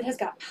knit dress. It has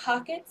got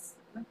pockets.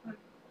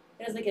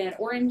 It has like an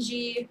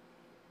orangey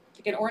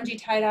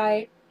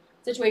tie-dye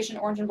situation,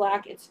 orange and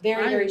black. It's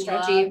very, very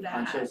stretchy. Love that.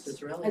 Poncho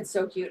Cicerelli. It's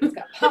so cute. It's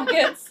got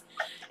pockets.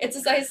 It's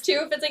a size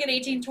 2. Fits like an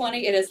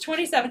 18-20. It is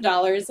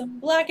 $27.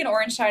 Black and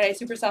orange tie-dye,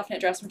 super soft knit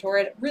dress from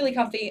Torrid. Really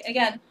comfy.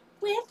 Again,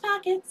 with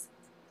pockets.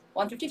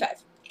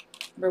 155.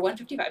 Number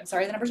 155. I'm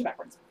sorry, the numbers are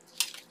backwards.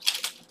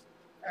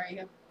 There you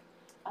go.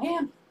 I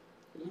am.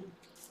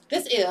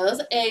 This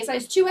is a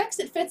size 2X.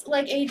 It fits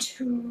like a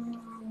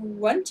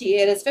 20.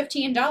 It is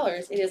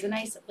 $15. It is a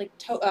nice, like,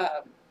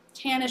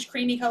 tannish,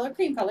 creamy color,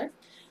 cream color.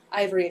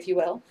 Ivory, if you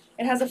will.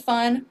 It has a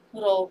fun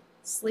little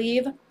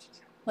sleeve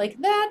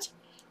like that.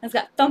 It's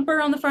got Thumper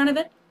on the front of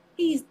it.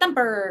 He's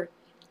Thumper.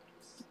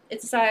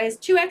 It's a size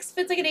 2X.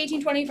 Fits like an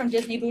 18-20 from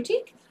Disney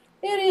Boutique.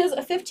 It is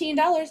a $15.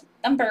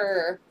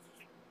 Thumper.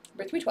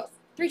 Number 312.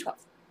 312.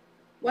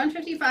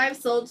 155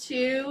 sold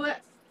to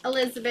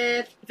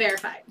Elizabeth.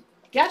 Verified.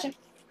 Gotcha.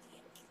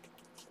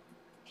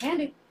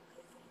 Candy.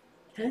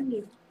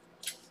 Handy.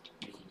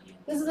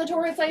 This is a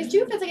torrid size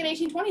 2. Fits like an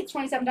 18-20. It's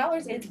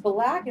 $27. It's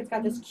black. It's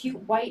got this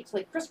cute white,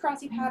 like,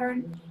 crisscrossy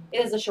pattern.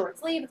 It is a short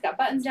sleeve. It's got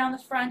buttons down the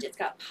front. It's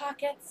got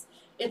pockets.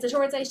 It's a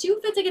torrid size 2.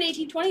 Fits like an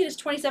 18-20. It is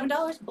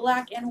 $27.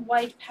 Black and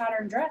white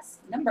pattern dress.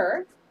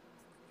 Number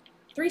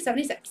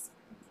 376.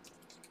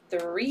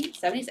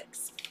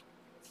 376.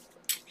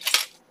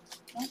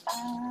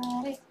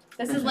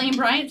 This is Lane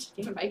Bryant.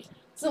 Give it, Mike.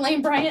 This is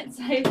Lane Bryant,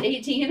 size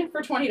 18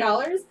 for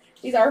 $20.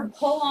 These are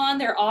pull-on.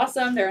 They're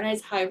awesome. They're a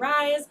nice high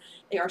rise.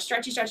 They are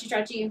stretchy, stretchy,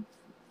 stretchy.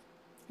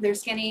 They're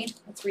skinny.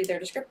 Let's read their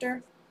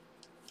descriptor.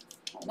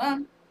 Hold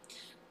on.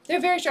 They're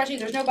very stretchy.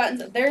 There's no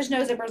buttons. There's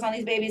no zippers on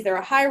these babies. They're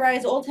a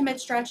high-rise, ultimate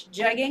stretch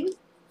jegging.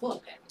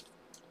 Look.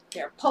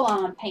 They're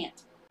pull-on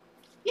pant.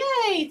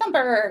 Yay,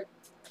 Thumper!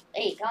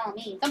 Hey, call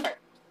me Thumper.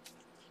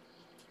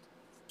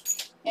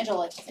 Angela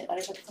likes to say that. I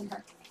took it from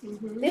her.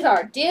 These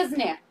are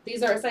Disney.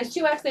 These are a size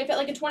 2X. They fit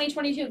like a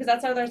 2022 because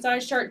that's how their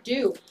size chart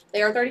do.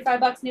 They are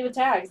 $35 new with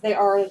tags. They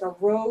are like a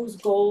rose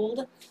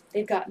gold.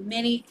 They've got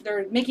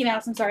they're Mickey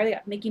Mouse, I'm sorry. They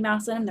got Mickey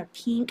Mouse in them. They're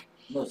pink.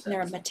 Most And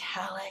they're times.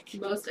 metallic.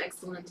 Most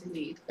excellent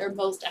indeed. They're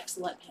most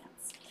excellent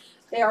pants.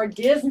 They are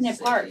Disney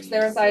Parks.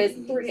 They're a size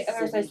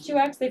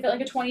 2X. They fit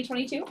like a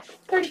 2022.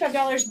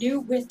 $35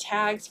 new with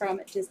tags from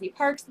Disney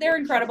Parks. They're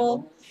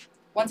incredible.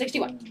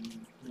 161.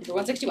 These are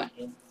 161.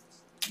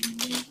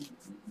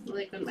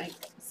 Like when Mike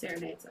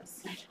serenades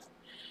us.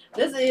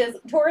 This is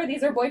Tora.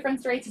 These are boyfriend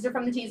straights. These are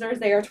from the teasers.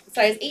 They are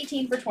size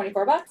 18 for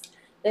 $24.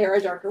 They are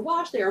a darker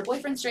wash. They are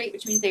boyfriend straight,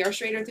 which means they are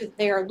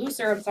they are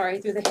looser,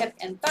 through the hip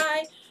and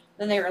thigh.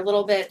 Then they are a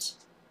little bit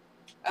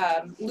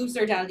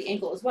looser down at the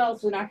ankle as well.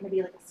 So they're not going to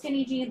be like a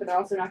skinny jean, but they're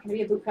also not going to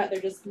be a boot cut. They're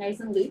just nice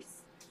and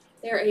loose.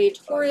 They're a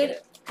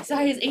Torrid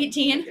size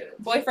 18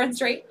 boyfriend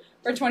straight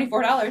for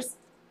 $24.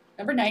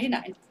 Number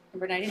 99.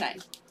 Number 99.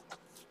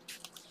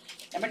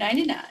 Number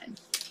 99.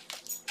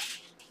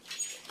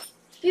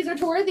 These are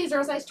Torrid. These are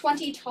a size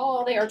 20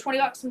 tall. They are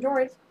 $20 from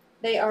Torrid.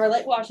 They are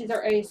light wash. These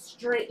are a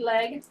straight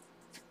leg.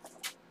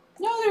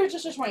 No, they're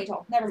just a 20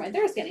 tall. Never mind.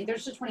 They're skinny. They're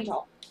just a 20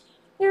 tall.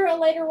 They're a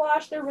lighter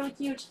wash. They're really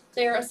cute.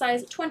 They're a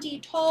size 20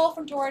 tall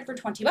from Torrid for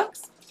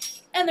 $20.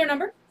 And their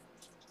number,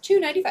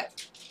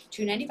 $2.95.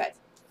 $2.95.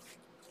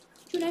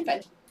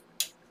 $2.95.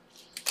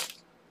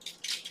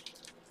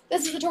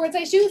 This is the Torrid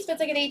size 2. This fits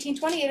like an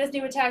 18-20. It is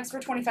new with tags for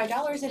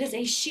 $25. It is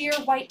a sheer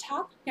white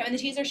top. Now in the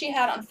teaser she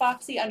had on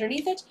Foxy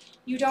underneath it.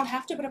 You don't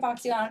have to put a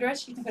Foxy on under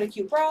it. You can put a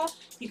cute bra.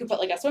 You can put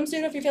like a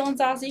swimsuit if you're feeling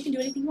saucy. You can do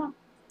anything you want.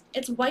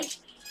 It's white.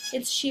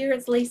 It's sheer.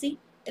 It's lacy.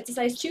 It's a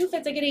size 2.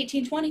 Fits like an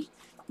 18-20.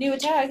 New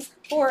with tags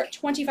for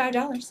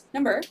 $25.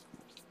 Number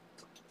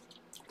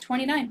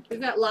 29.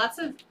 We've got lots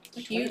of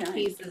cute 29.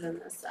 pieces in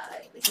this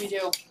side. We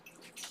do.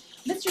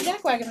 Mr.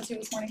 Jackwagon was here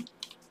this morning.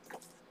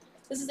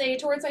 This is a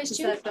Torrid size Is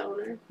 2. that the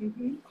owner?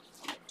 Mm-hmm.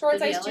 Torrid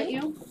Did he size yell 2.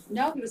 at you?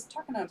 No, he was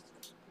talking to.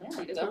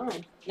 Yeah, he was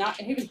Oh.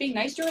 he was being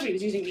nice to her, but he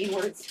was using mean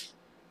words.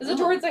 This is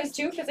a Oh. Torrid size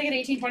 2. Fits like an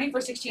 18-20 for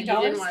And $16. you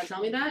didn't want to tell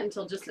me that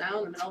until just now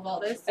in the middle of all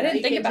this. I didn't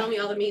Now think you about can't tell me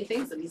all the mean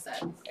things that he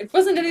said. It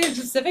wasn't anything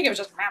specific. It was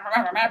just bad word,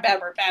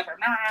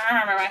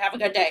 have a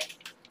good day.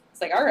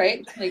 It's like, all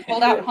right. Like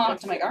pulled out and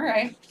honked. I'm like, all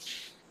right.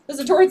 This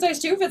is a Torrid size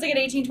 2. Fits like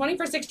an 18-20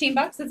 for $16.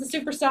 It's a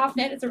super soft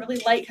knit. It's a really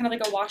light, kind of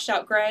like a washed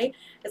out gray.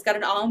 It's got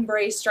an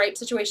ombre stripe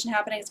situation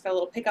happening. It's got a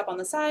little pickup on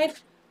the side.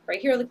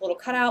 Right here, like a little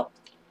cutout.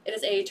 It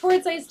is a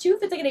Torrid size 2.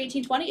 Fits like an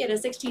 18-20. It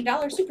is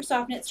 $16. Super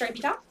soft knit stripey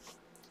top.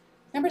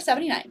 Number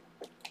 79.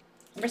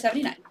 Number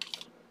 79.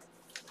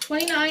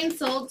 29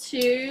 sold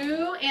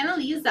to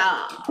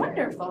Annalisa.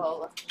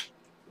 Wonderful.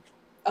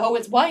 Oh,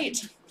 it's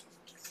white.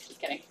 Just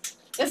kidding.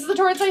 This is the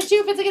Torrid size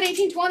 2. Fits like an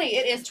 18-20.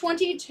 It is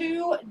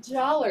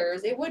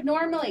 $22. It would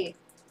normally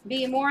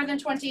be more than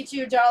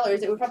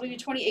 $22. It would probably be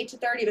 $28 to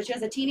 $30, but she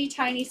has a teeny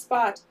tiny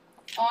spot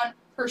on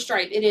her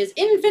stripe. It is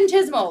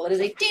infinitesimal. It is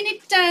a teeny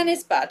tiny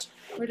spot.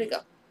 Where'd it go?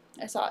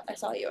 I saw it. I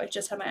saw you. I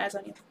just had my eyes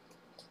on you.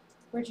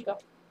 Where'd you go?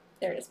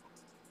 There it is.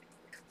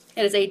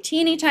 It is a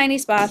teeny tiny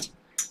spot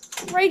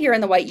right here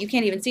in the white. You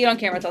can't even see it on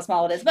camera. That's how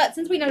small it is. But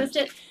since we noticed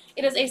it,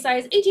 it is a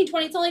size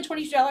 18-20. It's only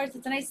 $22.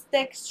 It's a nice,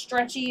 thick,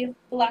 stretchy,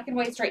 black and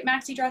white striped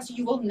maxi dress.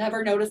 You will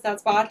never notice that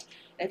spot.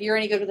 If you're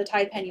any good with a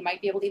Tide pen, you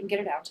might be able to even get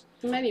it out.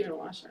 You might even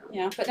wash it.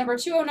 Yeah. But number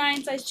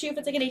 209, size 2,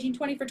 fits like an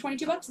 18-20 for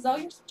 $22. Is all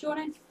yours?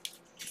 209.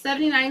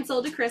 79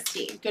 sold to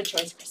Christy. Good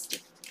choice, Christy.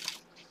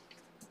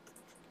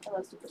 I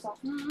love super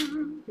soft.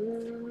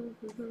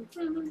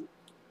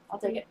 I'll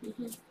take it.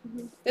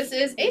 This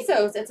is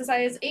ASOS. It's a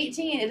size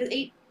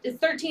 18. It's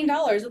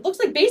 $13. It looks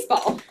like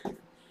baseball.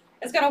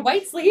 It's got a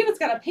white sleeve. It's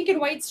got a pink and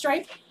white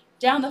stripe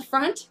down the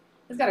front.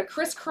 It's got a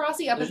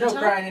crisscrossy up There's at the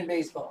no top. crying in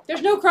baseball.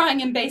 There's no crying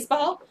in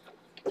baseball.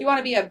 If you want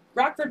to be a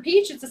Rockford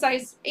Peach, it's a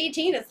size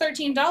 18. It's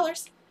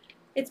 $13.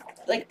 It's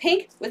like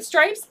pink with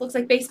stripes. Looks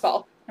like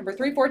baseball. Number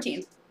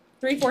 314.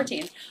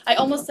 314. I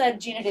almost said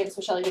Gina Davis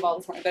with Shelley Duvall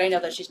this morning, but I know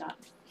that she's not.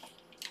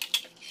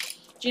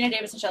 Gina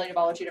Davis and Shelley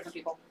Duvall are two different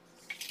people.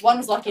 One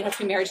was lucky enough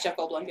to be married to Jeff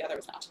Goldblum, the other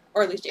was not.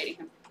 Or at least dating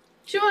him.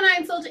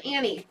 209 sold to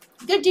Annie.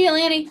 Good deal,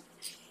 Annie.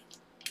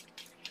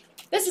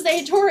 This is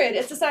a Torrid.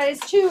 It's a size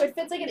 2. It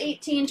fits like an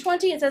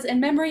 18-20. It says, in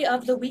memory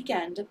of the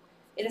weekend.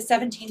 It is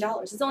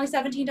 $17. It's only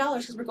 $17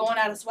 because we're going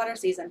out of sweater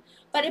season.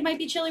 But it might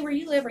be chilly where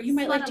you live, or you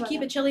might like to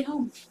keep a chilly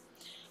home.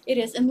 It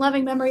is in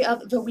loving memory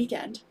of the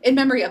weekend. In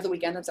memory of the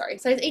weekend, I'm sorry.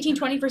 Size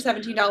 18-20 for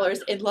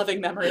 $17 in loving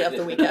memory of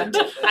the weekend.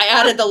 I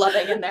added the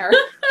loving in there.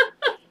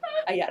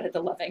 I added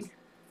the loving.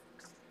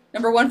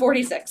 Number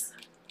 146.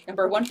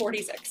 Number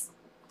 146.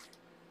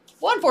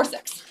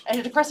 146. I had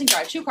a depressing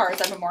drive. 2 cars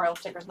had memorial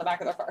stickers in the back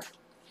of their car.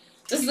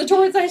 This is a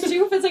torrid size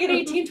 2. Fits like an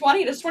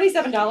 18-20. It is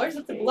 $27.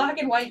 It's a black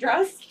and white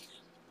dress.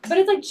 But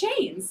it's like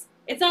chains.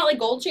 It's not like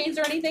gold chains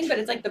or anything, but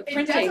it's like the It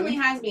printing. definitely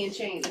has me in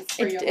chains.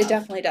 For your It love.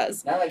 definitely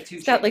does. Not like two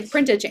It's got like chains.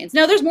 printed chains.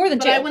 No, there's more than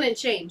But two. I wouldn't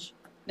change.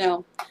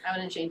 No. I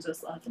wouldn't change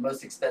this love. The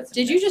most expensive.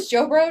 Did you thing. just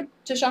Joe Bro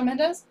to Shawn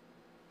Mendes?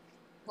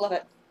 Love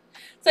it.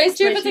 Size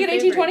 2 My fits like an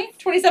two 18-20.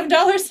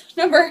 $27.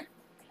 Number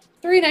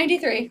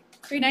 $393.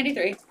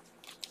 $393.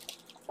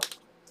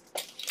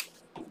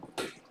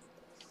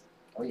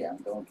 Oh yeah, I'm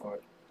going for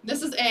it.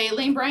 This is a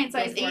Lane Bryant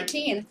size Go for it.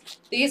 18.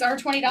 These are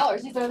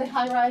 $20. These are the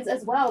high rise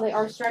as well. They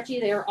are stretchy.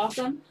 They are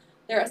awesome.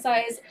 They're a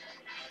size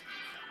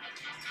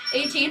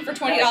 18 for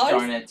 $20. Gosh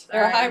darn it.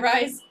 They're a high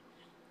rise.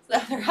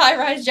 They're high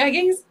rise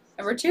jeggings.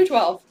 Number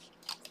 212.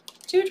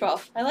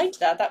 212. I liked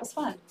that. That was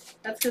fun.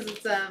 That's because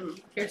it's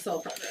your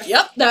soul progress.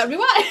 Yep, that would be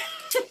why.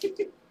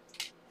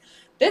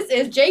 This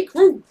is J.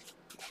 Crew.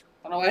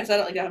 I don't know why I said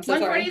it like that. I'm so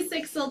sorry.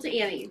 146 sold to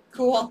Annie.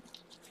 Cool.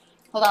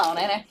 Hold on,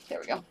 Anna. There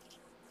we go.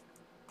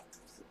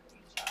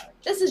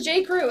 This is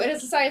J. Crew. It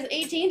is a size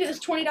 18. It is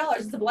 $20.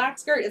 It's a black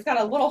skirt. It's got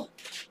a little,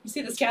 you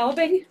see the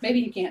scalloping? Maybe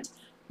you can't.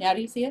 Now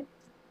do you see it?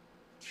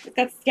 It's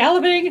got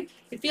scalloping.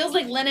 It feels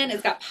like linen.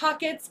 It's got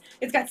pockets.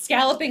 It's got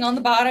scalloping on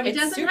the bottom. It It's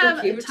doesn't super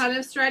have cute. a ton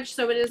of stretch,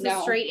 so it is No.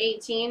 a straight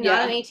 18, Yeah.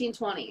 not an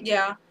 18-20.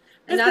 Yeah.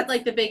 And not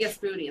like the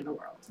biggest booty in the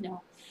world.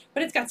 No.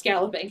 But it's got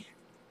scalloping.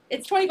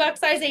 It's $20,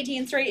 size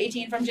 18, straight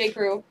 18 from J.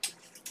 Crew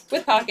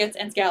with pockets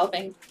and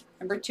scalloping.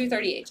 Number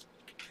 238.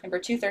 Number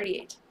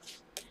 238.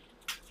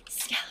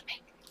 Scalloping.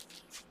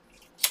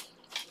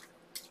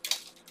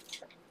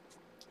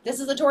 This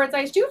is a torrid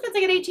size 2. Fits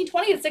like an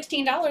 18-20. It's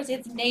 $16.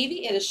 It's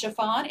navy. It is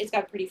chiffon. It's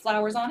got pretty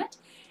flowers on it.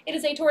 It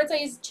is a torrid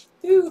size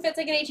 2. Fits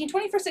like an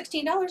 18-20 for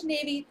 $16.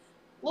 Navy.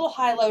 Little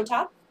high-low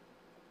top.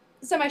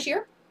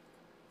 Semi-sheer.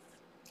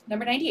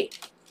 Number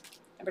 98.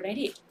 Number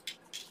 98.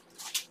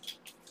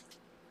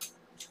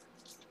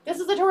 This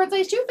is a torrid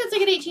size 2. Fits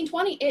like an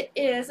 18-20. It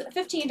is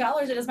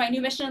 $15. It is my new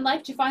mission in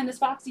life to find this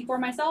foxy for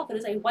myself. It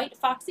is a white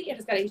foxy. It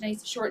has got a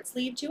nice short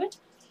sleeve to it.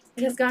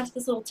 It has got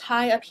this little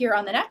tie up here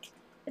on the neck.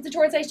 It's a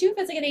torrid size 2.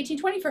 Fits like an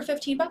 18-20 for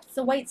 $15. It's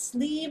a white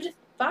sleeved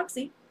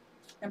foxy.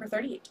 Number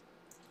 38.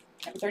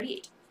 Number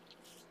 38.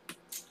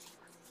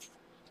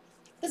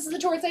 This is the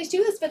torrid size 2.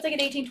 This fits like an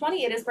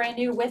 18-20. It is brand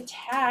new with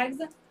tags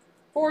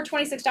for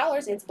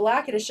 $26. It's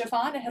black. It is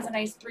chiffon. It has a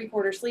nice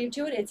 3/4 sleeve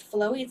to it. It's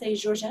flowy. It's a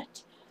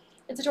Georgette.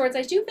 It's a torrid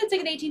size 2. Fits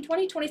like an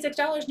 18-20.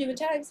 $26. New with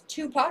tags.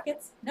 2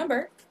 pockets.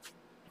 Number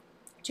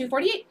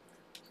 248.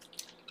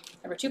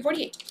 Number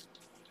 248.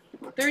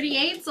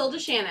 38 sold to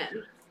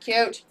Shannon.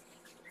 Cute.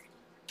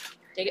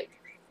 Take it.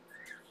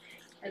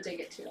 I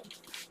dig it too.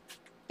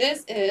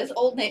 This is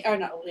Old Navy, or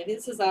not Old Navy,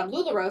 this is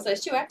LuLaRoe,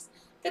 size 2X.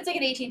 Fits like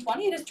an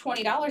 18-20. It is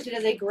 $20. It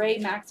is a gray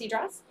maxi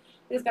dress.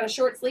 It has got a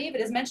short sleeve.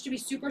 It is meant to be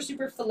super,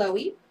 super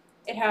flowy.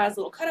 It has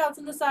little cutouts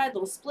on the side,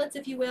 little splits,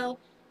 if you will.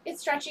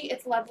 It's stretchy.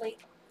 It's lovely.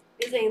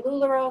 It is a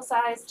LuLaRoe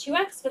size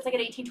 2X. Fits like an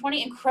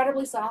 18-20.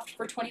 Incredibly soft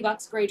for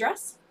 $20. Gray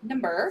dress.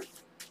 Number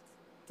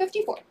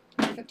 54.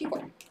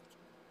 54.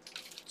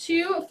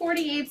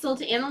 248 sold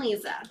to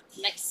Annalisa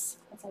Nice.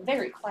 That's a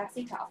very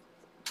classy top.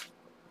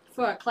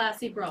 for a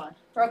classy broad.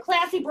 For a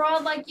classy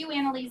broad like you,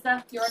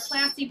 Annalisa, you're a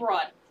classy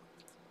broad.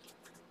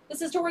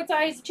 This is torrid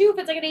size 2.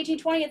 Fits like an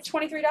 18-20. It's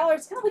 $23.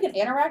 It's kind of like an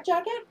anorak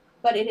jacket,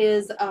 but it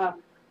is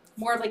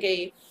more of like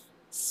a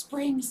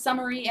spring,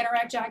 summery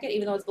anorak jacket,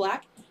 even though it's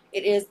black.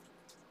 It is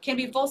can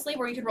be full sleeve,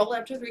 or you can roll it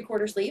up to a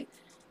 3/4 sleeve.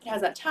 It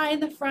has that tie in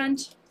the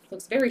front.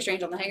 Looks very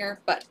strange on the hanger,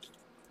 but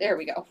there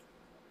we go.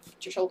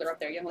 Put your shoulder up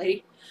there, young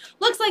lady.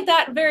 Looks like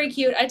that. Very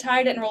cute. I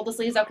tied it and rolled the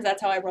sleeves up because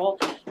that's how I roll.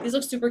 These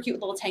look super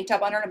cute. Little tank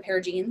top under and a pair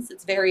of jeans.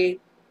 It's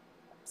very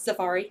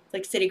safari,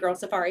 like city girl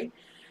safari.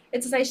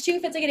 It's a size 2.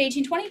 Fits like an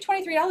 18-20.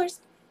 $23.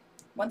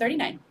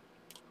 $139.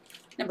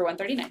 Number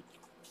 139.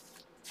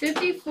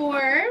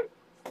 54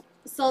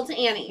 sold to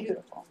Annie.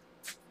 Beautiful.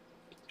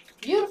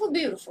 Beautiful,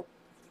 beautiful.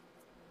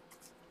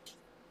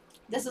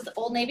 This is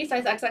Old Navy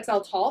size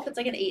XXL tall. Fits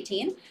like an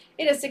 18.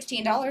 It is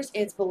 $16.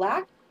 It's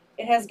black.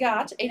 It has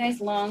got a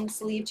nice long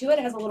sleeve to it.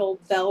 It has a little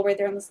bell right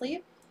there on the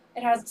sleeve.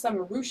 It has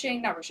some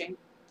ruching, not ruching,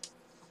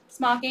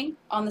 smocking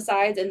on the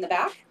sides and the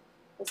back.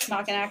 A little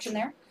smocking action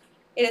there.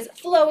 It is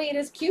flowy. It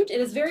is cute.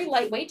 It is very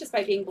lightweight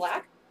despite being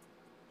black.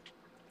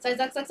 Size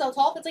XXL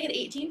tall. Fits like an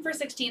 18 for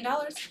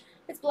 $16.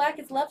 It's black.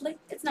 It's lovely.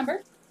 It's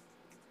number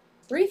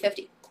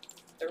 350.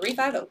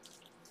 350.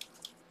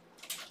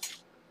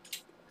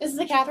 This is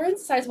a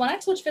Catherine's size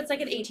 1X, which fits like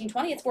an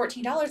 18-20. It's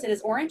 $14. It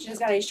is orange. It has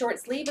got a short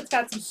sleeve. It's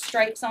got some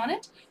stripes on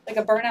it, like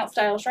a burnout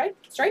style stripe.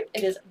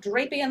 It is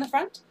drapey in the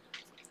front.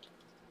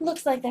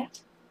 Looks like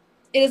that.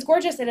 It is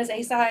gorgeous. It is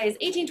a size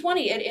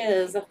 18-20. It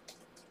is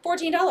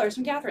 $14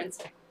 from Catherine's,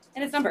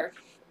 and it's number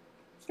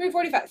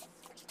 345.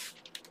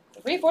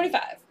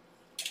 345.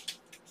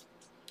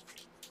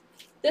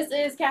 This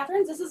is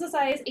Catherine's. This is a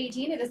size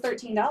 18. It is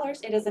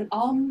 $13. It is an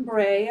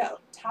ombre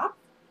top.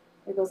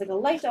 It goes like a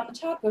light on the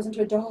top, goes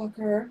into a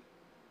darker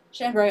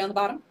chambray on the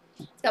bottom.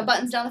 It's got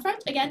buttons down the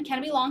front. Again,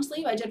 can be long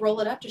sleeve. I did roll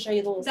it up to show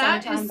you the little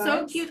That summertime is so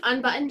vibes. cute,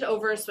 unbuttoned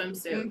over a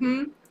swimsuit.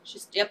 Mm-hmm.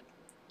 She's, yep.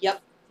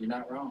 You're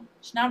not wrong.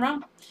 She's not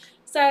wrong.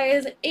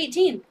 Size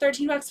 18,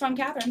 $13 from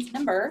Catherine's,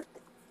 number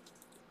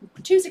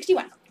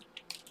 261.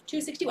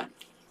 261.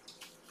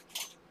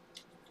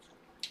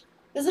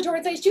 This is a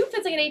torrid size 2,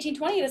 fits like an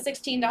 18-20, it is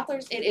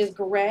 $16. It is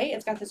gray.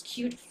 It's got this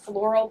cute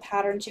floral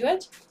pattern to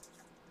it.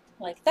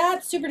 Like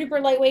that. Super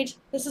duper lightweight.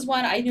 This is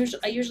one I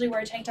usually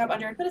wear a tank top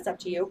under it, but it's up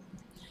to you.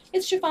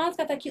 It's chiffon. It's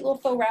got that cute little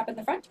faux wrap in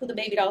the front with a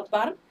baby doll at the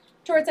bottom.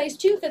 Torrid size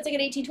 2, fits like an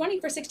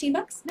 18-20 for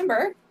 $16.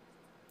 Number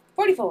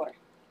 44.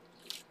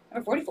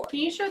 Number 44. Can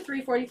you show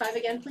 345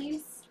 again,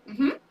 please?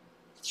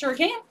 Sure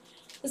can.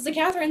 This is a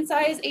Catherine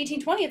size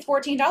 18-20. It's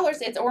 $14.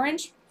 It's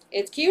orange.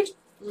 It's cute.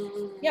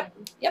 Yep.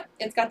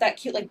 It's got that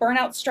cute like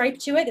burnout stripe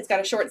to it. It's got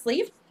a short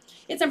sleeve.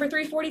 It's number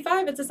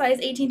 345. It's a size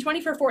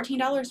 18-20 for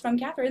 $14 from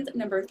Catherine's,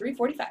 number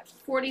 345.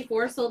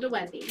 44 sold to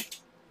Wendy.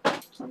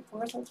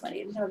 44 sold to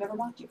Wendy. I've never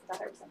mocked you for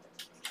that. I resent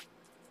it.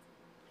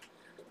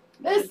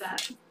 I did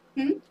that.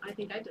 Hmm? I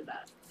think I did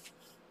that.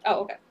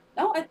 Oh, okay.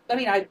 No, I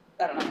mean, I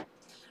don't know.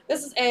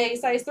 This is a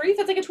size 3.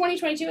 Fits like a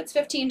 20-22. It's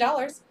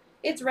 $15.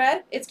 It's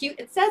red. It's cute.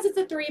 It says it's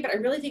a 3, but I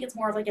really think it's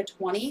more of like a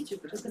 20.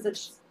 Just because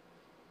it's...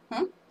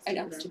 I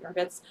know, it's 2 pair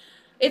fits.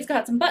 It's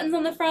got some buttons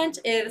on the front.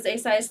 It is a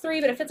size 3,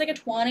 but it fits like a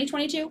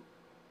 20-22.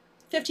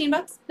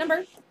 $15.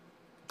 Number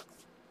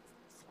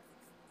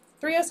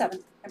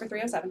 307. Number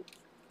 307.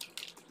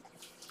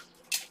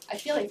 I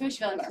feel like finished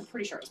feeling, but I'm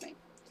pretty sure it's me.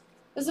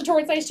 This is a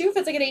torrid size 2.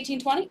 Fits like an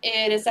 18-20.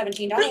 It is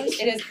 $17.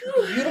 It is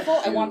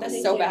beautiful. I want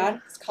this so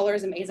bad. This color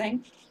is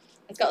amazing.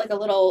 It's got like a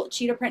little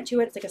cheetah print to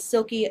it. It's like a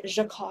silky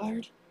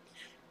jacquard.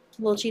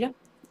 Little cheetah.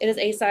 It is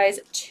a size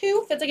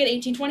 2. Fits like an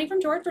 18-20 from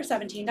Torrid for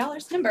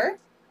 $17. Number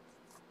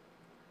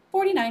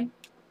 49.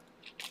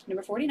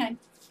 Number 49.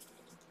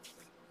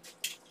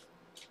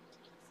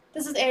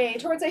 This is a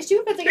torrid size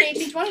 2. Fits like an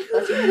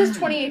 18-20. It is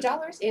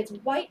 $28. It's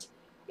white.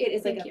 It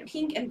is like a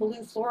pink and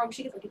blue floral. We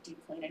should get like a deep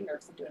clean in here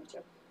because I'm doing it too.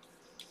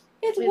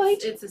 It's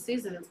white. It's a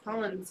season. It's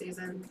pollen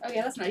season. Oh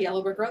yeah, that's not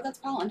yellow brick road. That's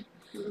pollen.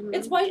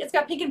 It's white. It's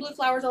got pink and blue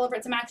flowers all over it.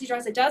 It's a maxi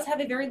dress. It does have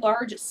a very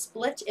large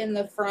split in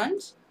the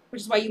front,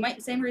 which is why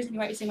same reason you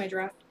might be seeing my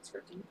giraffe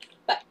scripting.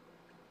 But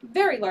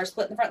very large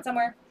split in the front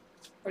somewhere.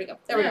 Where'd it go?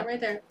 There we go. Right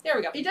there. There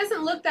we go. It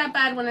doesn't look that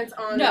bad when it's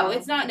on. No, though.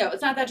 it's not. No,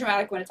 it's not that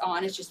dramatic when it's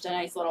on. It's just a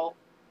nice little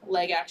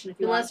leg action if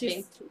you want Unless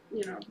it to be.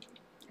 you know.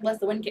 Unless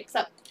the wind kicks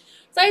up.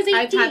 Size 18.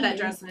 I've had that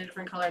dress in a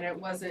different color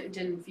and it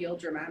didn't feel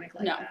dramatic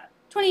like No. that.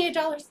 $28.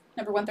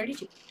 Number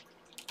 132.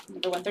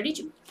 Number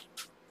 132.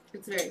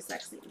 It's very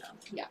sexy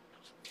though.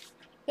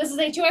 This is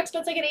a 2X, but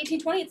it's like an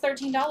 18-20. It's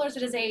 $13.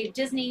 It is a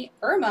Disney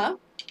Irma.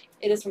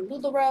 It is from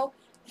LuLaRoe.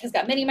 It has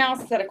got Minnie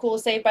Mouse. It's got a cool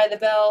Saved by the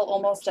Bell,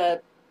 almost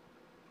a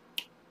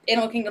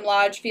Animal Kingdom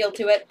Lodge feel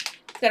to it.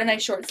 It's got a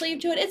nice short sleeve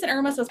to it. It's an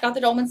Irma, so it's got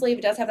the dolman sleeve.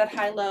 It does have that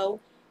high-low.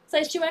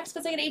 Size 2X, but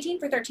it's like an 18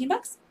 for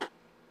 $13.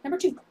 Number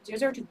 2.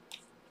 002.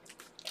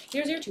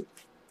 002.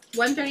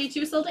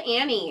 132 sold to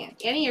Annie.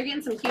 Annie, you're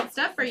getting some cute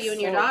stuff for you and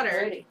your daughter.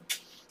 Pretty.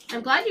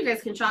 I'm glad you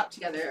guys can shop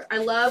together. I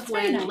love It's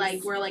very when nice.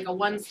 like we're like a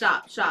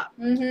one-stop shop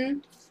Mm-hmm.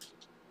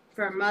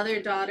 for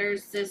mother,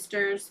 daughters,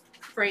 sisters,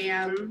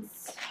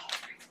 friends.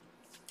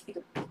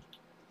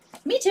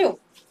 Me too.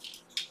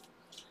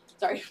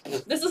 Sorry.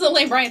 This is a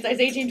Lane Bryant size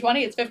 18-20.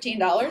 It's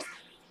 $15.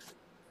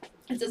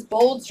 It says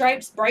bold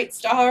stripes, bright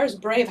stars,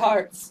 brave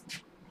hearts.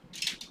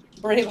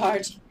 Brave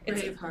heart.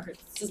 Braveheart.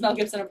 This is Mel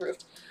Gibson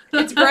approved.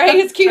 It's gray.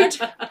 It's cute.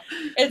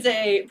 It's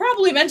a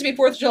probably meant to be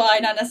 4th of July,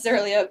 not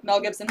necessarily a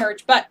Mel Gibson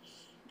merch, but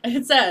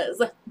it says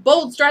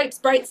bold stripes,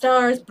 bright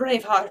stars,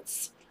 brave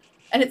hearts,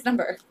 and it's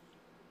number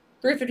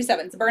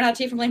 357. It's a burnout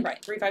tee from Lane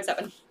Bryant.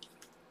 357.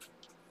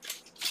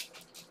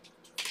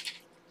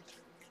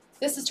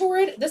 This is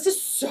Torrid. This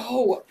is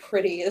so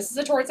pretty. This is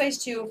a Torrid size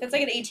 2. Fits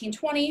like an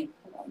 18-20.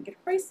 Hold on, get her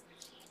price.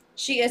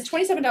 She is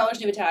 $27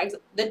 new with tags.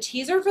 The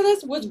teaser for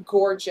this was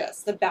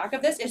gorgeous. The back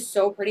of this is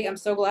so pretty. I'm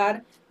so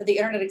glad that the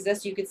internet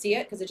exists so you could see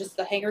it because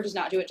the hanger does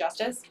not do it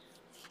justice.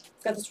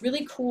 It's got this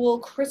really cool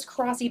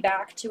crisscrossy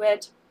back to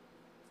it.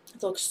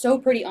 It looks so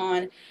pretty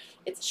on.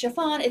 It's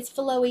chiffon. It's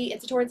flowy.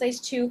 It's a Torrid size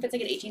 2. Fits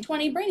like an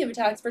 18-20. Brand new with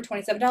tags for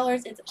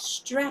 $27. It's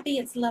strappy.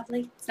 It's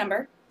lovely. It's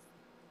number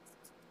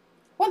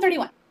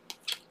 131.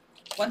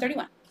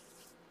 131.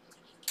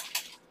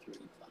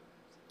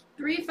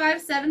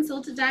 357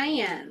 sold to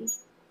Diane.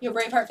 You a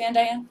Braveheart fan,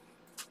 Diane?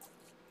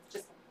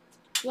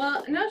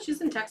 Well, no, she's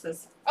in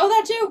Texas. Oh,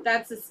 that too.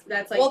 That's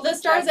like. Well, the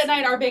stars that's- at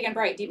night are big and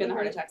bright deep in the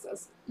heart of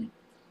Texas.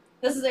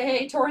 This is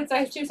a Torrid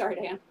size 2. Sorry,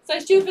 Diane.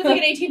 Size 2 fits like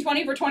an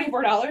 18-20 for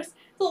 $24. It's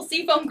a little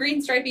seafoam green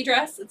stripy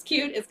dress. It's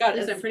cute. It's got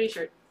It's a pretty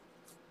shirt.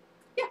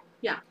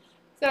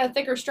 It's got a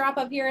thicker strap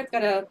up here. It's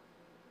got a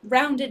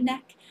rounded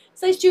neck.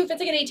 Size 2 fits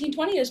like an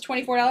 18-20. It's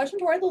 $24 from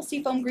Torrid. Little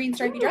seafoam green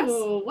stripy dress.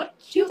 Ooh, what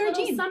cute little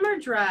 $213. summer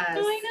dress.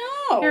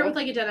 I know. Pair it with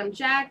like a denim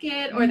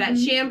jacket or that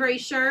Mhm. chambray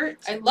shirt.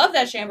 I love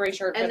that chambray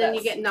shirt for And then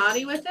this. you get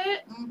naughty with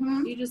it.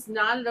 Mm-hmm. You just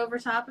knot it over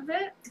top of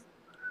it.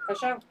 For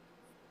sure.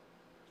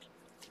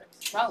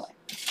 Rolling.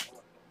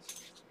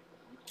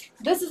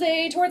 This is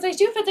a Torrid size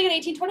 2. Fits like an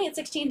 18-20. It's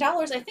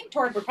 $16. I think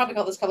Torrid would probably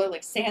call this color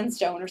like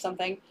sandstone or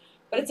something.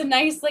 But it's a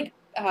nice like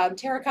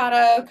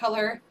terracotta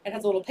color. It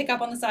has a little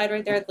pickup on the side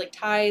right there. It's like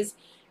ties.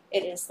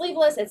 It is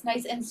sleeveless. It's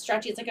nice and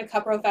stretchy. It's like a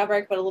cup row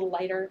fabric, but a little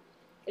lighter.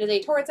 It is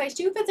a torrid size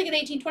 2. Fits like an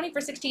 18-20 for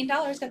 $16.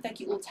 Got that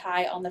cute little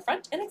tie on the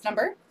front, and it's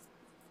number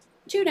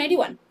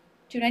 291.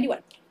 291.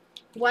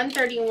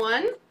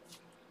 131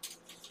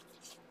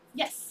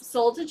 Yes.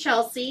 sold to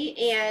Chelsea,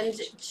 and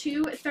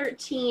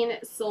 213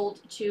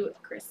 sold to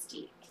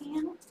Christy.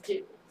 Can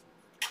do.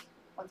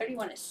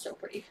 131 is so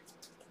pretty.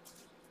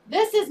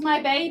 This is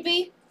my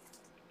baby.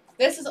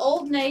 This is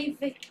Old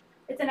Navy.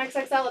 It's an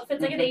XXL. It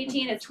fits like an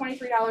 18. It's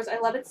 $23. I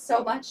love it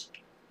so much.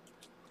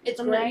 It's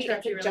I'm gonna great. interrupt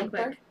It's a you really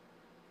jumper. quick.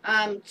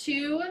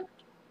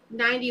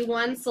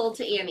 291 sold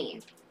to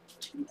Annie.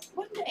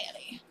 One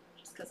Danny.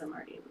 Just because I'm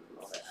already in the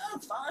middle of it.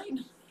 That's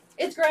fine.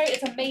 It's great.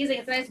 It's amazing.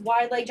 It's a nice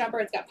wide leg jumper.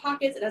 It's got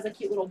pockets. It has a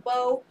cute little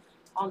bow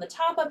on the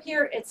top up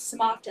here. It's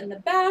smocked in the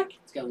back.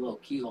 It's got a little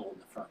keyhole in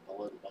the front, a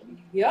little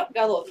button. Yep.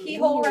 Got a little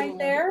keyhole right Ooh,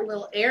 there. A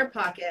little air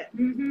pocket.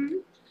 Mm-hmm.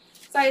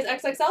 Size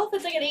XXL,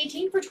 fits like an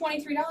 18 for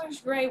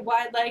 $23. Gray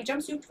wide leg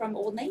jumpsuit from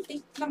Old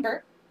Navy.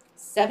 Number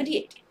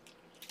 78.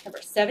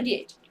 Number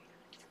 78.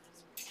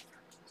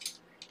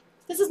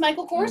 This is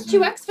Michael Kors.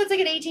 2X fits like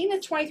an 18.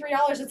 It's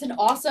 $23. It's an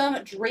awesome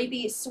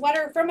drapey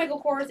sweater from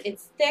Michael Kors.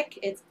 It's thick.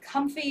 It's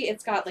comfy.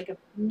 It's got like a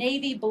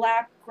navy,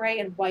 black, gray,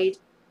 and white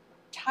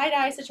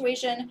tie-dye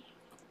situation.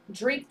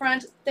 Drape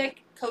front,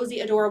 thick,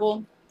 cozy,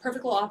 adorable.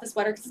 Perfect little office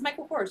sweater because it's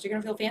Michael Kors. You're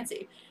going to feel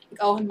fancy. Like,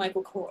 oh, I'm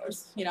Michael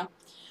Kors, you know.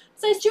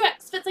 Size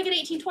 2X fits like an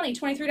 18-20.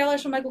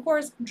 $23 from Michael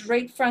Kors.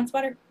 Drape front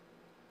sweater.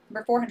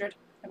 Number 400.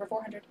 Number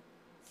 400.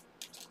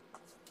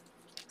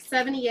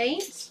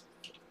 78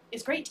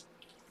 It's great.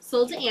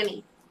 sold to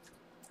Annie.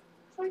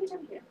 What are you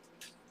doing here?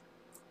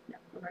 No,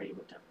 I've already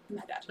looked up.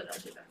 My bad. But I'll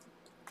do that.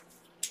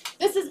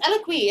 This is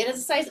Eloquii. It is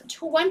a size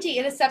 20.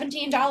 It is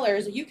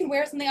 $17. You can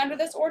wear something under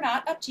this or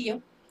not. Up to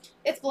you.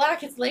 It's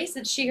black. It's lace.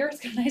 It's sheer.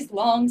 It's got a nice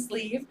long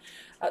sleeve.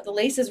 The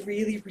lace is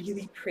really,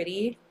 really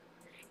pretty.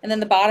 And then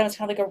the bottom is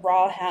kind of like a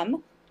raw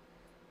hem.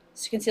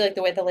 So you can see like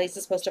the way the lace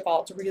is supposed to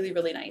fall. It's really,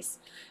 really nice.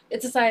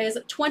 It's a size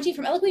 20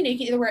 from Eloquii. You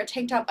can either wear a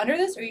tank top under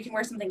this or you can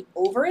wear something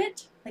over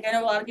it. Like I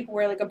know a lot of people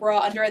wear like a bra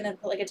under it and then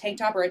put like a tank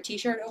top or a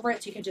t-shirt over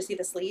it so you can just see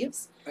the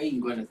sleeves. Or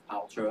you can Gwyneth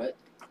Paltrow it.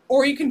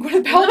 Or you can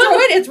Gwyneth Paltrow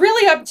it. It's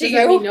really up to Does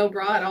that mean you. no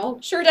bra at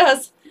all? Sure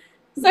does.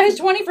 Size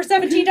 20 for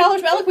 $17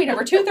 from Eloquii.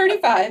 Number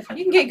 235.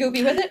 You can get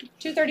goopy with it.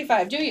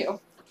 235. Do you?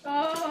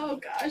 Oh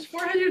gosh,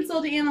 400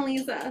 sold to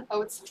Annalisa.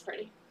 Oh, it's so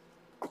pretty.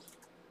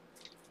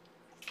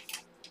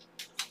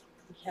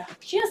 Yeah.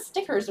 She has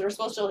stickers that are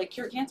supposed to like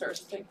cure cancer or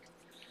something.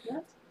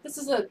 What? This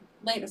is a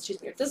Lane.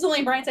 She's weird. This is a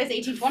Lane Bryant size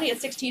 18-20.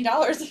 It's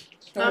 $16.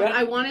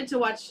 I wanted to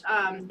watch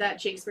that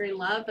Shakespeare in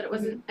Love, but it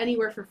wasn't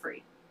anywhere for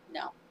free.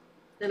 No.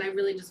 Then I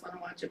really just want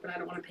to watch it, but I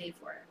don't want to pay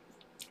for it.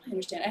 I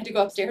understand. I had to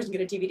go upstairs and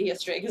get a DVD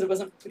yesterday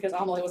because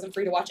Amelie wasn't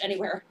free to watch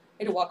anywhere.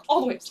 I had to walk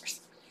all the way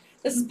upstairs.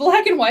 This is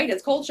black and white.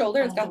 It's cold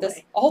shoulder. It's All got the this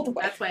way. all the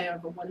way. That's why I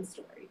have a one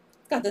story.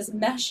 It's got this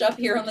mesh up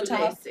here on the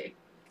top. Tasty.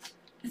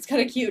 It's got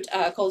a cute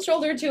cold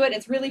shoulder to it.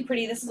 It's really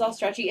pretty. This is all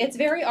stretchy. It's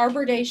very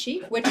Arbor Day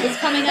chic, which is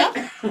coming up.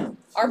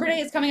 Arbor Day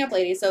is coming up,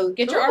 ladies. So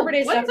get your Arbor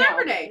Day stuff When's now.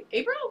 Arbor Day?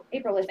 April?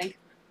 April, I think.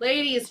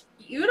 Ladies,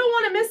 you don't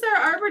want to miss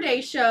our Arbor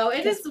Day show.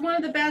 It is one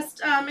of the best.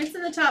 It's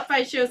in the top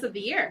 5 shows of the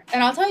year.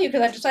 And I'll tell you,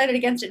 because I've decided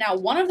against it now,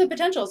 one of the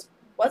potentials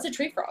was a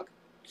tree frog.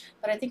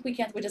 But I think we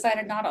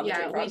decided not on the tree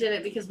Yeah, frog. we did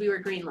it because we were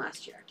green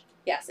last year.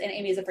 Yes, and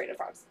Amy's afraid of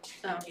frogs.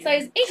 Oh, yeah.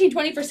 Size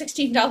 18-20 for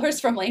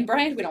 $16 from Lane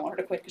Bryant. We don't want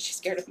her to quit because she's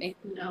scared of me.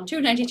 No.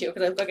 $2.92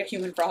 because I look like a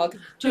human frog.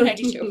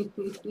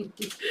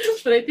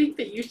 $2.92. But I think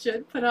that you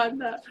should put on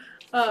the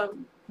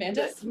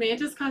Mantis?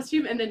 mantis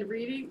costume and then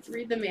read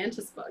the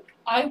mantis book.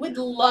 I would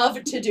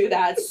love to do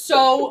that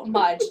so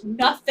much.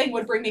 Nothing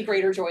would bring me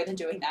greater joy than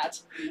doing that.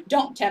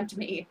 Don't tempt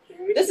me.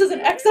 This is an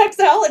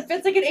XXL. It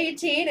fits like an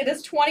 18. It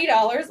is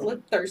 $20.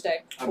 Look,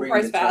 Thursday. I'll Full bring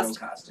price the turtle fast.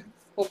 costume.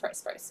 Full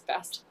price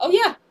fast. Oh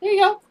yeah, there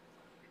you go.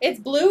 It's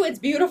blue. It's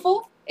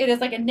beautiful. It is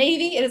like a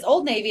navy. It is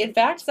Old Navy. In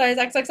fact, size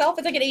XXL.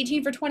 Fits like an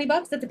 18 for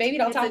 $20. That's a baby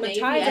doll It's top a with navy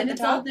ties at and the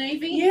it's top. Old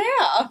Navy.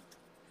 Yeah.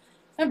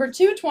 Number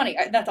 220.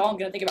 That's all I'm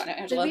gonna think about now,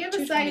 Did Angela. we have a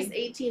 220. size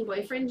 18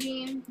 boyfriend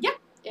jean?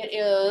 It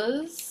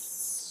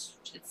is.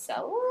 Did it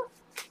sell?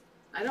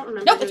 I don't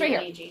remember. Nope, it's doing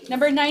right any jeans.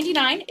 Number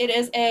 99. It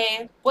is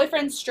a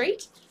boyfriend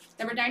straight.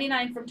 Number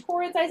 99 from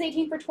Torrid, size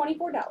 18 for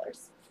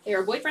 $24. They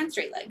are boyfriend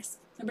straight legs.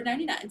 Number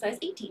 99, size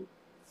 18,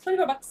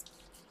 $24.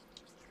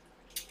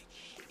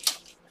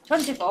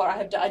 24.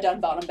 I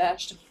done bottom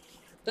bashed.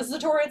 This is a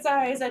Torrid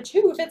size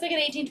 2. Fits like an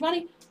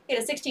 18-20. It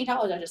is $16.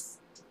 I just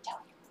didn't tell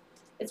you.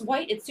 It's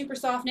white. It's super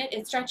soft knit.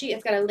 It's stretchy.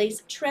 It's got a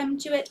lace trim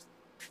to it.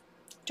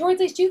 Torrid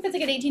size 2 fits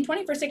like an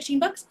 18-20 for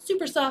 $16.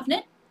 Super soft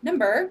knit.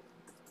 Number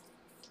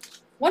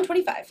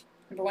 125.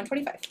 Number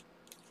 125.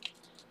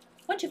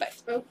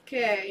 125.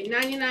 Okay,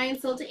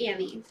 99 sold to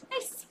Annie.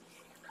 Nice.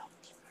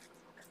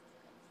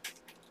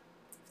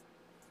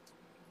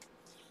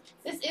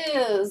 This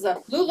is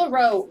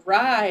LuLaRoe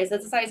Rise.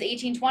 That's a size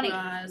 18-20.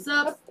 Rise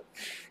up.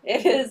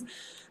 It is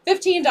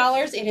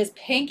 $15. It is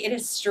pink. It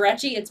is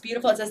stretchy. It's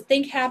beautiful. It says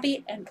think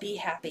happy and be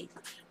happy.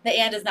 The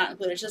and is not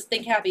included. It's just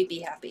think happy, be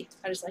happy.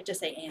 I just like to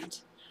say and.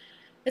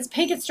 It's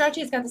pink and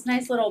stretchy. It's got this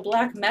nice little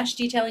black mesh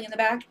detailing in the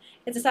back.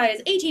 It's a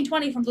size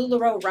 18-20 from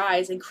LuLaRoe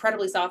Rise.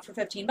 Incredibly soft for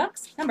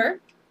 $15. Number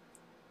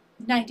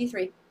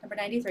 93. Number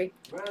 93.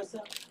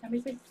 Rosa.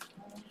 93.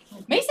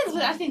 Mason's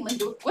was asking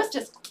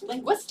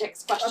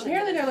linguistics questions.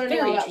 Apparently they're learning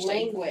Very all about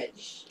interesting.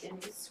 language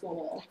in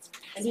school.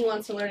 And he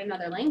wants to learn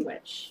another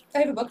language. I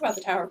have a book about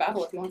the Tower of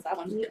Babel if he wants that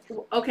one.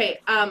 Okay,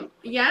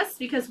 yes,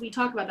 because we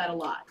talk about that a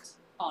lot.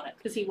 On it.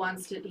 Because he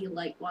wants to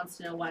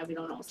know why we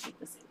don't all speak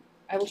the same.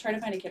 I will try to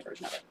find a kid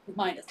version of it.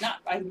 Mine is not.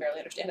 I can barely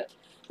understand it.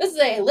 This is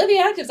a Livy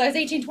Active size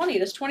 18-20.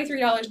 It is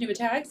 $23 new with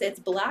tags. It's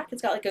black.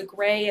 It's got like a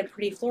gray and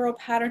pretty floral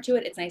pattern to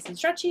it. It's nice and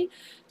stretchy.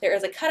 There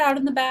is a cutout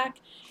in the back.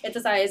 It's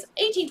a size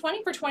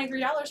 18-20 for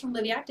 $23 from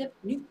Livy Active.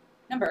 New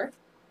number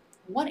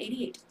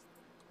 188.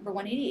 Number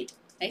 188.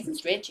 Nice and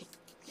stretchy.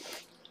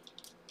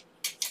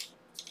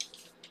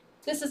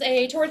 This is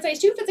a torrid size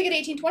 2. Fits like an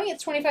 18-20.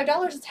 It's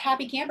 $25. It's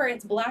Happy Camper.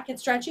 It's black and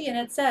stretchy, and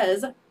it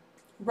says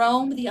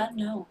Roam the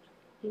Unknown.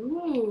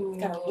 Ooh.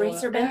 Got a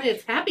racer And back.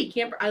 it's Happy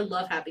Camper. I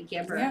love Happy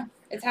Camper. Yeah,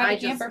 it's Happy I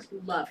Camper. just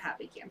love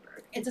Happy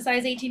Camper. It's a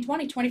size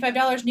 18-20,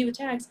 $25 new with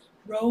tags.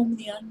 Roam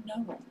the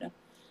Unknown.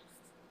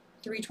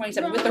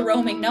 $327 with the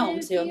roaming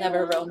gnome, so you'll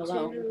never roam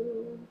alone.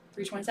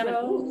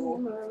 $327.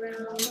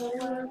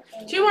 Ooh.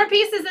 Two more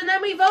pieces and then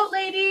we vote,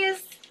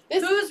 ladies.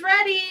 This- Who's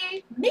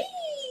ready? Me!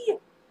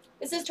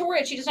 This is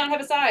Torrid. She does not have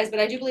a size, but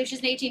I do believe she's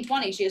an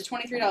 18-20. She is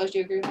 $23. Do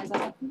you agree with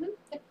myself? Mm-hmm.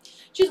 Yep.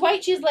 She's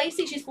white. She's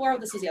lacy. She's floral.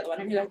 This is the other one.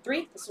 And you got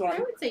 3. This is I one.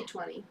 would say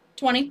 20.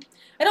 20.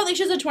 I don't think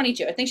she's a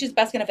 22. I think she's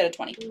best gonna fit a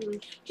 20.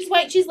 Mm. She's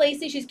white. She's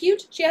lacy. She's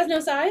cute. She has no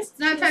size. It's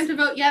not time to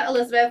vote yet,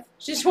 Elizabeth.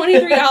 She's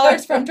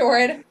 $23 from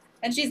Torrid,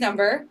 and she's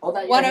number Hold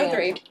out your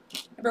 103. hand.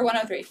 Number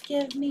 103.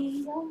 Give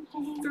me your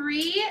hand.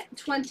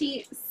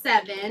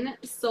 327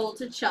 sold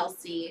to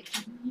Chelsea.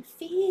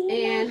 Feel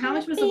And how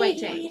much was the white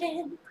tank?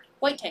 beating.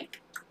 White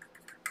tank.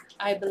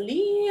 I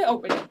believe. Oh,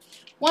 wait.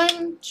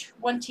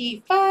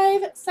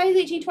 125. Size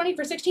 18-20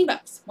 for $16.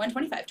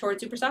 125.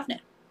 Torrid Super Soft Knit.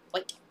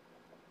 White.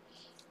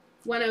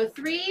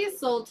 103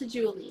 sold to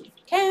Julie.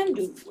 Can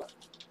do.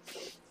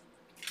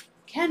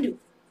 Can do.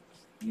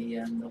 Me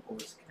and the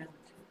horse can.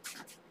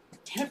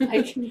 Damn it,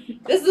 Mike.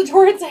 This is a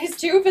Torrid size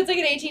 2. Fits like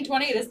an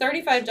 18-20. It is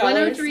 $35.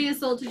 103 is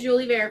sold to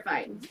Julie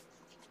Verified.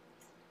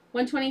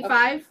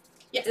 125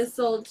 Yes. is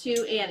sold to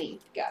Annie.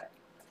 Got it.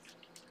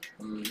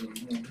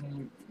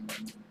 Mm-hmm.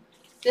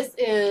 This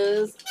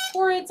is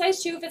Torrid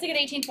size 2. Fits like an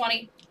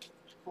 18-20.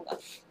 Hold on.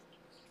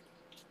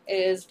 It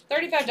is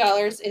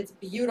 $35. It's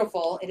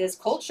beautiful. It is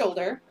cold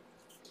shoulder.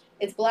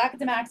 It's black at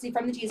the maxi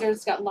from the teaser.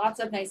 It's got lots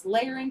of nice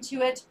layering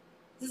to it.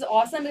 This is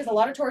awesome because a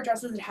lot of Torrid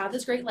dresses that have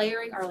this great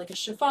layering are like a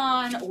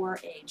chiffon or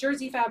a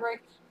jersey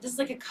fabric. This is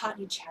like a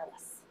cottony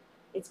chalice.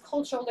 It's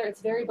cold shoulder.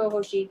 It's very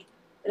boho chic.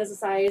 It is a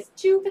size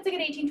 2. Fits like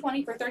an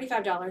 18-20 for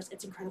 $35.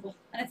 It's incredible.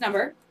 And it's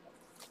number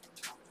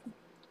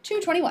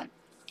 221.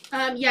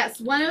 Yes,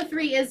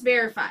 103 is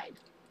verified.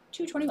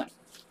 221.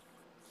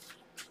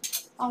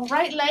 All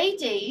right,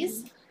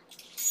 ladies.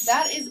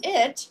 That is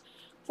it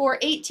for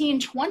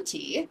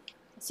 1820.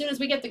 As soon as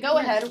we get the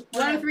go-ahead, we're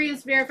gonna- 103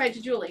 is verified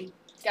to Julie.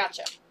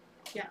 Gotcha.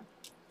 Yeah.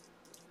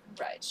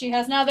 Right. She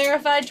has now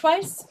verified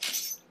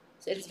twice.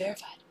 So it is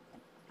verified.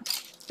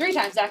 3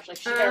 times, actually.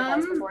 She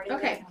verifies before it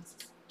okay. counts.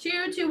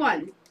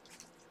 221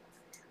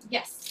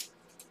 Yes.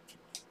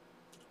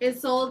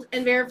 is sold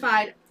and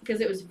verified because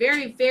it was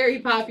very, very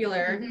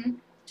popular Mhm.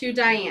 to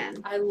Diane.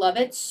 I love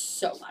it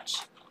so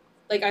much.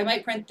 Like, I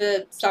might print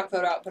the stock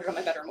photo out, put it on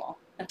my bedroom wall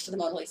next to the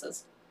Mona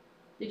Lisa's.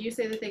 Did you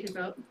say that they could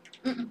vote?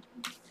 Mm-mm.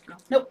 Oh.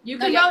 Nope. You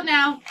not can yet. vote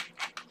now.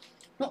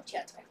 Not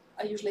yet.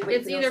 I usually wait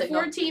It's for your either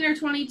signal. 14 or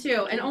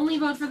 22, and only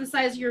vote for the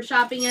size you're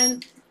shopping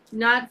in,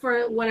 not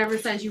for whatever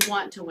size you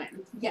want to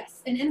win.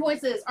 Yes, and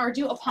invoices are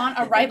due upon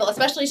arrival,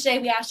 especially today.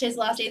 We asked today's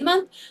the last day of the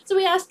month, so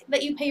we ask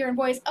that you pay your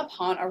invoice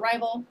upon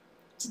arrival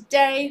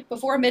today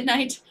before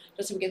midnight,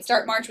 just so we can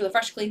start March with a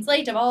fresh, clean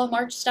slate of all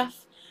March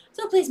stuff.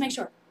 So please make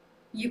sure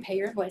you pay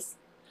your invoice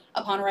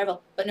upon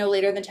arrival, but no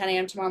later than 10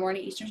 a.m. tomorrow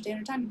morning Eastern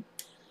Standard Time.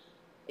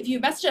 If you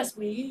message us,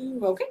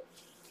 okay.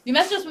 If you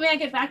message us, we may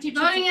get back to you.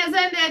 Voting has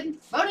ended.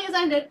 Voting has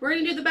ended. We're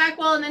going to do the back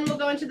wall, and then we'll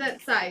go into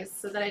that size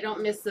so that I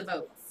don't miss the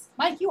votes.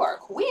 Mike, you are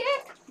quick.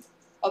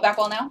 Oh, back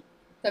wall now? Is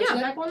that what Yeah,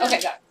 you back wall did? now.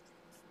 Okay, got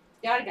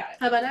it. Got it.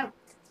 How about now?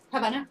 How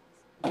about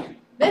now?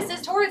 This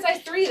is Torrid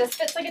size 3. This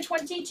fits like a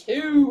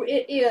 22.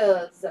 It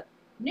is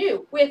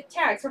new with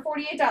tags for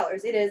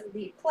 $48. It is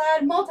the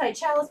plaid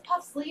multi-chalice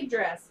puff sleeve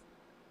dress.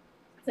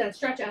 It's gonna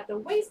stretch out the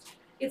waist.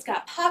 It's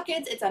got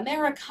pockets. It's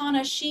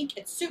Americana chic.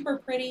 It's super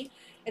pretty.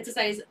 It's a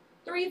size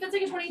 3. Fits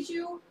like a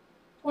 22.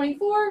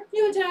 24.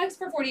 New with tags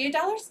for $48.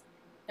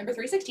 Number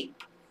 316.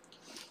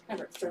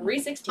 Number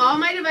 316. All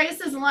my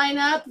devices line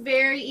up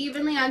very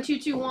evenly on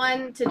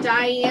 221 to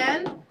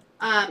Diane.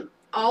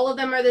 All of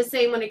them are the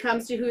same when it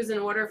comes to who's in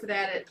order for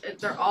that.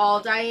 They're all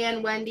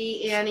Diane,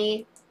 Wendy,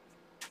 Annie.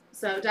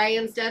 So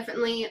Diane's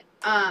definitely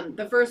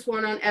the first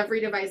one on every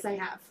device I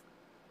have.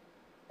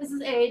 This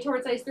is a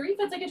Torrid size 3.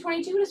 Fits like a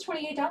 22. It is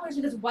 $28.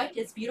 It is white.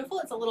 It's beautiful.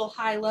 It's a little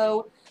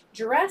high-low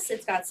dress.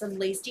 It's got some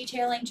lace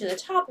detailing to the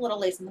top, a little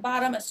lace on the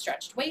bottom, a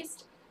stretched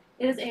waist.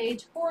 It is a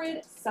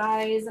Torrid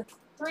size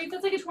 3.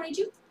 Feels like a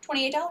 22.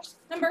 $28.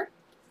 Number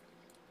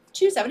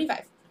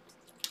 $275.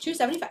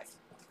 $275.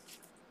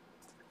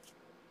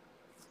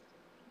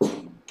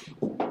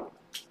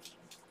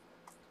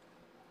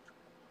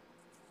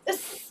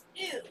 This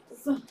is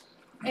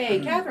a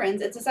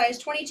Catherine's. It's a size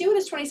 22. It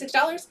is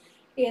 $26.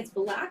 It's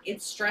black.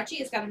 It's stretchy.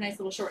 It's got a nice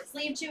little short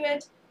sleeve to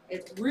it.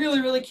 It's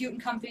really, really cute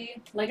and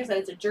comfy. Like I said,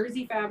 it's a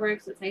jersey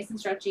fabric, so it's nice and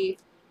stretchy.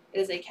 It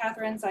is a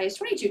Catherine size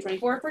 22-24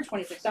 for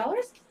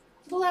 $26.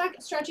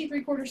 Black, stretchy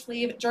 3/4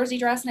 sleeve, jersey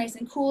dress, nice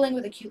and cooling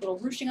with a cute little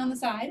ruching on the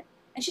side.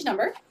 And she's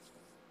number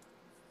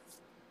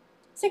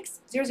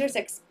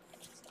 6006.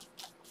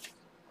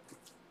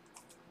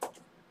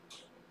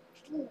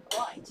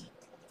 Right.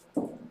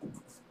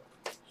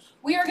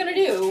 We are going to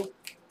do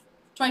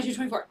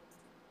 22-24.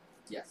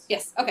 Yes.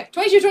 Yes, okay.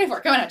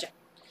 22-24. Coming at you.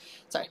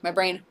 Sorry, my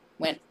brain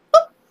went.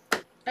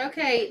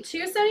 Okay,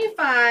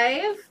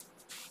 275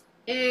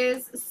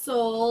 is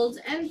sold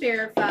and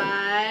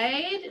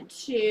verified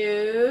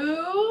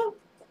to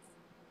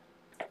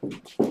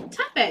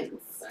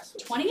Tuppence.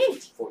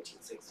 28. 14,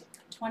 16.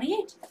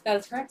 28. That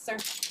is correct, sir. All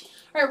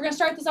right, we're going to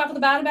start this off with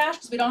a bottom bash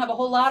because we don't have a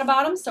whole lot of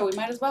bottoms, so we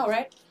might as well,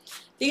 right?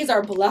 These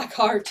are Black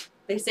Heart.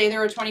 They say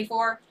they're a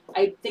 24.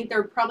 I think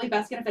they're probably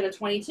best going to fit a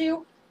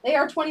 22. They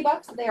are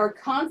 $20. They are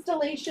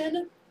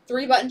Constellation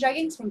 3-button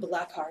jeggings from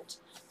Black Heart.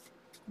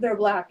 They're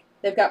black.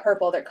 They've got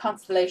purple. They're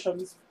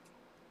Constellations.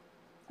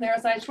 They're a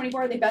size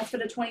 24. They best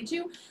fit a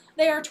 22.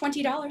 They are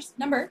 $20.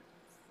 Number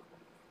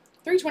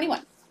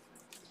 321.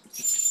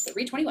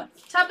 321.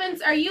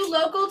 Tuppence, are you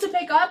local to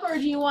pick up, or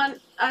do you want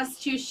us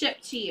to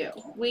ship to you?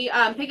 We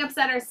pick up's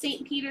at our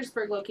St.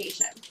 Petersburg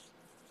location.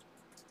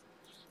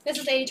 This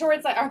is a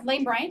Torrid size,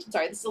 Lane Bryant. I'm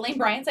sorry, this is a Lane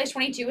Bryant size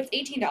 22. It's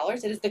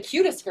 $18. It is the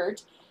cutest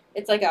skirt.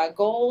 It's like a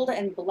gold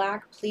and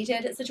black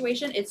pleated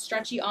situation. It's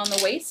stretchy on the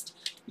waist.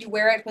 You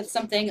wear it with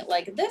something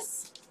like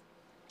this.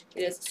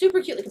 It is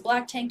super cute, like a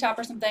black tank top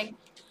or something.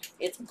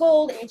 It's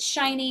gold, it's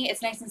shiny,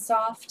 it's nice and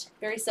soft,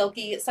 very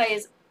silky.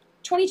 Size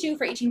 22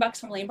 for $18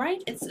 from Lane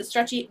Bryant. It's a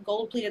stretchy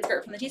gold pleated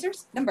skirt from the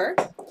teasers. Number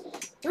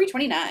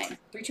 329.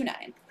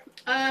 329.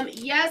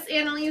 Yes,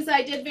 Annalise,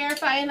 I did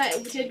verify and I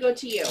did go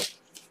to you.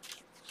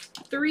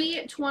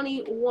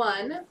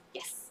 321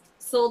 Yes.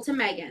 sold to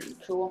Megan.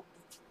 Cool.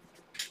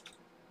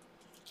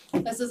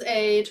 This is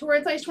a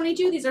Torrid size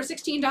 22. These are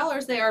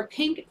 $16. They are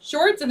pink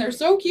shorts and they're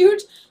so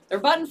cute. They're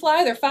button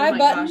fly. They're 5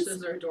 buttons. Gosh,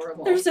 those are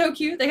adorable. They're so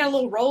cute. They got a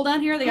little roll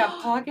down here. They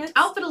got pockets.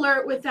 Outfit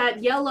alert with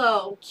that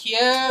yellow.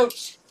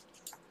 Cute.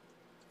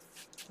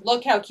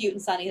 Look how cute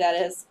and sunny that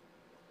is.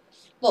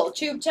 Little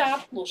tube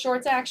top, little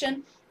shorts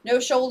action. No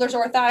shoulders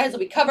or thighs will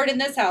be covered in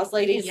this house,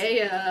 ladies.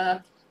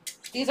 Yeah.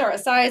 These are a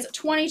size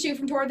 22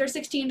 from Torrid. They're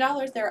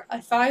 $16. They're a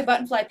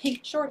 5-button fly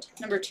pink short,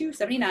 number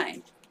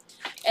 279.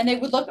 And they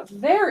would look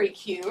very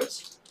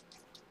cute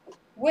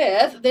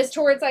with this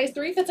Torrid size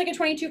 3. Fits like a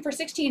 22 for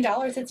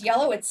 $16. It's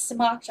yellow. It's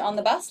smocked on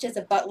the bust. It's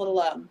a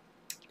little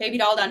baby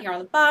doll down here on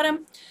the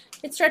bottom.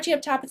 It's stretchy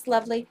up top. It's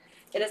lovely.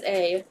 It is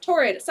a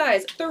Torrid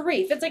size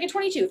 3. Fits like a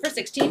 22 for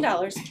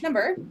 $16.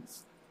 Number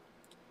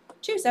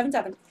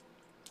 277.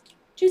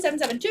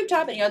 277 tube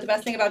top. And you know what the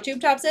best thing about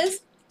tube tops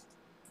is?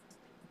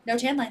 No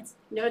tan lines.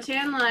 No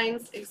tan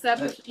lines,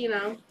 except, you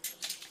know.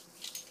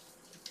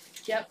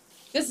 Yep.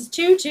 This is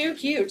too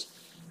cute.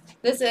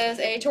 This is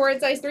a Torrid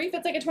size 3.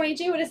 Fits like a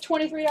 22. It is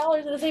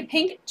 $23. It is a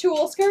pink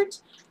tulle skirt.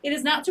 It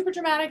is not super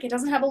dramatic. It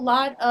doesn't have a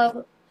lot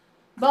of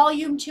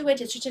volume to it.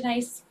 It's just a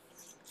nice,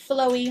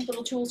 flowy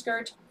little tulle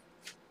skirt.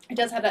 It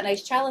does have that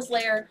nice chalice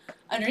layer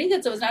underneath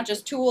it, so it's not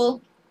just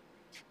tulle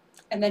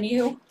and then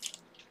you.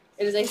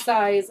 It is a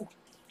size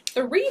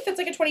 3. Fits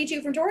like a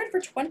 22 from Torrid for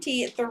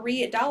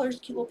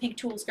 $23. Cute little pink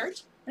tulle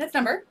skirt. And that's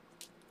number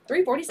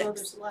 346. Oh,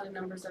 there's a lot of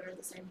numbers that are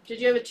the same. Did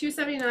you have a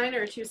 279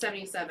 or a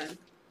 277?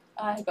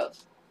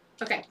 Both.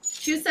 Okay.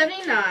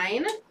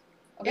 279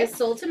 Okay. is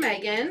sold to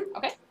Megan.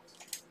 Okay.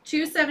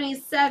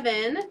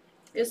 277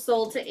 is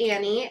sold to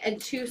Annie. And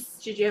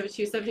did you have a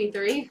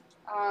 273?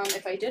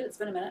 If I did, it's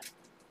been a minute.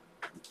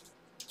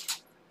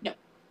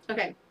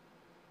 Okay.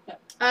 No.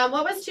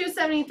 What was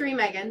 273,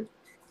 Megan?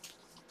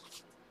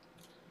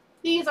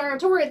 These are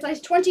Torrid size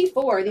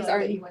 24. These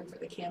are. You went for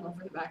the cam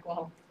over the back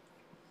wall.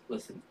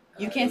 Listen.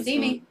 You it can't was see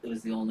me. It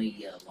was the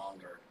only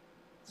longer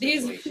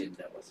These- situation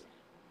that wasn't.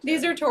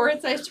 These are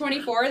Torrid size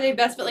 24. They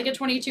best fit like a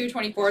 22,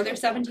 24. They're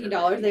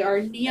 $17. They are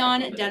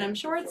neon denim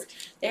shorts.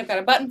 They've got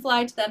a button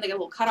fly to them. They got a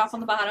little cutoff on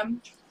the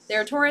bottom.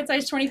 They're Torrid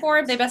size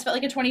 24. They best fit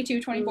like a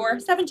 22, 24.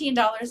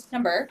 $17.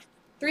 Number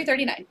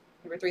 339.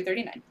 Number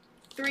 339.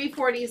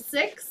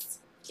 346.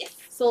 Yes.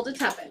 Sold to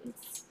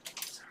Tuppence.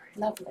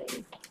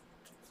 Lovely.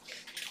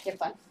 You have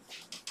fun.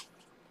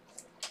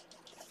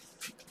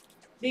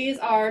 These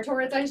are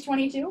Torrid size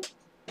 22.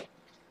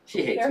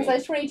 She hates They're me.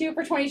 size 22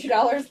 for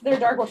 $22. They're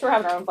dark wash. We're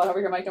having our own fun over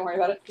here, Mike. Don't worry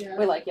about it. Yeah.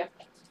 We like you.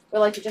 We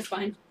like you just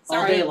fine. All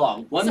Sorry. day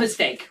long. One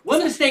mistake.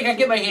 One mistake, I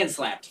get my hand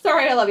slapped.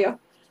 Sorry, I love you.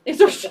 These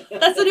are,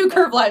 that's the new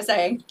Curve Live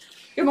saying.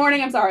 Good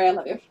morning, I'm sorry, I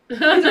love you.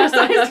 These are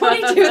size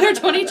 22. They're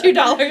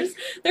 $22.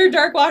 They're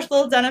dark wash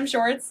little denim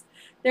shorts.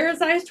 They're a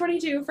size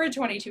 22 for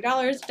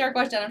 $22. Dark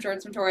wash denim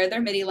shorts from Torrid.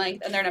 They're midi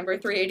length and they're number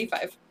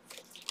 385.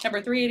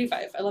 Number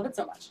 385. I love it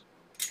so much.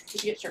 You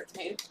should get shirts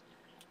made.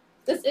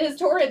 This is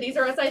Torrid. These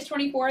are a size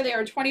 24. They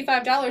are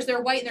 $25.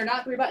 They're white and they're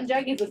not 3-button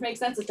jeggings, which makes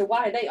sense as to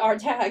why they are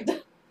tagged.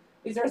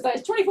 These are a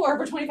size 24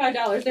 for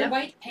 $25. They're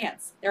white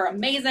pants. They're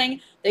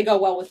amazing. They go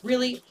well with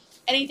really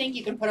anything.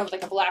 You can put them with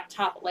like a black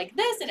top like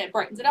this and it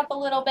brightens it up a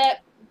little bit.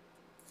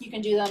 You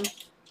can do them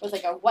with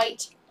like a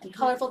white and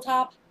colorful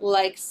top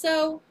like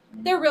so.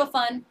 They're real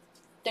fun.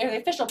 They're the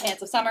official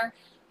pants of summer.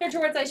 They're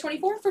Torrid size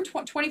 24 for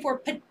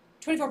 24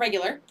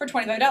 regular for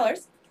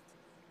 $25.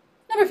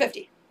 Number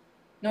 50.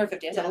 Number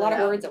 50. I said a lot of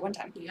words at one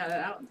time. You got it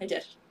out. I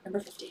did. Number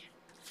 50.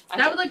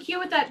 That would look cute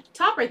with that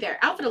top right there.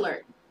 Outfit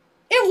alert.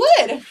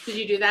 It would. Did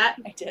you do that?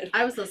 I did.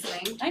 I was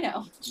listening. I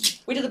know.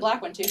 We did the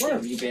black one too. Where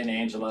have you been,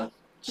 Angela?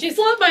 She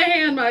slipped my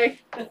hand,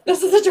 Mike.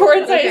 This is a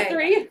Torrid size Okay.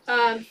 3.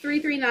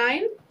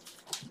 339.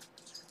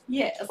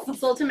 Yes.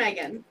 Sold to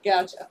Megan.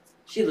 Gotcha.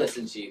 She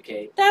listens to you,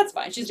 Kate. That's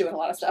fine. She's doing a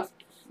lot of stuff.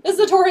 This is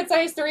a Torrid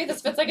size 3.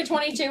 This fits like a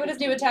 22. It is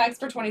new with tags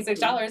for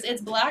 $26.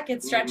 It's black.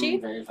 It's stretchy.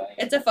 Very funny.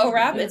 It's a faux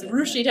wrap. It's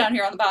ruchy down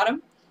here on the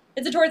bottom.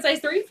 It's a Torrid size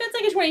 3. Fits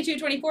like a 22,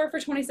 24 for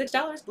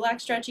 $26. Black,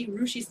 stretchy,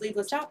 ruchy,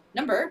 sleeveless top.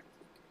 Number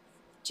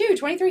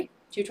 223.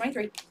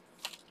 223.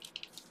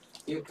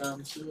 Here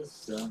comes the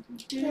sun.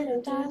 This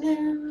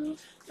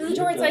is a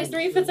Torrid size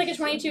 3. Fits like a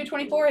 22,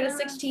 24. It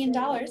is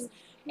 $16.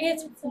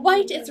 It's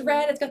white, it's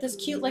red, it's got this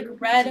cute like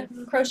red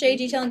crochet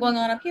detailing going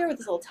on up here with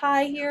this little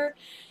tie here.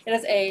 It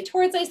is a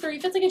Torrid size 3,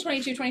 fits like a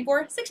 22,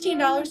 24,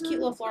 $16, cute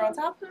little floral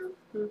top.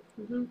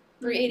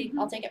 $380,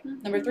 I'll take it.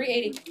 Number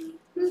 380.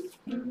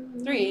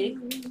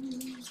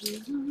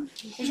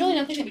 $380. There's really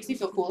nothing that makes me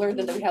feel cooler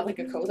than that we have like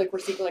a code, like we're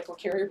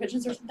carrier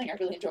pigeons or something. I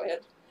really enjoy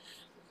it.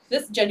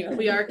 This genuinely.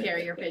 We are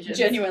carrier pigeons.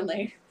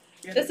 Genuinely.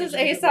 You're the This is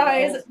pigeons a of the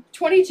world. size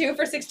 22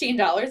 for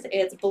 $16.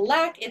 It's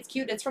black. It's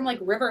cute. It's from like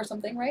River or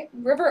something, right?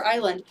 River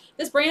Island.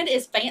 This brand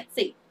is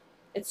fancy.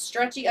 It's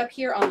stretchy up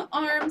here on the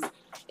arms.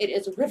 It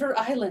is River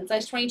Island,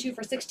 size 22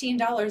 for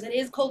 $16. It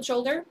is cold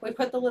shoulder. We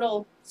put the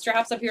little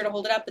straps up here to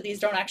hold it up, but these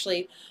don't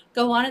actually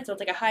go on it, so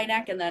it's like a high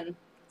neck and then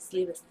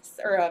sleevelessness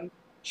or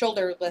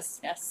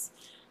shoulderlessness.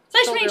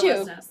 Size 22.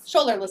 Shoulderlessness.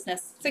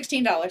 Shoulderlessness.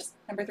 $16.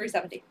 Number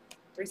 370.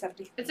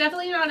 370. It's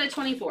definitely not a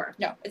 24.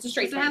 No, it's a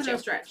straight It has 22. no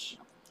stretch.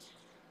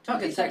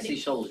 Talking sexy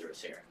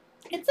shoulders here.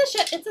 It's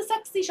a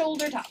sexy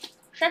shoulder top.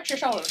 Sexy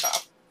shoulder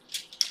top.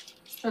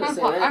 Trying to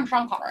say I'm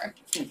Sean Connery.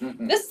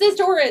 This is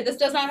Torrid. This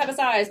does not have a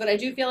size, but I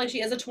do feel like she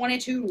is a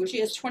 22.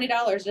 She is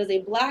 $20. It is a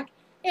black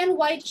and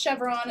white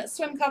chevron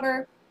swim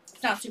cover.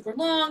 It's not super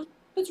long,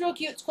 but it's real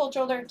cute. It's cold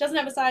shoulder. It doesn't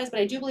have a size, but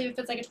I do believe it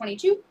fits like a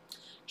 22.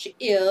 She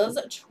is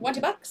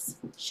 $20.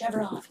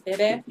 Chevron,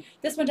 baby.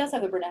 This one does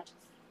have a brunette.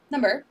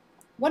 Number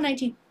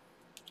 119.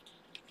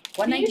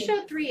 Can you 119.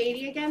 show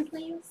 380 again,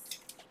 please?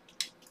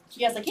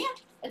 Yes, I can.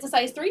 It's a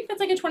size 3. Fits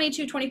like a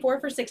 22, 24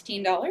 for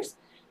 $16.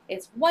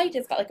 It's white.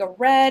 It's got like a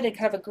red and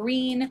kind of a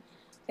green.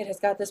 It has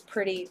got this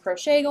pretty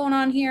crochet going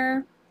on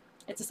here.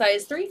 It's a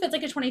size 3. Fits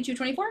like a 22,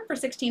 24 for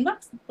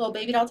 $16. Little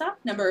baby doll top.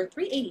 Number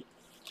 380.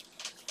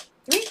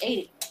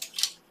 380.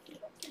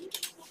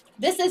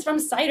 This is from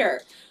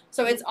Cider.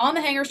 So it's on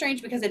the hanger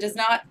strange because it does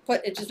not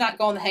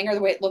go on the hanger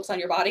the way it looks on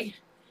your body.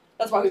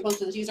 That's why we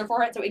posted the teaser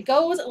for it. So it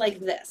goes like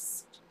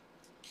this.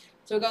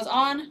 So it goes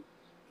on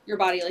your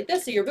body like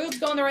this, so your boobs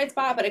go in the right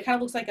spot, but it kind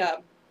of looks like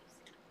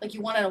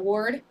you won an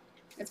award.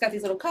 It's got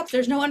these little cups.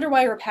 There's no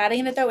underwire or padding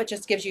in it though. It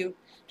just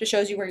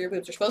shows you where your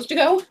boobs are supposed to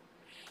go.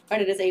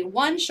 But it is a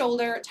one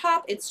shoulder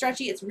top. It's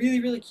stretchy. It's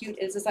really, really cute.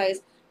 It's a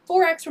size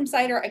 4X from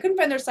Cider. I couldn't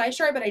find their size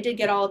chart, but I did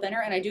get all up in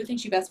her, and I do think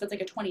she best fits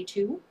like a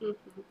 22.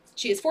 Mm-hmm.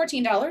 She is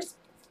 $14.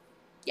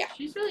 Yeah.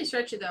 She's really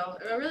stretchy though.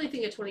 I really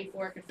think a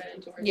 24 could fit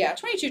into her. Yeah,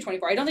 22,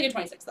 24. I don't think a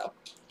 26 though.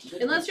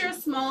 Unless you're a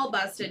small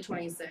busted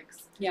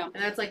 26. Yeah. And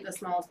that's like the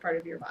smallest part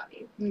of your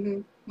body.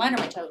 Mm-hmm. Mine are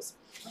my toes.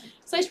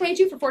 Size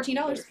 22 for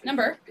 $14.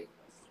 Number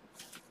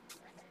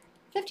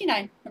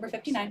 59. Number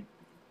 59.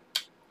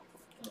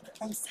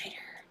 From Cider.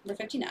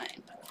 Number 59.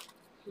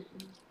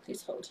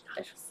 Please hold.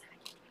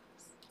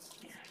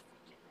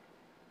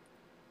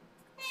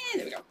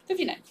 There we go.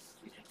 59.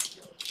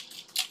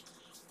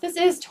 This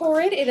is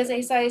Torrid. It is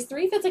a size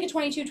 3. Fits like a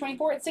 22,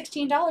 24. It's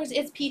 $16.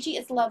 It's peachy.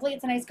 It's lovely.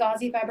 It's a nice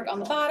gauzy fabric on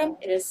the bottom.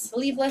 It is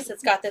sleeveless.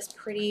 It's got this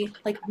pretty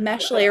like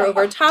mesh layer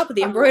over top with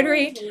the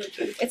embroidery.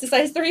 It's a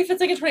size 3. Fits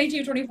like a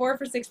 22, 24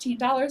 for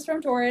 $16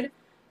 from Torrid.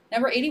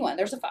 Number 81.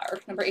 There's a fire.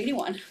 Number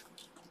 81.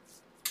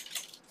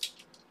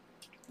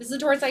 This is a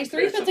Torrid size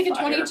 3. Fits like a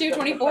 22,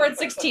 24.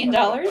 It's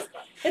 $16.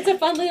 It's a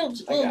fun little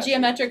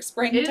geometric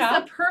spring It is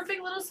top. a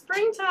perfect little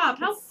spring top.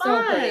 How It's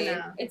fun! so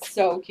pretty. It's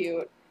so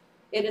cute.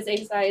 It is a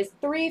size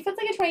 3. Fits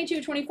like a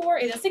 22, 24.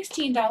 It is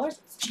 $16.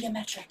 It's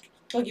geometric.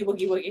 Woogie,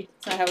 woogie, woogie.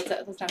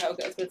 That's not how it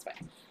goes, but it's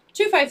fine.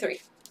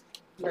 253.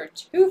 Number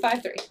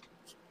 253.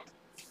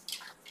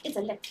 It's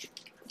electric.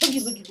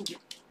 Woogie, woogie, woogie.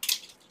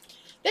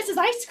 This is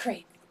ice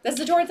cream. This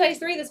is a Torrid size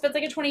 3. This fits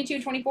like a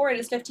 22, 24. It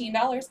is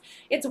 $15.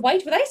 It's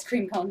white with ice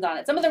cream cones on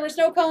it. Some of them are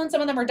snow cones. Some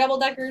of them are double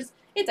deckers.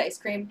 It's ice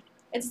cream.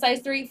 It's a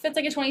size 3. Fits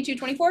like a 22,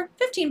 24.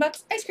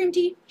 $15. Ice cream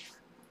tea.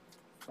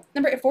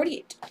 Number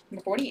 48.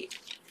 Number 48.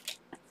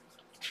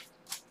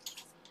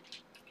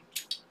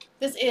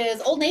 This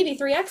is Old Navy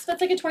 3X.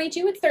 That's like a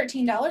 22. It's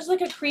 $13.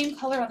 Like a cream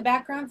color on the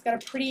background. It's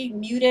got a pretty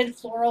muted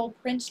floral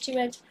print to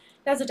it.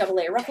 It has a double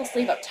layer ruffle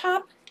sleeve up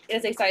top. It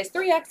is a size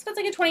 3X. That's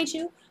like a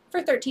 22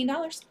 for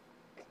 $13.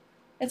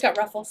 It's got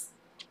ruffles.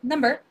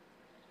 Number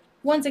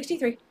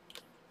 163.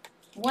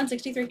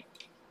 163.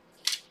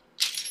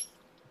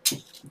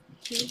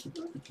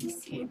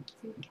 Let's see.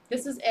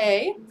 This is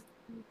a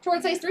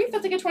short size 3.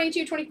 That's like a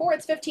 22, 24.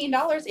 It's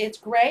 $15. It's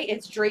gray.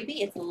 It's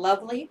drapey. It's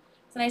lovely.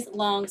 It's a nice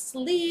long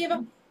sleeve.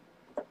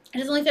 It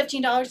is only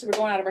 $15, so we're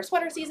going out of our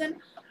sweater season.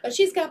 But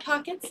she's got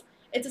pockets.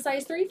 It's a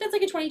size 3. Fits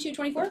like a 22,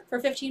 24 for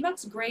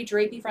 $15. Gray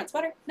drapey front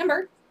sweater.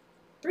 Number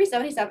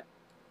 377.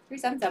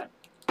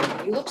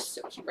 377. You look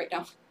so cute right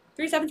now.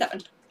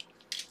 377.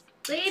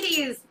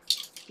 Ladies,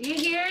 you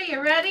here?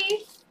 You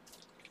ready?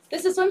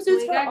 This is swimsuits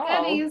We for got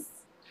all. goodies.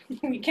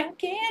 We got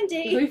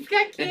candy. We've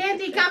got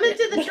candy coming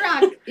to the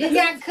truck. You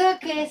got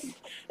cookies.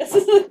 This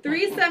is a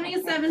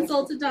 $3.77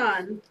 sold to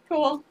Dawn.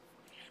 cool.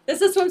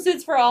 This is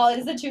swimsuits for all. It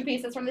is the two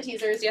pieces from the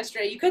teasers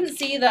yesterday. You couldn't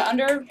see the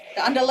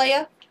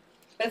underlay,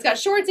 but it's got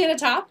shorts and a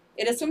top.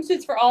 It is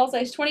swimsuits for all,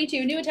 size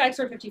 22. New tags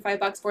for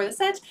 $55 for the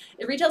set.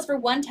 It retails for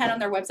 $110 on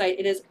their website.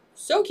 It is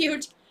so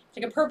cute. It's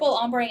like a purple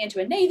ombre into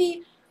a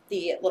navy.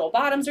 The little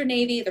bottoms are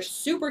navy. They're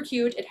super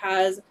cute. It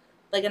has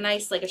like a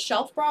nice like a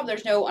shelf bra.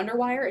 There's no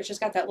underwire. It's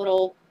just got that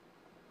little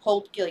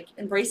hold, like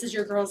embraces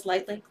your girls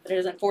lightly, but it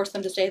doesn't force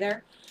them to stay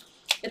there.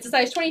 It's a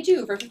size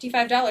 22 for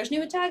 $55.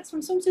 New tags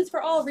from swimsuits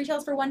for all.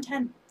 Retails for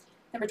 $110.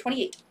 Number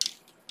 28.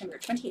 Number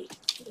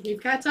 28.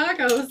 We've got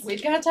tacos.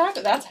 We've got a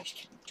taco. That's how you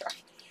can try.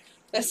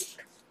 This.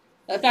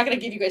 I'm not going to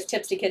give you guys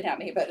tips to kidnap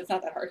me, but it's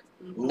not that hard.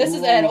 This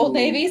is an Old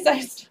Navy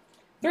size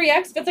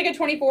 3X. Fits like a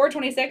 24,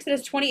 26. It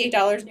is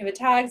 $28. New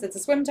tags. It's a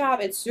swim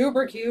top. It's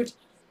super cute.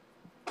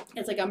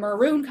 It's like a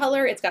maroon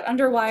color. It's got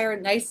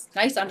underwire. Nice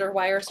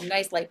underwire. Some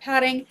nice light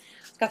padding.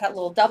 It's got that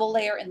little double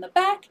layer in the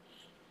back.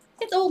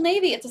 It's Old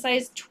Navy. It's a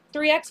size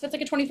 3X. Fits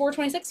like a 24,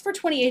 26 for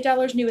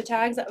 $28. New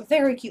tags. A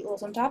very cute little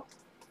swim top.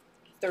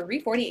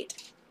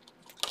 348.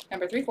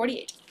 Number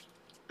 348.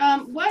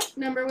 What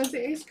number was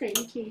the ice cream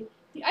tea?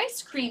 The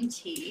ice cream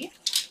tea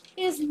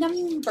is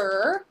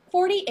number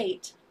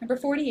 48. Number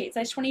 48,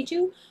 size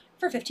 22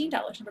 for $15.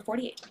 Number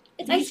 48.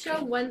 It's Can you ice show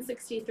cream.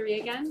 163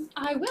 again?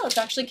 I will. It's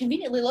actually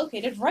conveniently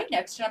located right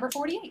next to number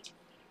 48.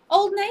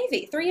 Old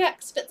Navy,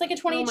 3X. Fits like a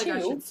 22 Oh my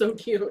gosh, it's so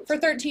cute. for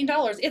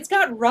 $13. It's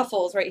got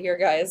ruffles right here,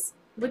 guys.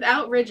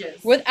 Without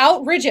ridges.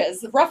 Without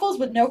ridges. Ruffles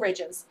with no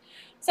ridges.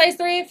 Size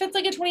 3, fits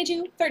like a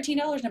 22, $13.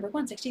 Number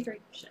 163.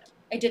 Shit.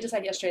 I did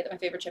decide yesterday that my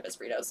favorite chip is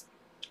Fritos.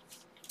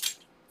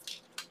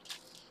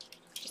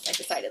 I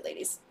decided,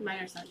 ladies.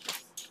 Mine are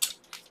sunshine.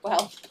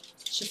 Well,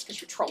 it's just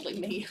because you're trolling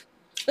me.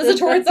 This is a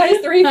torrid size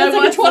 3, fits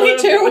like a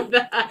 22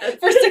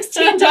 for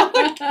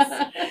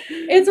 $16.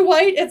 It's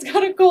white, it's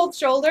got a gold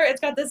shoulder,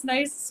 it's got this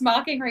nice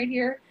smocking right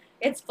here.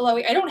 It's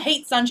flowy. I don't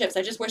hate Sun Chips,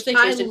 I just wish they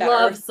I tasted better.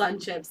 love Sun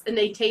Chips, and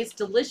they taste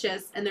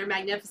delicious, and they're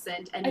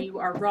magnificent, and you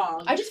are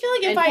wrong. I just feel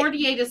like if and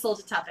 48 is sold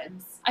to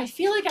Tuppence. I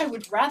feel like I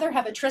would rather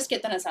have a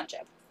Triscuit than a Sun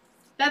Chip.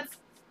 That's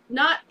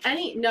not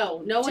any.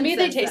 No To one me,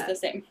 they says taste that. the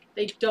same.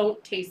 They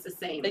don't taste the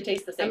same. They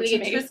taste the same I'm gonna to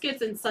get me.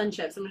 Triscuits and Sun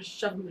Chips. I'm gonna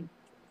shove them in.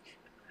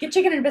 Get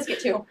chicken and a biscuit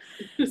too.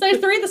 Size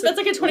 3, this fits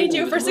like a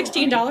 22 for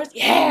 $16.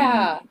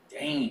 Yeah!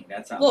 Dang,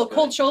 that sounds Little good.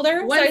 cold shoulder.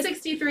 Size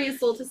 163 is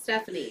sold to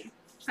Stephanie.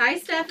 Hi,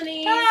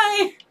 Stephanie.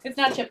 Hi! It's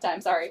not chip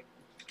time, sorry.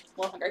 I'm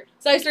a little hungry.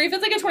 Size 3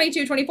 fits like a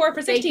 22, 24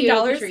 for Thank you,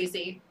 $16.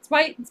 Tracy. It's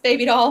white, it's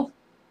baby doll.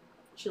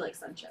 She likes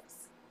Sun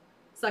Chips.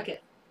 Suck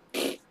it.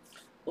 What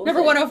was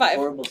Number that 105.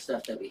 Horrible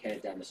stuff that we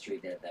had down the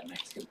street at that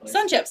Mexican place.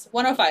 Sun Chips,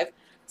 105. No,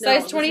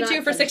 Size it's 22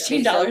 not for Sun Chips.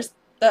 $16.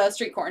 The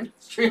street corn.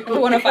 Street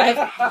 105.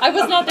 I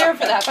was not there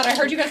for that, but I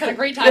heard you guys had a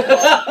great time.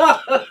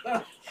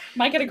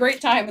 Mike had a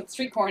great time with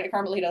street corn at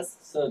Carmelita's.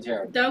 So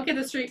terrible. Don't get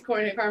the street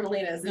corn at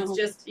Carmelita's. No. It's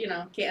just,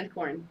 canned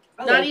corn.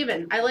 I Not love,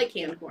 even. I like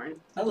canned corn.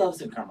 I love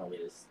some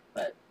Carmelitas,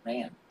 but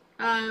man,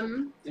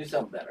 do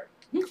something better.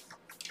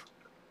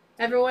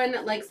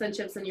 Everyone likes Sun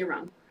Chips, and you're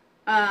wrong.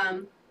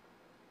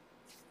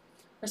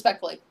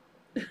 Respectfully.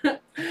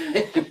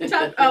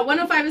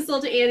 105 is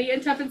sold to Andy,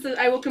 and Tuppence says,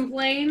 I will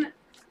complain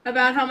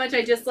about how much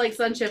I dislike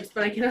Sun Chips,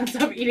 but I cannot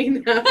stop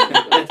eating them.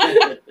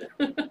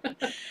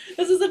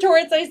 This is a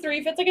torrid size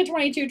 3. Fits like a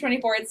 22,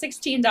 24. It's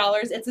 $16.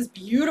 It's this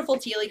beautiful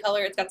tealy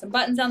color. It's got some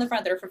buttons down the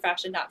front that are for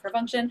fashion, not for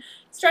function.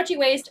 Stretchy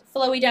waist,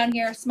 flowy down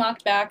here,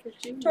 smocked back.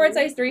 Torrid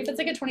size 3. Fits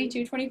like a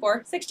 22,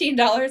 24.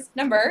 $16.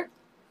 Number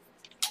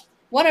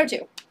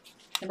 102.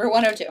 Number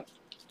 102.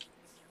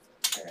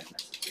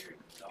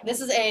 This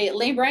is a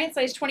Lane Bryant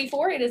size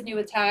 24. It is new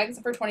with tags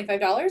for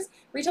 $25.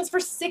 Retails for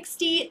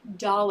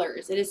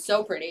 $60. It is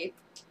so pretty.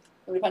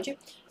 Let me punch you.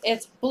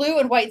 It's blue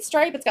and white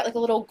stripe. It's got like a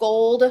little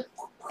gold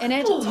in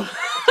it. It's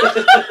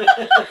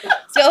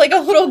got like a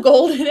little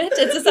gold in it.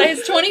 It's a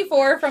size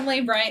 24 from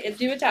Lane Bryant. It's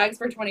new with tags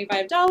for $25,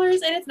 and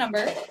it's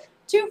number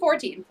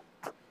 214.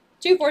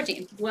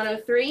 214.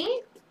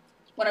 103.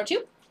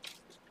 102.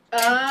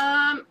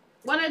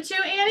 102,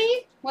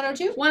 Annie?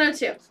 102.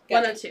 102. Gotcha.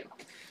 102.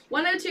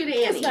 102 to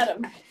Just Annie. met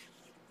him.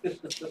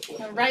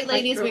 All right,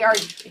 ladies, we are.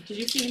 Did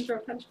you see him throw a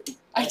punch?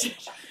 I did.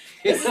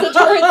 This is a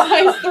torrid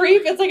size 3.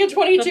 Fits like a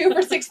 22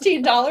 for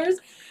 $16.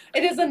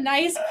 It is a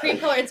nice cream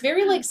color. It's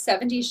very like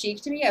 70s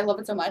chic to me. I love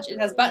it so much. It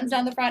has buttons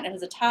down the front. It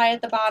has a tie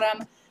at the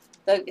bottom.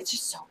 It's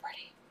just so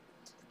pretty.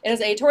 It is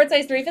a torrid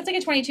size 3. Fits like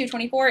a 22,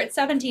 24. It's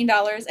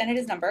 $17, and it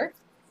is number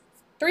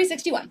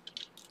 361.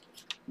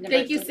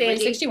 Thank you, Sandy.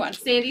 361.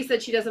 Sandy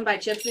said she doesn't buy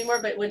chips anymore,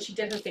 but when she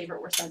did, her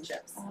favorite were Sun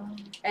Chips.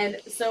 And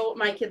so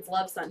my kids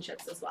love Sun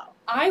Chips as well.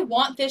 I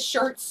want this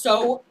shirt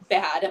so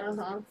bad.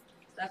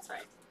 That's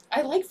right.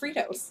 I like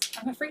Fritos.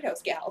 I'm a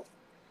Fritos gal.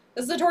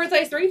 This is a torrid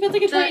size 3. Fits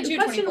like a 22, The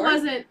question 24.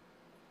 wasn't,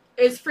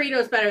 is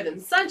Fritos better than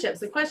Sun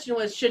Chips? The question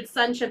was, should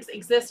Sun Chips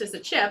exist as a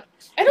chip?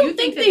 I don't you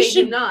think think that they they do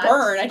should not.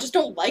 burn. I just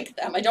don't like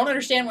them. I don't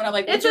understand when I'm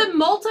like, It's a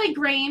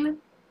multi-grain.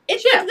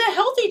 it's like the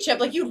healthy chip.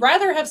 Like you'd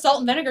rather have salt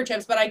and vinegar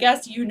chips, but I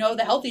guess you know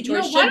the healthy You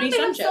know, choice why should don't be they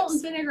Sun have Chips. salt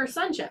and vinegar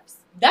Sun Chips?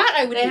 That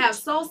I would They eat. have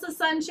salsa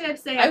Sun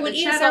Chips. They I have would the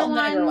eat a cheddar salt and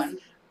vinegar ones.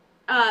 one.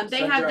 They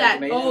Sun-dried have that.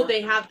 tomato? Oh,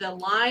 they have the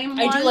lime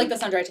I one. do like the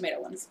sun-dried tomato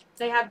ones.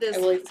 They have this I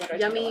will eat the sun-dried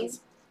tomato yummy,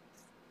 ones.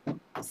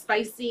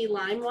 spicy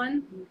lime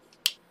one.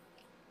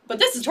 But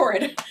this is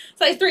torrid.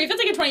 Size 3.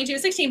 Fits like a 22,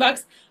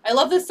 $16. I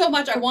love this so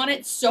much. I want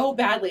it so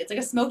badly. It's like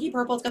a smoky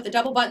purple. It's got the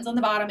double buttons on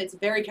the bottom. It's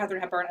very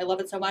Katharine Hepburn. I love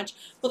it so much.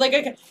 But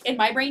like in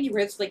my brain, you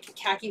wear this like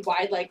khaki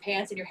wide leg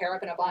pants and your hair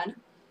up in a bun.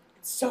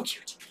 It's so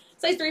cute.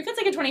 Size 3. Fits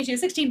like a 22,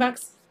 $16.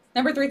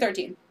 Number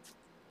 313.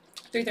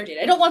 313.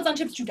 I don't want Sun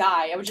Chips to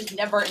die. I would just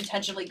never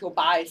intentionally go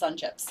buy Sun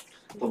Chips.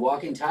 The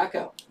walking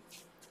taco.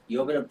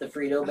 You open up the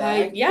Frito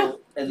bag. yeah.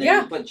 And then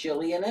Yeah. you put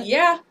chili in it.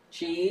 Yeah.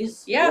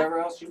 Cheese. Yeah. Whatever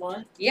else you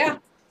want. Yeah.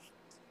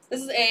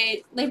 This is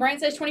a Lane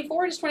Bryant size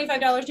 24. It's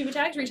 $25 due with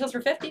tags. Retails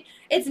for $50.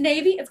 It's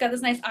navy. It's got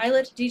this nice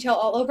eyelet detail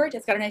all over it.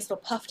 It's got a nice little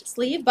puffed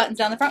sleeve, buttons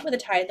down the front with a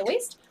tie at the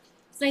waist.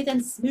 It's nice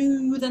and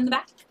smooth in the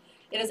back.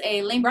 It is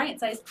a Lane Bryant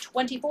size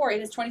 24.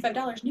 It is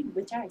 $25 new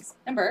with tags.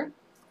 Number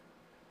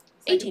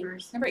 18.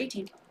 Number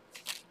 18.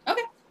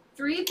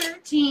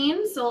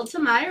 313 sold to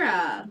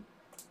Myra.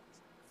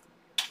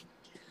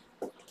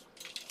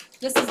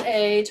 This is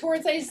a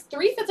torrid size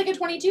 3. Fits like a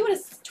 22. It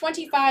is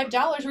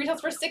 $25.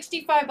 Retails for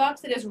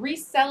 $65. It is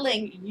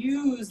reselling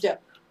used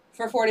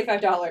for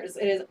 $45.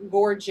 It is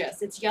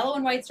gorgeous. It's yellow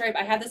and white stripe.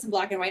 I have this in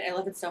black and white. I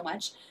love it so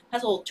much. It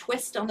has a little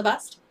twist on the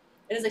bust.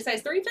 It is a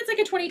size 3. Fits like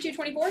a 22,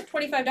 24.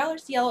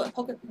 $25. Yellow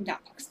and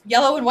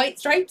yellow and white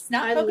stripes.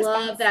 Not I polka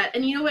love spots. that.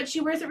 And you know what? She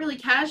wears it really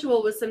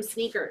casual with some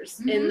sneakers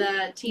in the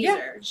Yeah,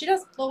 teaser. she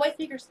does. Little white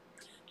sneakers.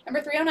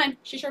 Number 309.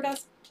 She sure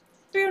does.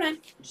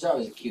 309. Which is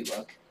always a cute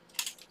look.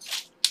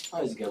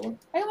 Always a good one.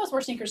 I almost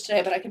wore sneakers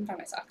today, but I couldn't find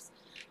my socks.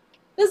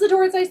 This is a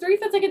torrid size 3.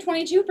 Fits like a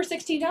 22 for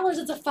 $16.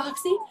 It's a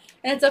foxy.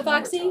 And it's a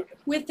foxy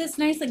with this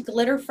nice like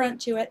glitter front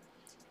to it.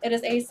 It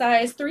is a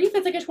size 3.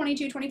 Fits like a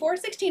 22, 24.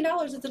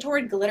 $16. It's a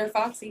torrid glitter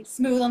foxy.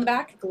 Smooth on the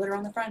back, glitter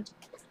on the front.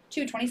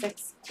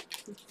 $2.26.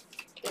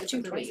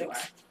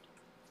 $2.26.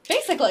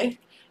 Basically,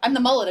 I'm the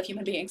mullet of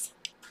human beings.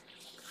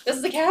 This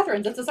is a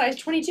Catherine's. It's a size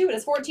 22. It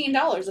is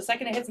 $14. The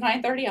second it hits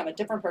 9:30, I'm a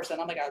different person.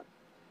 I'm like a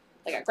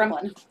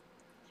gremlin.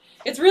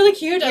 It's really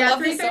cute. I Yeah, love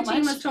this so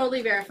 313 much. was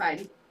totally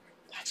verified.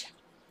 Gotcha.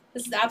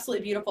 This is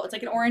absolutely beautiful. It's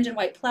like an orange and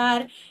white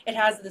plaid. It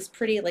has this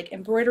pretty like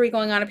embroidery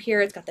going on up here.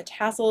 It's got the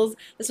tassels.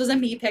 This was a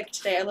me pick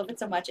today. I love it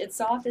so much. It's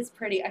soft. It's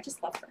pretty. I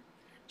just love her.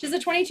 She's a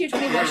 22,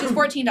 24. She's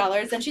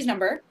 $14. And she's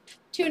number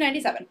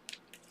 297.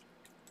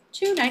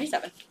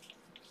 297.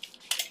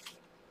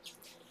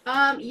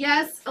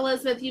 Yes,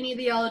 Elizabeth, you need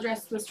the yellow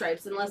dress with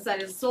stripes, unless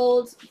that is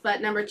sold,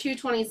 but number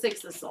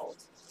 226 is sold.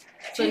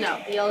 So no,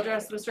 the yellow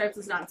dress with stripes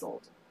is not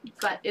sold,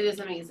 but it is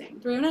amazing.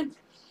 309.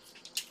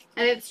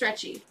 And it's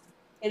stretchy.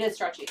 It is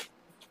stretchy.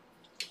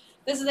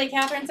 This is a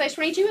Catherine size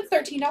 22. It's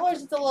 $13.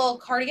 It's a little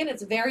cardigan.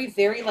 It's very,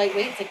 very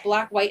lightweight. It's like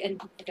black, white, and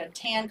like a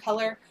tan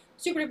color.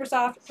 Super duper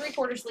soft.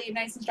 3/4 sleeve.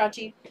 Nice and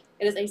stretchy.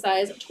 It is a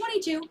size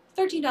 22.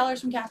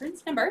 $13 from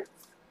Catherine's. Number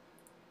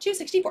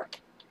 264.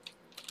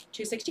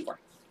 264.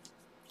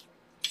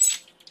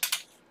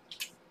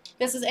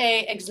 This is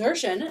a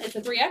Exertion. It's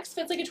a 3X.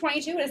 Fits like a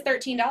 22. It is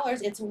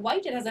 $13. It's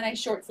white. It has a nice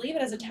short sleeve.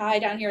 It has a tie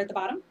down here at the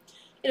bottom.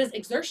 It is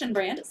Exertion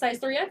brand. Size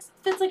 3X.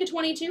 Fits like a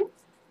 22.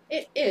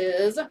 It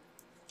is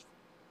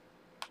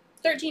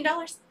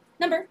 $13.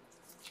 Number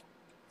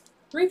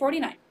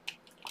 349.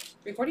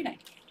 349.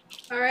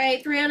 All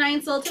right,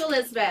 309 sold to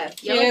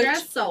Elizabeth. Yellow Cute.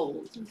 dress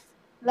sold.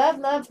 Love,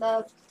 love,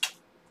 love.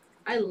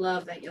 I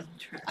love that yellow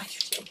dress. I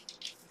do too.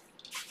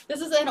 This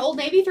is an Old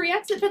Navy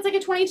 3X. It fits like a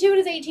 22. It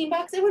is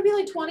 $18. It would be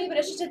like 20, but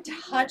it's just a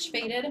touch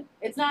faded.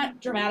 It's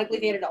not dramatically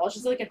faded at all. It's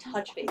just like a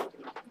touch faded.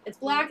 It's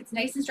black. It's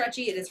nice and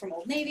stretchy. It is from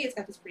Old Navy. It's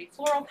got this pretty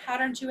floral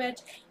pattern to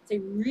it. It's a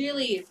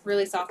really,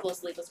 really soft little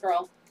sleeveless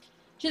girl.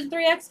 She's a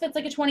 3X. Fits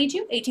like a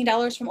 22.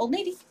 $18 from Old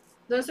Navy.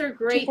 Those are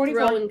great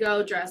 244. throw and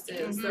go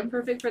dresses. Mhm. They're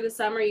perfect for the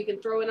summer. You can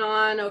throw it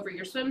on over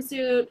your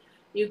swimsuit.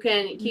 You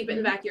can keep it in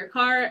the back of your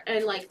car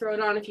and like throw it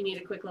on if you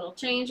need a quick little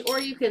change,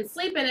 or you can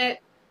sleep in it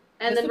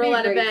and This then would be roll a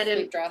out of great bed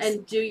sleep dress.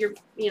 and do your,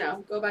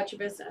 go about your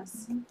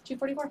business.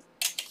 244.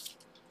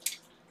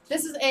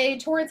 This is a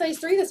torrid size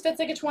 3. This fits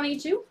like a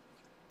 22.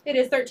 It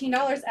is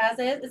 $13 as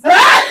is. It's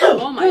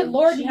Oh my Good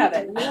Lord in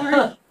heaven.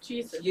 Lord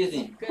Jesus. Excuse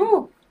me. Good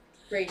Whew.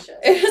 gracious.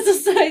 It is a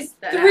size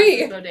That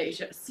 3. ass is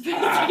bodacious.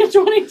 It's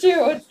 22.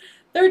 It's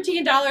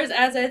 $13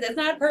 as is. It's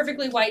not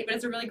perfectly white, but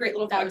it's a really great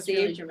little That was foxy.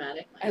 really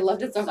dramatic. I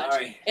loved it so much.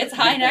 Sorry. It's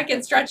high neck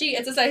and stretchy.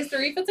 It's a size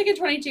 3. Fits like a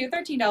 22.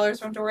 $13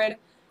 from Torrid.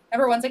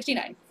 Number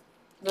 169.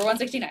 Number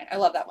 169. I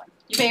love that one.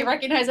 You may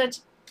recognize it.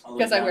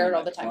 Because I wear it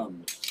all the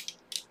time.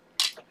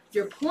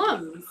 Your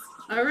plums.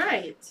 All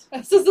right.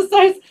 This is a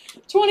size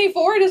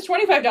 24. It is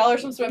 $25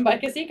 from Swim by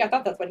Cacique. I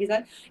thought that's what he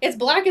said. It's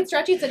black and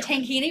stretchy. It's a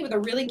tankini with a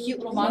really cute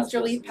little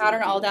monster leaf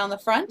pattern all down the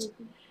front.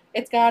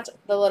 It's got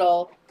the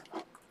little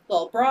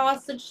bra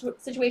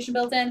situation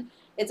built in.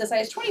 It's a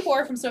size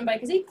 24 from Swim by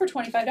Cacique for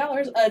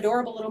 $25.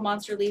 Adorable little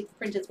monster leaf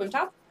printed swim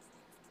top.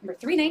 Number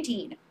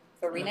 319.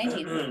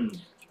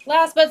 319.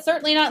 Last but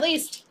certainly not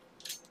least,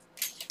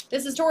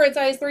 this is Torrid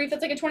size 3.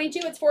 Fits like a 22.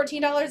 It's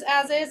 $14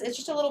 as is. It's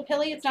just a little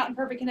pilly. It's not in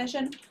perfect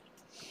condition.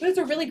 But it's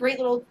a really great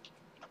little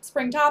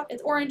spring top.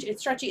 It's orange.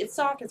 It's stretchy. It's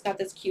soft. It's got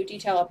this cute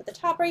detail up at the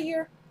top right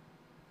here.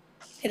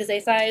 It is a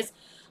size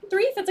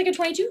 3. Fits like a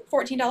 22.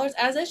 $14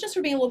 as is. Just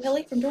for being a little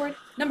pilly from Torrid.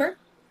 Number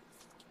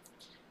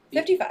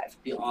 55.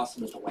 Be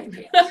awesome with the white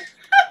pants.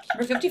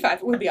 Number 55.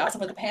 It would be awesome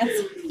with the pants.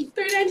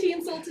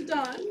 319 sold to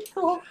Dawn.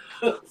 Cool.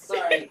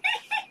 Sorry.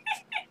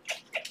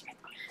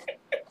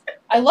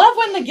 I love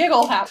when the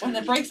giggle happens.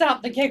 When it breaks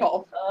out the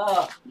giggle.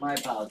 Oh, my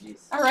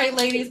apologies. All right,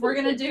 ladies. We're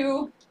going to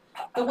do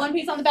the one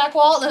piece on the back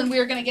wall, and then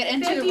we're going to get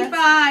into the rest.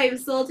 55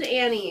 sold to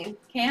Annie.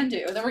 Can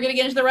do. Then we're going to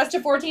get into the rest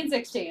of 14,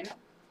 16.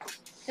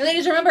 And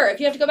ladies, remember,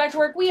 if you have to go back to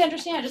work, we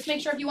understand. Just make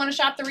sure if you want to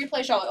shop the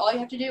replay show, all you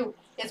have to do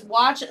is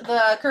watch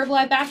the Curve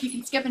Live back. You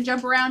can skip and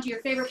jump around to your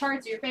favorite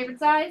parts, your favorite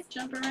size.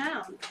 Jump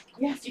around.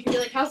 Yes, you can be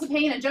like House of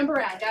Pain and jump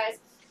around, guys.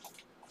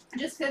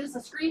 Just send us a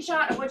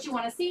screenshot of what you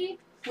want to see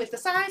with the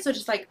size. So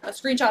just like a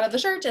screenshot of the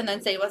shirt and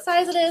then say what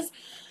size it is.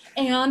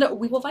 And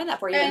we will find that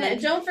for you. And then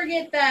don't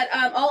forget that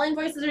all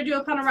invoices are due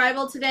upon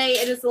arrival today.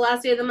 It is the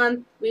last day of the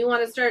month. We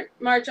want to start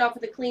March off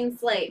with a clean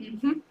slate.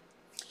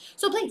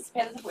 So please, pay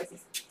attention to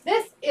voices.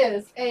 This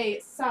is a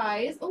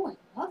size, oh,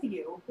 I love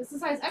you. This is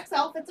size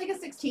XL. It's like a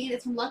 16.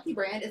 It's from Lucky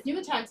Brand. It's new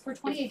in tags for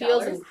 $28. It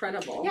feels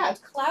incredible. Yeah, it's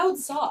cloud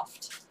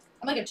soft.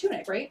 I'm like a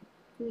tunic, right?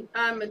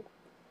 I'm a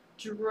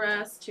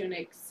dress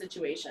tunic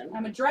situation.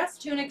 I'm a dress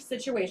tunic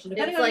situation.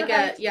 Depending It's on like your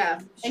a, height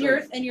yeah.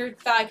 and your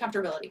thigh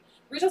comfortability.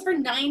 Retails for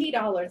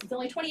 $90. It's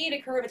only 28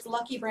 at Curve. It's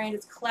Lucky Brand.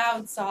 It's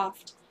cloud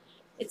soft.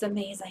 It's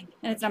amazing.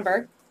 And it's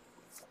number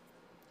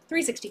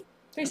 360.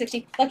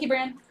 360. Lucky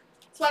Brand.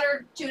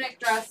 Sweater, tunic,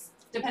 dress,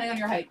 depending on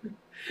your height.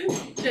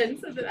 Jen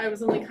said that I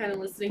was only kind of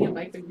listening and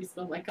Mike made me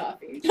smell my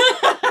coffee.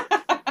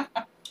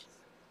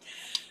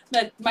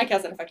 That Mike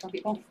has an effect on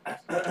people.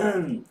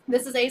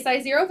 This is a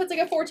size 0. If it's like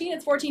a 14,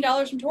 it's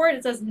 $14 from Torrid.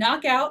 It says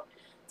knockout.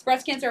 It's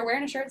breast cancer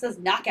awareness shirt. It says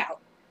knockout.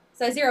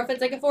 Size 0. If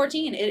it's like a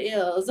 14, it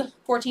is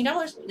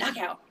 $14.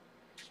 Knockout.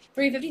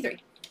 $3.53.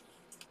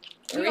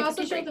 Can we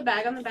also show the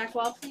bag on the back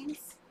wall,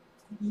 please?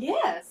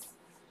 Yes.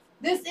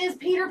 This is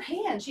Peter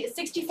Pan. She is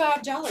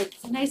 $65.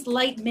 It's a nice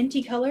light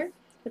minty color.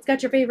 It's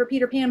got your favorite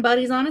Peter Pan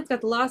buddies on it. It's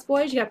got the Lost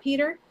Boys. You got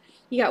Peter.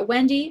 You got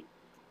Wendy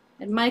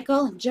and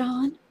Michael and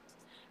John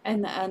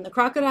and the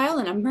crocodile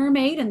and a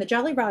mermaid and the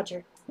Jolly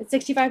Roger. It's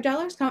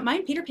 $65. Come at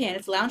mine, Peter Pan.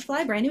 It's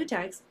Loungefly, brand new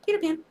tags. Peter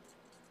Pan.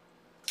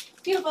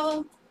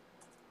 Beautiful.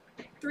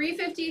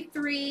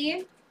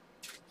 $3.53.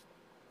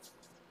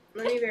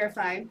 Let me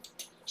verify.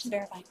 She's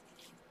verified.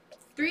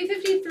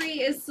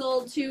 $3.53 is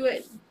sold to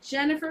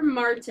Jennifer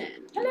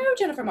Martin. Hello,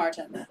 Jennifer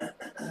Martin.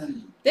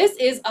 This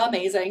is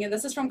amazing. And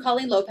this is from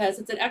Colleen Lopez.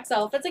 It's an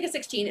XL. Fits like a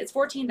 16. It's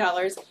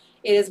 $14.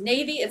 It is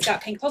navy. It's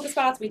got pink polka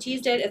spots. We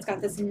teased it. It's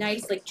got this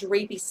nice, like,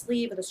 drapey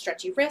sleeve with a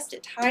stretchy wrist.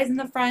 It ties in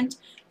the front.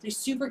 There's a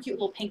super cute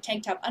little pink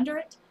tank top under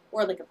it,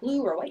 or like a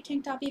blue or white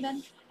tank top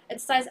even.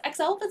 It's size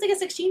XL. Fits like a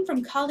 16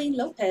 from Colleen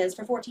Lopez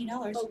for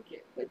 $14.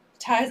 Okay. With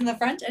ties in the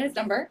front, and it's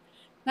number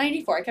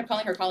 94. I kept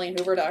calling her Colleen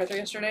Hoover to Arthur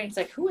yesterday. He's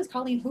like, who is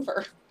Colleen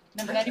Hoover?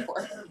 Number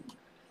 94.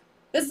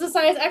 This is a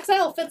size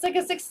XL. Fits like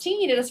a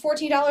 16. It is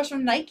 $14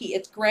 from Nike.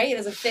 It's gray. It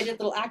is a fitted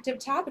little active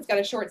top. It's got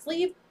a short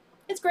sleeve.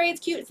 It's gray. It's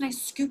cute. It's a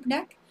nice scoop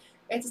neck.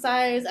 It's a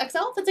size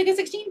XL. Fits like a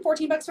 16.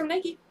 $14 from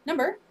Nike.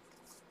 Number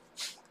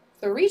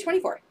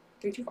 324.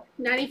 324.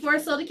 94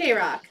 sold to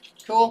K-Rock.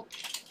 Cool.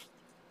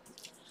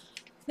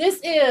 This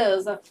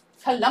is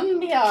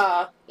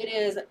Columbia. It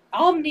is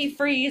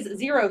Omni-Freeze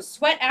Zero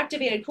Sweat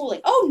Activated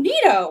Cooling. Oh,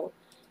 neato!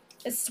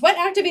 It's sweat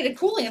activated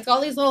cooling. It's got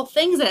all these little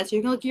things in it, so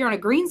you can look like you're on a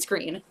green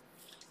screen.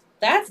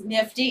 That's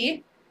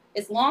nifty.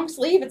 It's long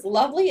sleeve. It's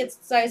lovely. It's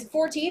size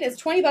 14.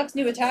 It's $20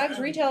 new at tags.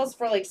 Retails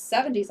for like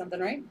 70 something,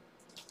 right?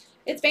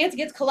 It's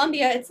fancy. It's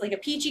Columbia. It's like a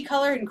peachy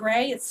color and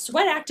gray. It's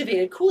sweat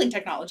activated cooling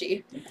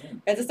technology.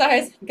 It's a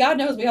size. God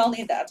knows we all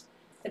need that.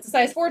 It's a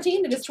size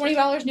 14. It is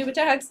 $20 new at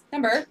tags.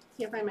 Number.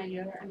 Can't find my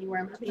deodorant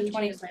anywhere. I'm having to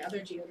 20. use my other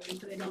deodorant,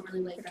 but I don't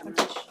really like that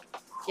much.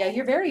 Yeah,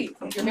 you're very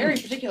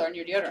particular in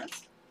your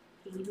deodorants.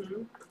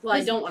 Well,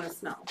 I don't want to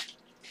smell.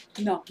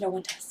 No, no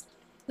one does.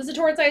 This is a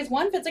torrid size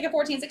 1, fits like a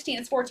 14-16.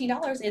 It's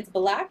 $14. It's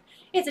black.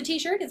 It's a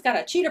t-shirt. It's got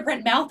a cheetah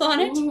print mouth on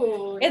it.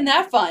 Ooh, Isn't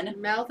that fun?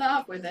 mouth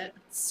off with it.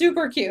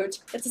 Super cute.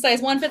 It's a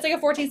size 1, fits like a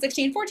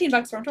 14-16.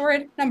 $14 from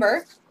Torrid.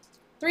 Number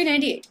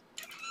 $3.98.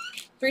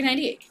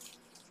 $3.98.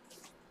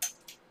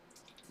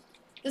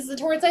 This is a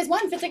Torrid size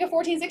 1, fits like a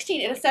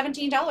 14-16. It is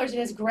 $17. It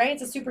is gray.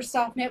 It's a super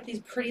soft knit with these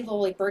pretty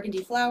little like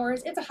burgundy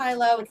flowers. It's a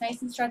high-low. It's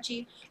nice and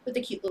stretchy with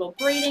the cute little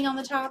braiding on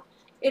the top.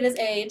 It is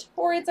a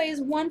Torrid size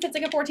 1, fits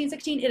like a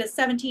 14-16. It is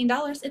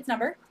 $17. It's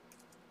number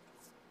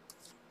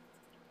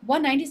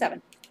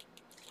 $197.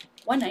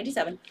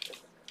 $197.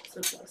 So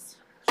close.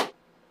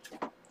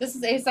 This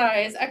is a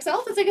size XL.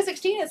 Fits like a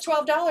 16. It's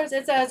 $12.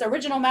 It says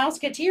Original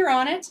Mouseketeer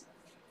on it.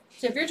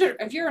 So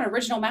if you're an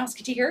Original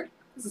Mouseketeer,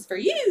 this is for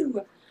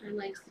you. I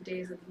like the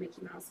days of the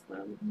Mickey Mouse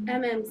Club.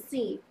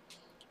 MMC.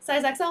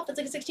 Size XL. Fits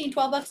like a 16.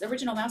 $12.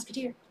 Original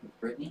Mouseketeer.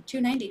 Brittany.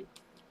 $2.90.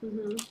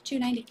 Mm-hmm.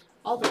 $2.90.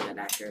 All the good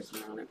actors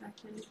were on it back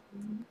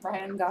then.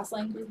 Ryan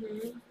Gosling.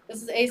 Mm-hmm.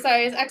 This is a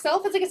size XL.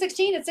 Fits like a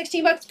 16. It's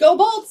 $16. Go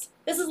Bolts!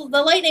 This is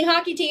the Lightning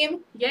hockey team.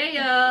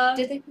 Yeah.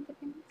 Did they beat the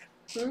Penguins?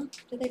 Hmm?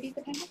 Did they beat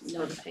the Penguins?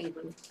 No, the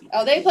Penguins.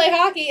 Oh, they play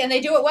hockey and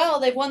they do it well.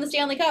 They've won the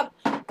Stanley Cup.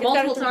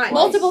 Multiple times.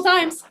 Multiple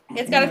times.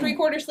 It's got a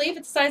 3/4 sleeve.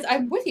 It's a size.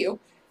 I'm with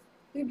you.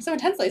 So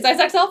intensely. Size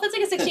XL. Fits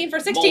like a 16 for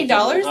 $16.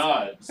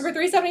 Number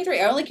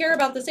 $3.73. I only care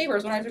about the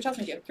Sabres when I was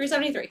talking to you.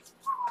 $3.73.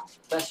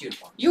 Best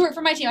uniform. You work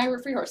for my team. I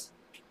work for yours.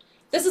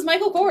 This is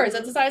Michael Kors.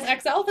 It's a size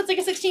XL. Fits like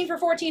a 16 for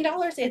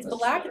 $14. It's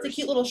black. It's a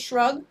cute little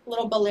shrug,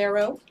 little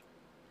bolero.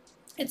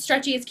 It's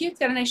stretchy. It's cute. It's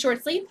got a nice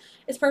short sleeve.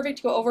 It's perfect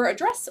to go over a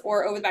dress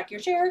or over the back of your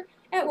chair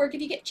at work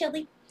if you get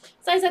chilly.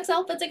 Size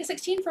XL. Fits like a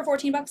 16 for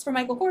 $14 for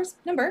Michael Kors.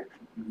 Number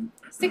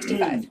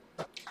 65.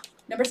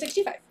 Number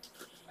 65.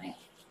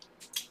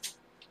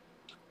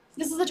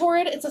 This is a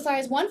Torrid. It's a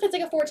size 1. Fits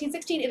like a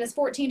 14-16. It is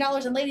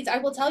 $14. And ladies, I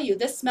will tell you,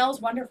 this smells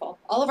wonderful.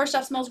 All of our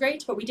stuff smells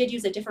great, but we did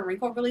use a different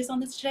wrinkle release on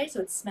this today, so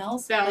it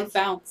smells like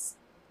bounce.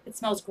 It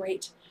smells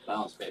great.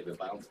 Bounce, baby.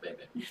 Bounce, baby.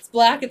 It's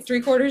black. It's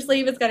 3/4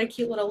 sleeve. It's got a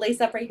cute little lace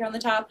up right here on the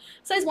top.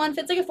 Size 1.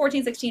 Fits like a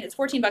 14-16. It's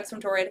 $14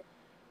 from Torrid.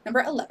 Number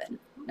 11.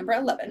 Number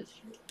 11.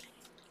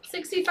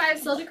 65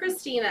 sold to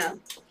Christina.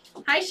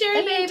 Hi,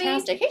 Sherry baby.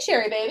 Fantastic. Hey,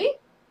 Sherry baby.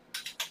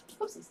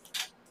 Oopsies.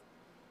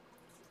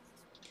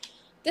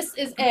 This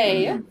is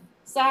a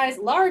size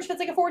large. Fits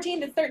like a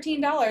 14 to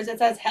 $13. It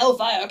says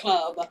Hellfire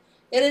Club.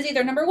 It is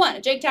either number 1,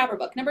 a Jake Tapper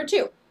book. Number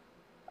 2,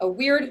 a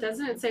weird.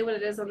 Doesn't it say what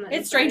it is on the It's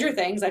inside? Stranger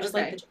Things. I just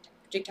like the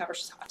Jake Tapper's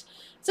just hot.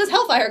 It says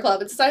Hellfire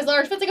Club. It's a size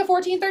large. Fits like a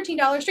 14,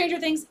 $13. Stranger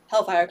Things.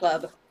 Hellfire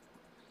Club.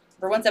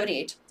 Number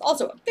 178. It's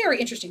also a very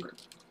interesting group.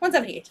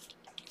 178.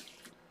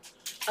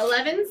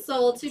 11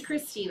 sold to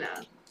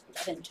Christina.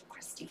 11 to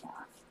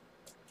Christina.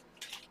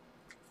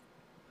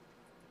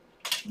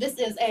 This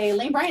is a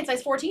Lane Bryant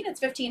size 14. It's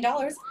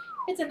 $15.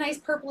 It's a nice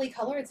purpley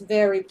color. It's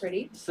very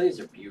pretty. The sleeves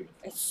are beautiful.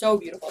 It's so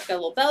beautiful. It's got a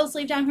little bell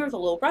sleeve down here with a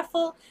little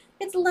ruffle.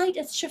 It's light.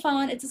 It's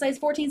chiffon. It's a size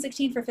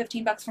 14-16 for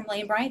 $15 from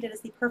Lane Bryant. It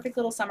is the perfect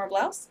little summer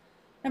blouse.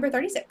 Number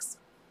 36.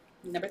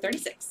 Number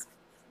 36.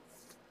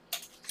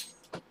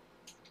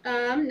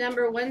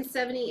 Number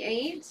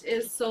 178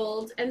 is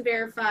sold and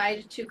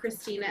verified to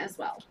Christina as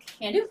well.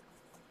 Can do.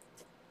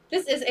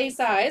 This is a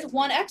size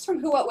 1X from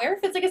Who What Wear.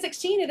 Fits like a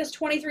 16. It is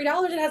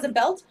 $23. It has a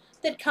belt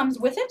that comes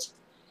with it.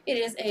 It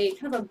is a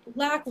kind of a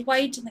black,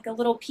 white, and like a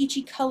little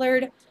peachy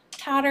colored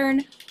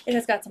pattern. It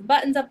has got some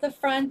buttons up the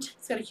front.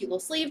 It's got a cute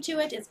little sleeve to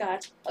it. It's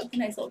got a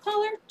nice little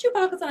collar, 2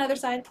 pockets on either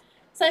side.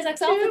 Size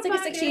XL, fits like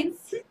a 16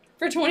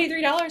 for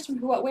 $23 from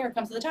Who What Wear.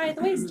 Comes with a tie at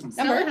the waist.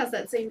 Stella Number, has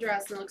that same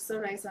dress and it looks so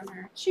nice on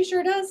her. she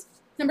sure does.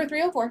 Number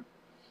 304.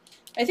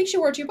 I think she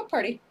wore it to your book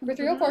party. Number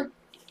 304.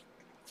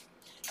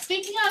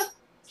 Speaking of,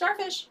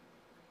 Starfish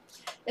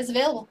is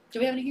available. Do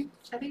we have any here?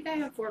 I think I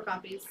have 4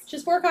 copies.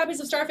 Just 4 copies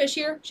of Starfish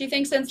here. She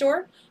thinks in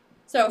store.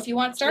 So if you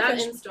want Starfish,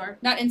 Not in store.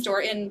 not in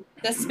store, in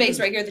this space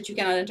right here that you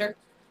cannot enter,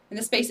 in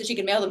the space that she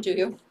can mail them to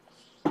you.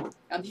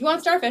 If you want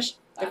Starfish,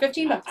 they're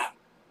 $15.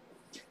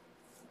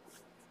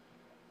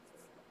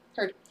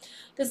 Heard.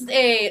 This is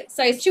a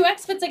size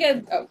 2X. Fits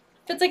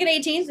like an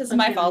 18. This is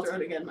my fault. Throw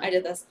it again, I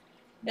did this.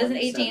 It is an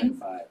 18.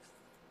 175.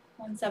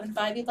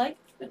 175. You'd like?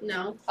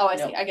 No. Oh, I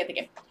see. I get the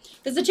game.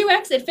 This is a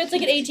 2X. It fits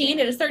like an 18.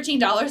 It is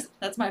 $13.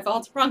 That's my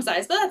fault. Wrong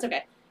size, but that's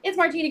okay. It's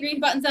martini green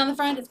buttons down the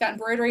front. It's got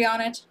embroidery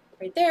on it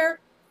right there.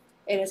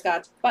 It has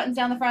got buttons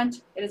down the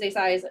front. It is a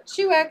size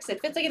 2X.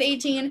 It fits like an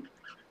 18.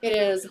 It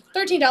is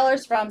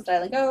 $13 from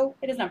Style & Go.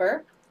 It is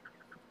number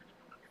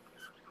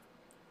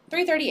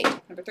 338.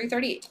 Number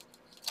 338.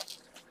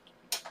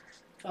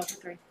 12 for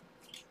 3.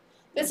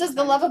 This is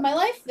the love of my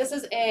life. This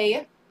is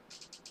a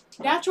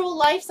Natural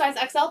Life size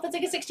XL. Fits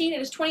like a 16.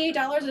 It is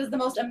 $28. It is the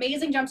most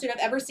amazing jumpsuit I've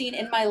ever seen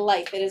in my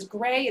life. It is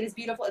gray. It is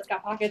beautiful. It's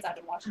got pockets. I've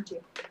been watching too.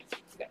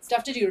 We've got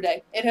stuff to do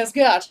today. It has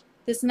got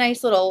this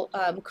nice little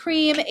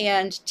cream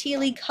and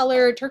tealy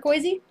colored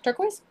turquoise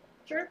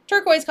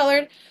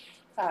colored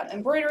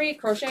embroidery,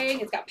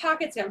 crocheting. It's got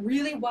pockets. It's got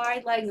really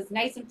wide legs. It's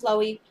nice and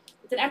flowy.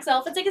 It's an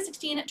XL. Fits like a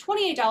 16.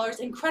 $28.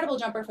 Incredible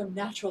jumper from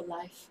Natural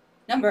Life.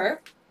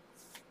 Number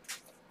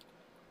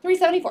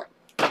 374.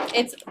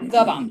 It's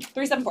the bomb.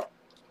 374.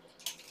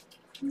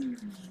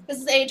 This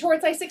is a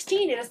torrid size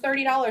 16. It is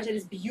 $30. It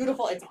is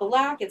beautiful. It's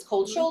black. It's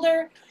cold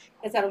shoulder.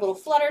 It's got a little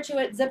flutter to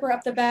it. Zipper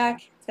up the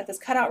back. It's got this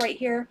cutout right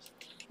here.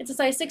 It's a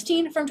size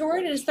 16 from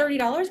Torrid. It is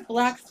 $30.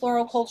 Black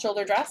floral cold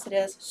shoulder dress. It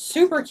is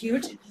super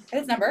cute. And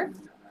it's number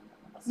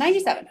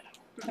 97.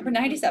 Number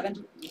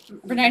 97.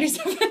 Number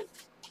 97.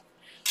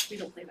 We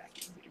don't play that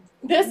game.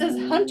 This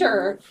is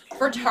Hunter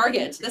for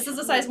Target. This is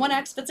a size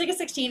 1X, fits like a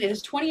 16. It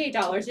is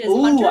 $28. It is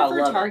Ooh, Hunter I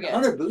for love Target. it.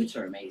 Hunter boots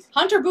are amazing.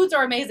 Hunter boots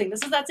are amazing.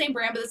 This is that same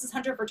brand, but this is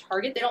Hunter for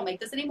Target. They don't make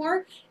this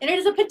anymore. And it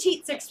is a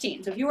petite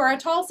 16. So if you are a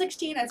tall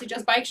 16, I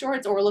suggest bike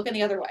shorts or looking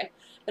the other way.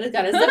 But it's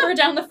got a zipper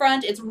down the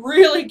front. It's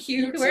really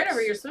cute. You can wear it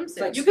over your swimsuit.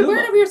 Like You can wear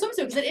it scuba. over your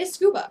swimsuit because it is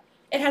scuba.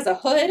 It has a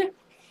hood.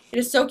 It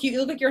is so cute. You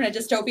look like you're in a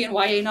dystopian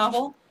YA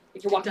novel.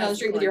 If you're walking down the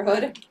street with your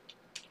hood.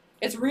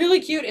 It's really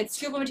cute. It's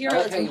scuba material.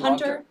 I like It's how from you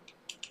walked Hunter.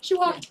 She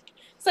walked.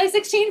 Size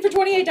 16 for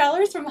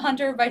 $28 from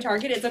Hunter by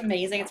Target. It's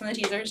amazing. It's from the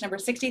teasers. Number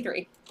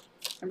 63.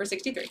 Number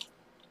 63.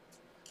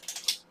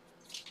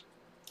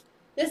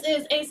 This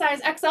is a size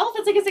XL.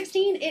 Fits like a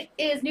 16. It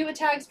is new with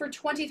tags for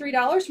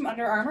 $23 from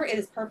Under Armour. It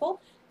is purple.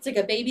 It's like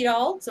a baby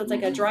doll. So it's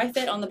like a dry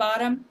fit on the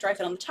bottom, dry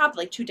fit on the top,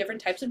 like two different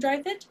types of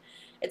dry fit.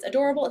 It's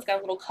adorable. It's got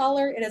a little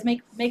collar. It is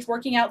makes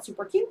working out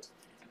super cute.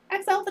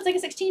 XL fits like a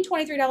 16.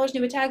 $23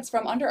 new with tags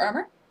from Under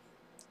Armour.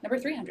 Number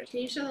 300. Can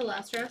you show the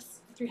last dress?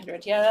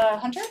 300. Yeah,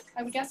 Hunter,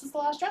 I would guess is the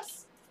last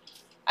dress.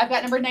 I've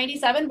got number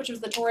 97, which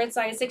was the Torrid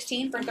size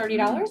 16 for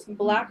 $30.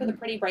 Black with the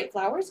pretty bright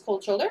flowers,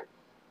 cold shoulder.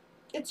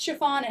 It's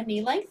chiffon and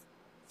knee length.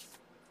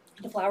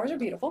 The flowers are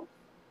beautiful.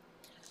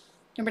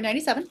 Number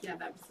 97. Yeah,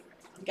 that was the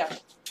right one. Got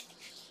it.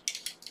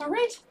 All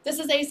right. This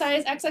is a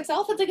size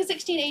XXL. Fits like a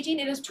 16, 18.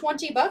 It is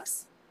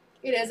 $20.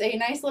 It is a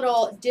nice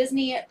little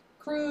Disney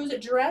cruise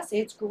dress.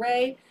 It's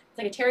gray. It's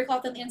like a terry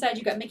cloth on the inside.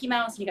 You got Mickey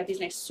Mouse and you got these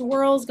nice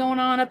swirls going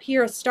on up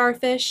here, a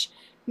starfish.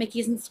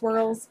 Mickeys and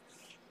swirls.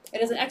 It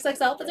is an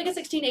XXL. It's like a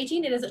 16,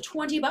 18. It is at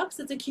 $20.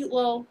 It's a cute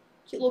little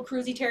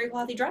cruisy terry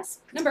clothy dress.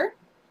 Number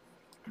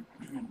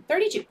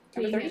 32.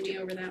 Can Number you hand 32. me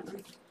over that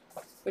one?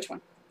 Which one?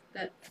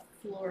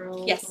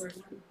 Floral. Yes. forward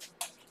one.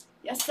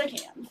 Yes, I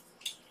can.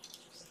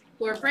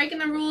 We're breaking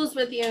the rules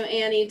with you,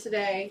 Annie,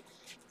 today.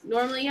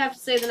 Normally you have to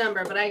say the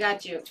number, but I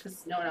got you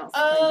because no one else.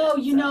 Oh, claimed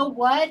it, you so. know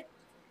what?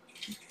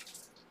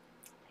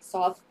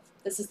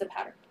 This is the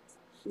pattern.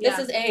 Yeah.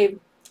 This is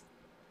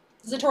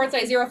a Torrid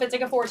size 0. Fits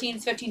like a 14.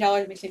 It's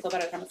 $15. It makes me feel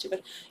better. I'm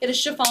stupid. It is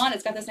chiffon.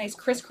 It's got this nice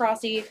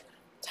crisscrossy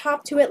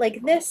top to it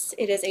like this.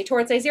 It is a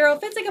Torrid size 0.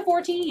 Fits like a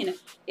 14.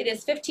 It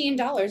is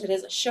 $15. It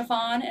is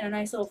chiffon and a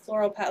nice little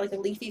floral pattern, like a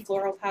leafy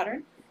floral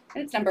pattern.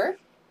 And it's number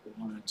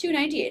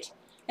 298.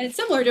 And it's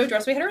similar to a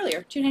dress we had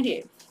earlier.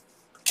 298.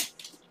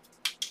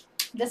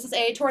 This is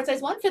a Torrid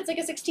size 1. Fits like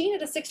a 16.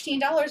 It is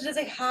 $16. It is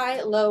a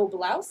high-low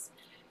blouse.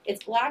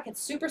 It's black.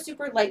 It's super,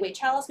 super lightweight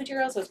chalice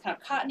material, so it's kind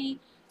of cottony.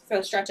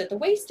 For stretch at the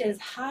waist. It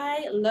is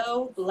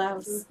high-low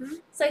blouse.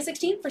 Size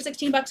 16 for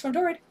 $16 from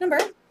Torrid. Number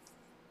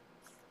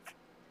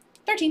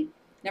 13.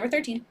 Number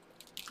 13.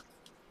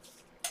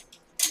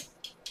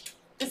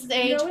 This is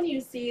a You know when you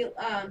see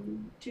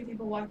two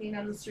people walking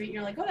down the street and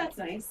you're like, oh, that's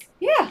nice.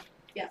 yeah.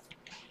 Yeah.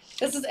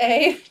 This is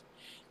a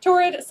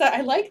Torrid.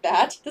 I like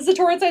that. This is a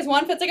Torrid size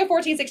 1. Fits like a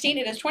 14, 16.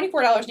 It is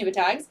 $24 new with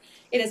tags.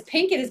 It is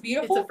pink. It is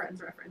beautiful. It's a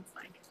Friends reference,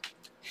 Mike.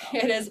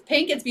 It is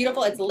pink. It's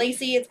beautiful. It's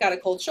lacy. It's got a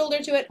cold shoulder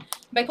to it.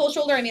 By cold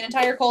shoulder, I mean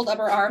entire cold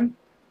upper arm.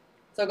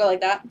 So go like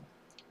that.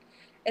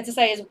 It's a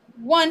size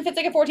 1. Fits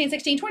like a 14,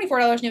 16.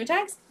 $24 new with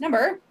tags.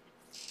 Number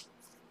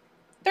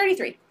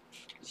 33.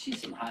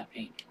 She's some hot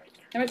pink right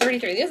there. Number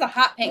 33. This is a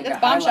hot pink. Like That's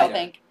a bombshell highlighter.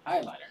 pink.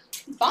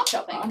 Highlighter.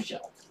 Bombshell pink.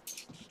 Bombshell.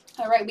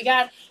 All right, we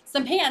got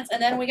some pants,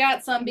 and then we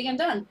got some being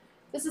done.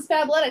 This is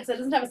Fabletics. It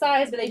doesn't have a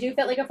size, but they do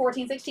fit like a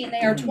 14, 16. They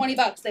are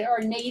 $20. They are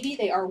navy.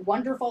 They are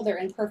wonderful. They're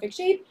in perfect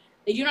shape.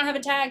 They do not have a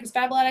tag, because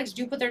Fabletics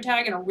do put their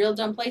tag in a real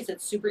dumb place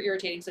that's super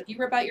irritating. So if you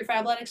rip out your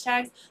Fabletics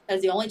tags, that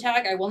is the only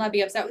tag. I will not be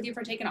upset with you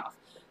for taking off.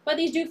 But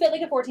these do fit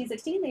like a 14,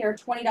 16. They are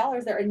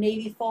 $20. They're a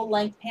navy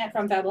full-length pant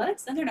from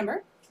Fabletics, and their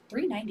number,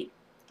 $3.90.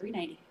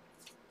 $3.90.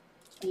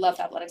 I love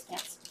Fabletics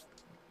pants.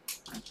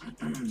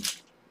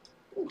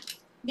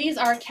 These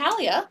are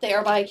Calia. They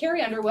are by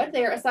Carrie Underwood.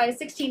 They are a size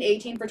 16,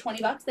 18 for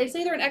 $20. They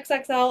say they're an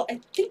XXL. I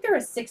think they're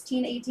a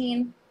 16,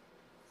 18.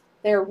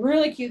 They're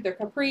really cute. They're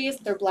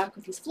capris. They're black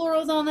with these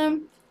florals on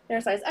them. They're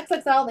a size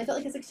XXL. They fit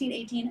like a 16,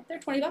 18. They're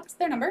 $20.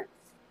 Their number,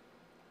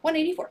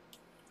 $184.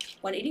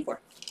 $184.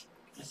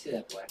 I see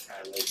that black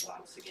highlight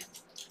blouse again.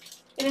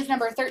 It is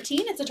number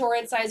 13. It's a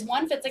Torrid size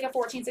 1. Fits like a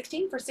 14,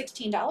 16 for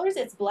 $16.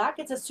 It's black.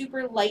 It's a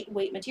super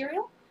lightweight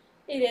material.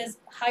 It is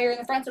higher in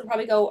the front, so it'll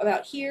probably go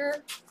about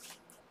here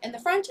in the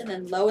front and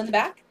then low in the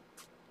back.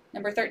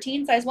 Number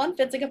 13, size 1.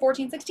 Fits like a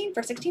 14, 16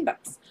 for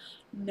 $16.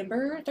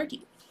 Number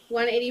 13.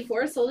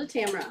 184 sold to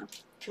Tamra.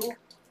 Cool.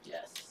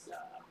 Yes.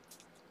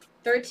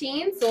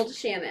 13 sold to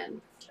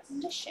Shannon.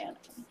 And to Shannon.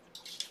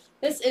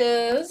 This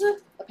is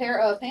a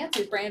pair of pants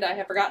whose brand I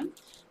have forgotten.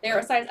 They are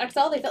a size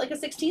XL. They fit like a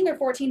 16. They're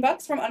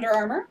 $14 from Under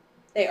Armour.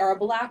 They are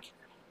black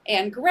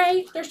and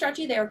gray. They're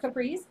stretchy. They are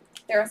capris.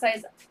 They're a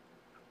size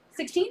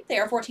 16. They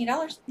are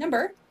 $14.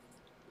 Number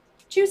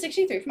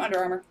 $263 from Under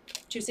Armour.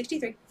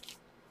 $263.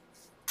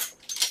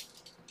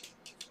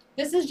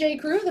 This is J.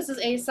 Crew. This is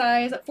a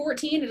size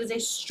 14. It is a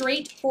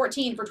straight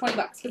 14 for $20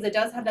 because it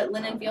does have that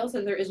linen feel,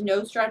 so there is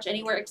no stretch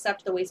anywhere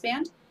except the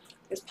waistband.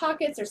 There's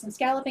pockets. There's some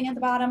scalloping at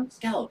the bottom.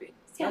 Scalloping.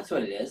 That's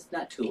what it is,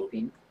 not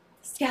tuliping.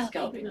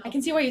 Scalloping. I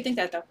can see why you think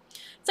that though.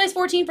 Size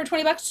 14 for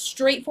 $20.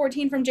 Straight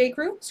 14 from J.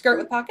 Crew. Skirt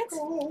with pockets.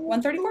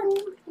 $134.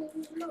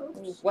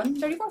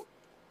 $134.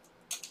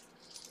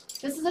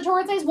 This is a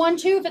torrid size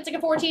 1-2. Fits like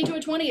a 14 to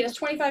a 20. It is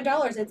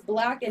 $25. It's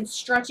black and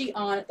stretchy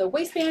on the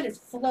waistband. It's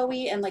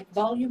flowy and like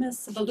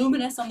voluminous on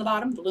the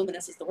bottom.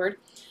 Voluminous is the word.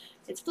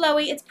 It's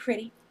flowy. It's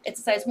pretty. It's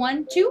a size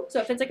 1-2, so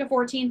it fits like a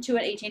 14 to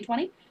an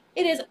 18-20.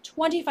 It is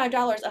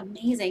 $25.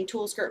 Amazing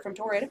tulle skirt from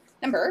Torrid.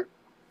 Number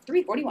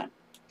 341.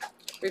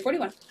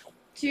 341.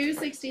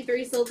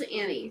 $263 sold to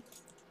Annie.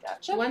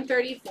 Gotcha.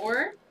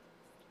 $134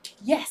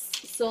 Yes.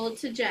 sold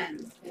to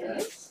Jen.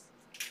 Yes.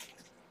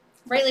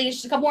 Right, ladies,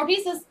 just a couple more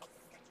pieces.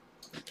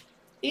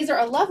 These are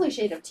a lovely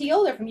shade of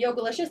teal. They're from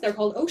Yogalicious. They're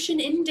called Ocean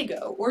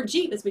Indigo, or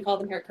Jeep, as we call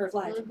them here at Curve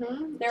Live.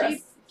 Mm-hmm. They're a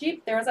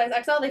Jeep. They're a size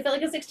XL. They fit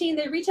like a 16.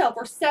 They retail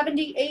for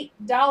 $78.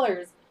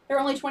 They're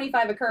only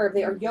 $25 a curve.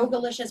 They are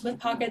Yogalicious with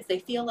pockets. They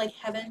feel like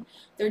heaven.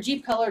 They're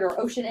Jeep colored or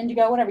Ocean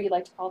Indigo, whatever you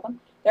like to call them.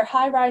 They're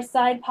high-rise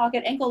side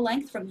pocket ankle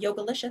length from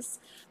Yogalicious.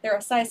 They're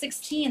a size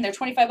 16. They're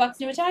 $25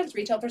 new tags.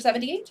 Retail for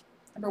 $78.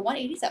 Number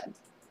 187.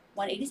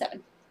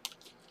 187.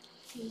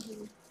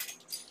 Mm-hmm.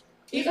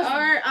 These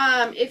are,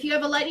 if you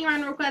have a lightning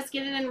round request,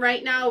 get it in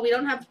right now. We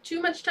don't have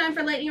too much time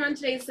for lightning round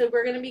today, so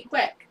we're going to be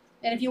quick.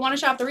 And if you want to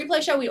shop the replay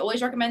show, we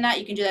always recommend that.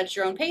 You can do that at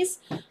your own pace.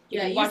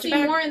 Yeah, can you watch it see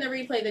back. more in the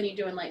replay than you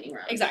do in lightning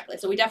round. Exactly.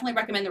 So we definitely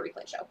recommend the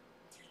replay show.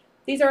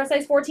 These are a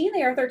size 14.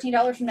 They are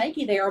 $13 from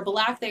Nike. They are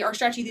black. They are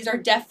stretchy. These are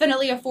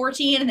definitely a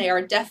 14, and they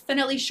are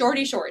definitely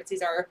shorty shorts.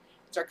 These are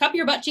cup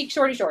your butt cheek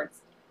shorty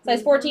shorts.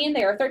 Size 14.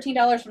 They are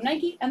 $13 from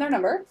Nike, and their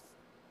number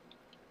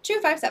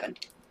 257.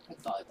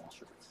 Like volleyball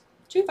shorts.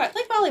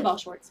 Like volleyball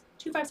shorts.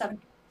 257.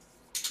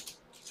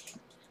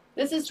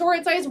 This is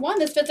Torrid size 1.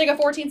 This fits like a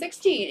 14-16.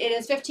 It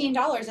is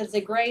 $15. It's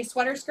a gray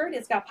sweater skirt.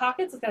 It's got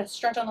pockets. It's got a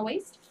stretch on the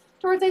waist.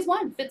 Torrid size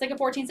 1. Fits like a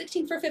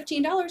 14-16 for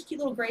 $15. Cute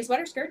little gray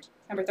sweater skirt.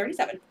 Number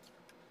 37.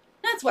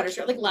 Not sweater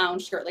skirt, like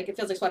lounge skirt. Like it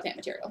feels like sweatpant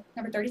material.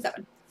 Number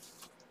 37.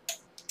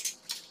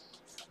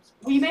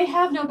 We may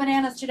have no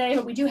bananas today,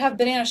 but we do have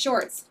banana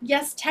shorts.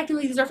 Yes,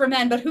 technically these are for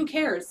men, but who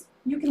cares?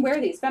 You can wear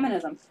these.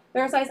 Feminism.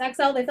 They're a size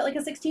XL. They fit like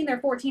a 16.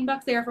 They're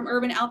 $14. They are from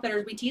Urban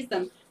Outfitters. We tease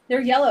them.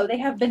 They're yellow. They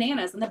have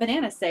bananas, and the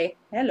bananas say,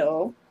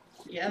 hello.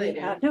 Yeah, they do.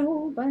 have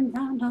no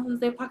bananas.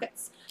 They're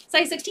pockets.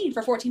 Size 16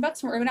 for $14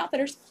 from Urban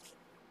Outfitters.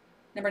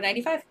 Number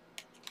 95.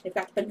 They've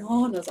got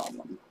bananas on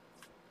them.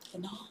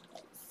 Bananas.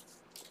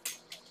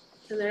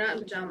 And they're not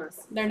in pajamas.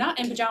 They're not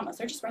in pajamas.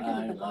 They're just regular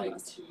I like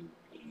bananas. to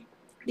eat.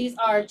 These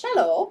are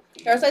cello.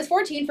 They're a size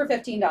 14 for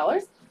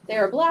 $15. They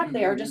are black.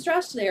 They are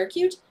distressed. They are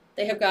cute.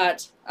 They have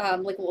got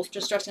like a little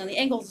distressing on the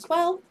ankles as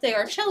well. They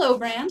are cello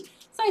brand.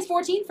 Size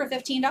 14 for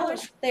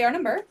 $15. They are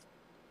number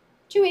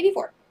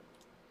 284.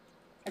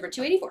 Number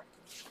 284.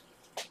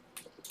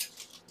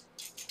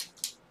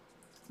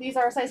 These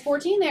are a size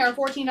 14. They are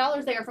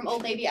 $14. They are from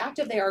Old Navy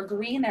Active. They are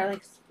green. They're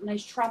like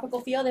nice tropical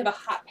feel. They have a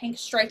hot pink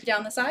stripe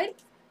down the side.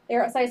 They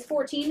are a size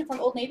 14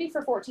 from Old Navy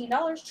for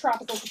 $14.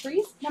 Tropical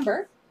capris.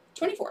 Number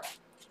 24.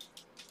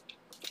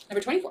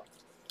 Number 24.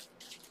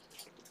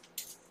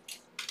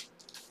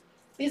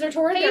 These are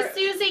Torrid. Hey,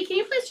 Susie, can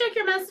you please check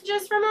your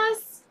messages from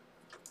us?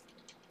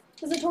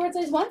 This is a Torrid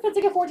size 1. Fits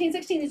like a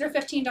 14-16. These are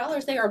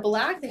 $15. They are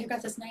black. They have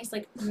got this nice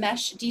like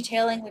mesh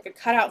detailing, like a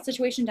cutout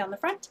situation down the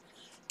front.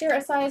 They're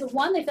a size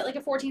 1. They fit like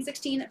a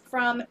 14-16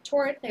 from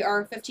Torrid. They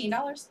are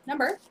 $15.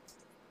 Number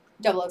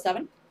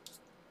 007.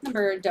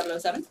 Number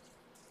 007.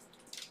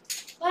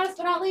 Last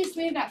but not least,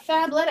 we've got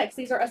Fabletics.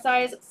 These are a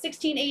size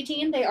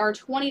 16-18. They are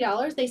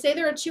 $20. They say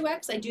they're a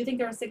 2X. I do think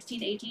they're a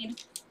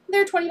 16-18.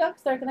 They're $20.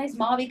 They're like a nice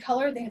mauve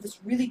color. They have this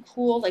really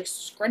cool like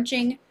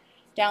scrunching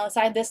down the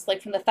side. This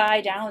like from the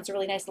thigh down. It's a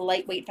really nice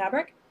lightweight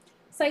fabric.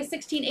 Size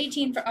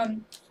 16-18 for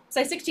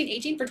size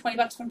 16-18 for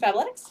 $20 from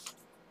Fabletics.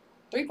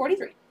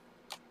 343.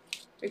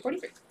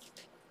 343.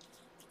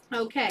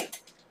 Okay.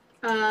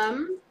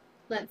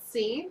 Let's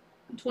see.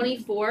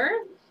 24.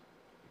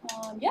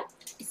 Yeah.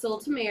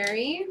 Sold to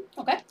Mary.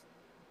 Okay.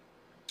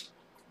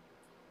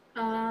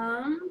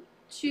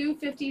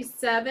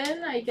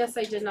 257. I guess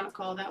I did not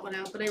call that one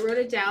out, but I wrote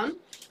it down.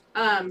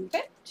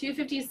 Okay.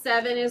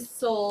 257 is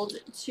sold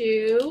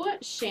to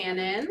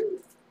Shannon,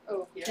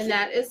 Oh, yeah. and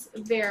that is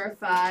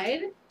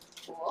verified.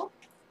 Cool.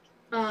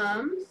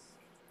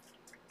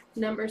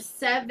 Number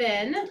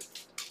 7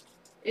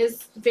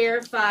 is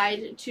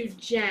verified to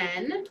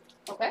Jen.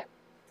 Okay.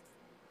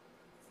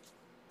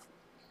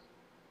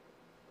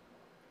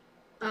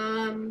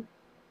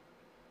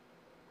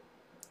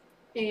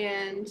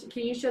 And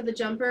can you show the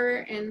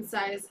jumper in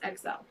size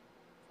XL?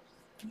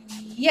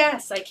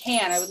 Yes, I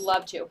can. I would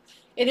love to.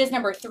 It is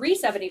number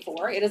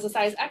 374. It is a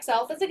size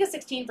XL. It's like a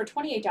 16 for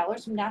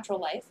 $28 from Natural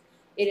Life.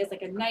 It is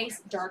like a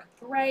nice dark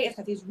gray. It's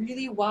got these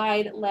really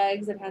wide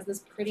legs. It has this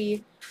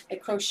pretty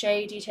like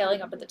crochet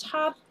detailing up at the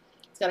top.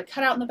 It's got a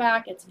cutout in the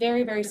back. It's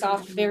very, very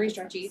soft, very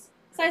stretchy.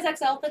 Size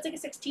XL fits like a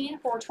 16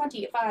 for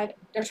 $28.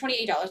 I'm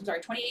sorry,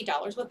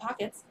 $28 with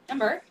pockets.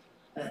 Number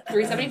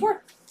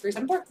 374.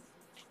 374.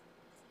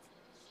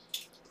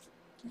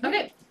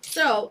 Okay,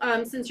 so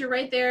since you're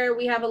right there,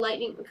 we have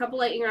a couple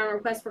lightning round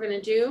requests we're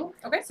gonna do.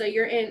 Okay. So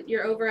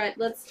you're over at,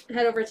 let's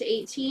head over to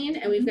 18,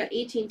 and we've got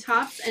 18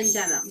 tops and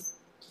denim.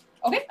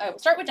 Okay, I will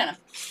start with denim.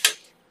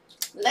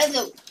 Let's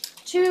go.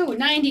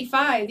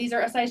 $2.95. These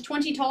are a size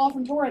 20 tall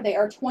from Torrid. They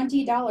are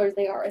 $20.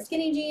 They are a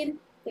skinny jean.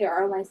 They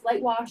are a nice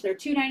light wash. They're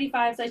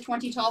 $2.95. Size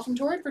 20 tall from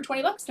Torrid for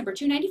 $20. Number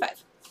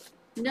 $2.95.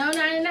 No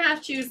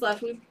 9.5 shoes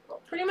left. We've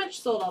pretty much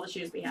sold all the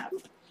shoes we have.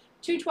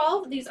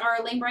 $2.12. These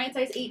are Lane Bryant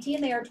size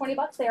 18. They are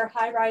 $20. They are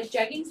high-rise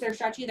jeggings. They're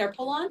stretchy. They're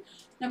pull-on.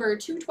 Number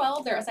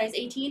 $2.12. They're a size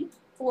 18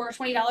 for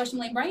 $20 from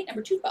Lane Bryant.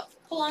 Number $2.12.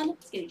 Pull-on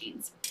skinny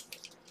jeans.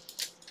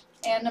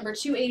 And number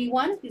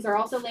 $2.81. These are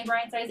also Lane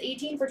Bryant size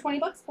 18 for $20.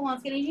 Pull-on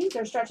skinny jeans.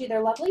 They're stretchy.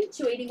 They're lovely.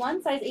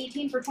 $2.81. Size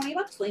 18 for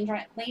 $20.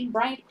 Lane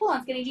Bryant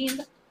pull-on skinny jeans.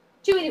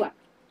 $2.81.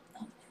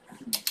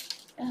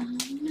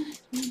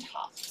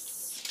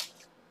 Tops.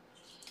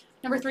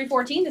 Number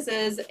 314. This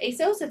is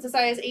ASOS. It's a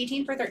size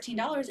 18 for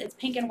 $13. It's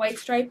pink and white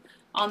stripe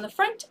on the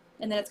front,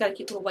 and then it's got a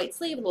cute little white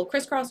sleeve, a little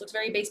crisscross. Looks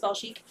very baseball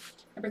chic.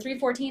 Number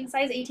 314.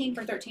 Size 18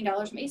 for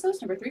 $13 from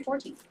ASOS. Number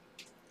 314.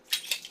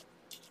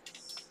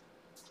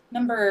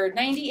 Number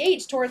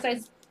 98. Torrid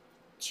size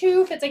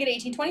 2 fits like an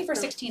 18-20 for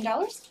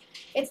 $16.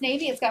 It's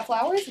navy. It's got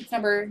flowers. It's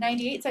number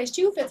 98. Size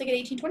 2 fits like an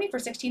 18-20 for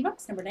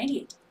 $16. Number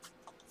 98.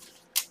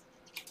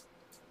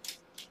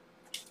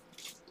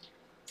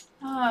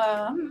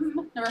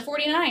 Number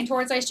 49,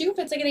 Torrid size 2,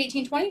 fits like an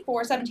 18-20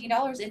 for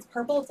 $17. It's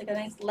purple. It's like a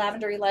nice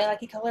lavendery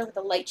lilac-y color with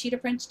a light cheetah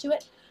print to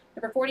it.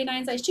 Number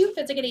 49, size 2,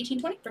 fits like an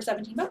 18-20 for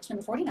 $17.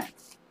 Number 49.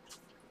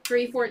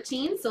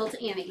 314, sold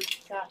to Annie.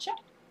 Gotcha.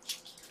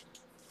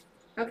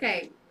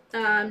 Okay,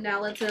 now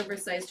let's over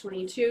size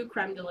 22,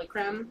 creme de la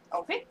creme.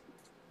 Okay.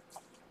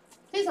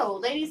 Please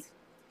hold, ladies.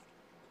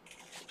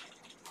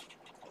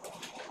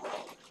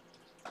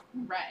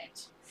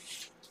 Right.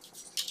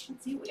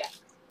 Let's see what we got.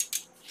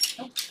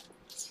 Nope.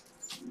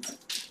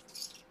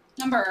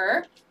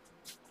 Number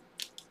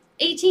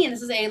 18.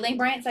 This is a Lane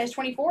Bryant size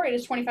 24. It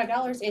is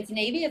 $25. It's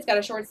navy. It's got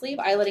a short sleeve,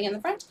 eyeletting in the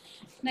front.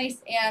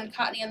 Nice and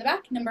cottony in the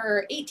back.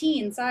 Number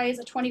 18. Size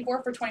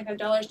 24 for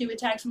 $25. New with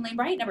tags from Lane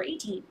Bryant. Number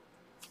 18.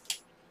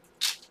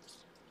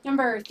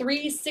 Number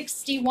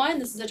 361.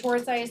 This is a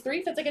Torrid size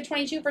 3. Fits like a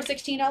 22 for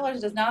 $16.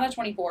 It is not a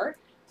 24.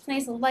 It's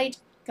nice light,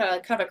 got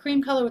a kind of a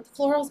cream color with the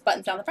florals,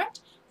 buttons down the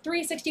front.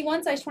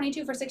 361. Size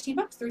 22 for $16.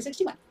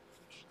 361.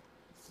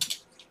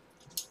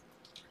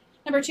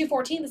 Number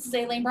 214, this is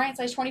a Lane Bryant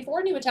size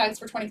 24, new with tags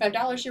for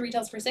 $25. She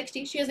retails for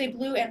 $60. She has a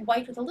blue and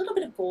white with a little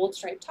bit of gold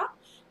striped top.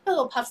 A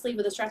little puff sleeve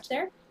with a stretch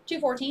there.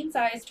 214,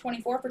 size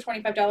 24 for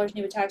 $25,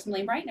 new with tags from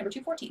Lane Bryant. Number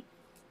 214.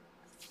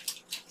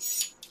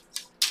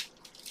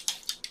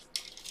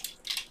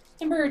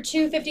 Number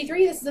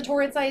 253, this is a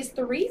Torrid size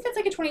 3. Fits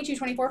like a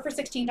 22-24 for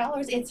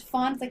 $16. It's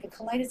fun. It's like a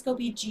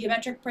kaleidoscopy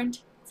geometric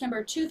print. It's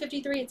number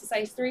 253. It's a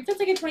size 3. Fits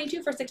like a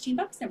 22 for $16.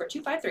 Number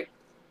 253.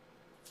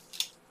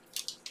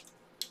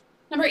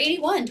 Number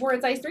 81,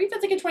 Torrid size 3,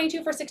 fits like a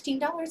 22 for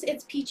 $16.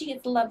 It's peachy,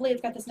 it's lovely,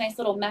 it's got this nice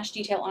little mesh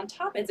detail on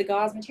top. It's a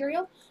gauze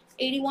material.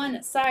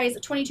 81, size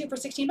 22 for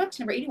 $16.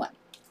 Number 81.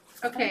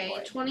 Okay,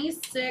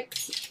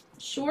 26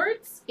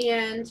 shorts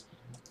and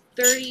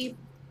 30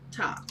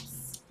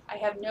 tops. I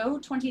have no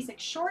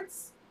 26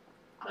 shorts.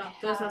 Oh, I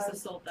those must have- have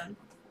sold then.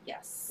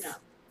 Yes. Yeah.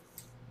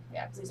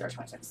 Yeah, because these are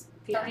 26.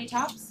 Yeah. 30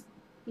 tops.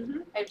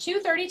 Mhm. I have 2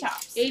 30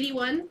 tops.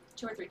 81,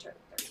 2 or 3 30.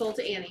 sold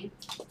to Annie.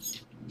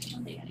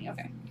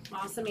 Okay.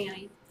 Awesome,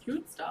 Annie.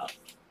 Cute stuff.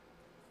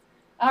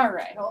 All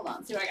right, hold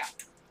on. See what I got.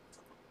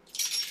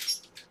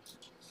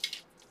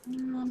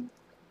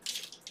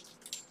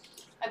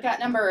 I've got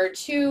number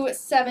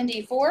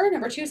 274.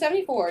 Number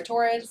 274,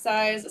 Torrid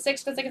size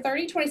 6, fits like a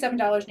 30,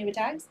 $27 new with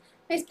tags.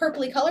 Nice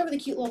purpley color with a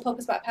cute little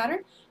polka spot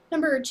pattern.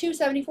 Number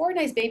 274,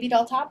 nice baby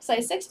doll top,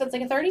 size 6, fits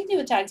like a 30, new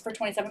with tags for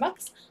 $27.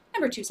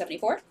 Number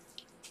 274.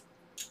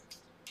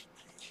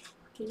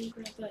 Can you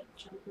grab that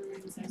jumper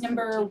and size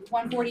Number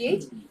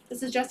 148,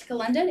 this is Jessica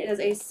London. It is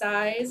a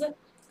size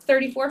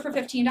 34 for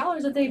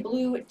 $15. It's a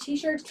blue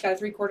t-shirt. It's got a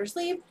 3/4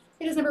 sleeve.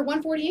 It is number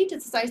 148.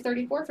 It's a size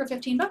 34 for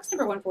 $15.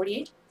 Number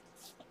 148.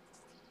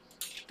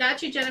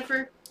 Got you,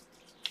 Jennifer.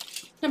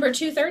 Number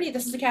 230,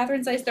 this is a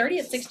Catherine size 30.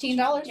 It's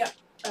 $16. Yep.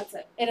 That's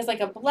it. It is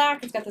like a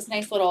black. It's got this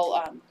nice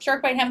little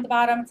shark bite hem at the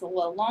bottom. It's a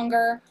little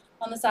longer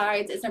on the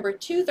sides. It's number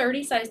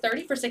 230, size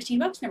 30 for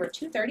 $16. Number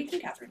 230 from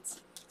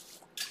Catherine's.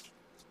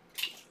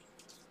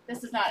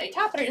 This is not a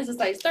top, but it is a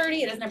size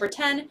 30. It is number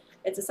 10.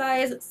 It's a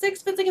size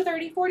 6, fits like a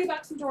 30,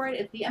 $40 from Torrid.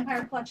 It's the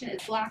Empire Collection.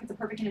 It's black. It's a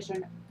perfect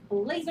condition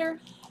blazer.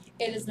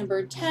 It is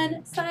number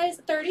 10, size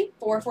 30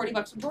 for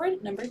 $40 from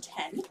Torrid. Number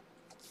 10.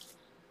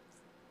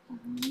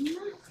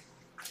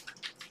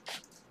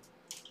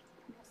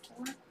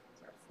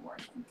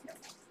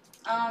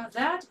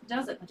 That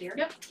does it, my dear.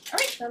 Yep. All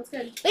right. Sounds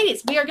good.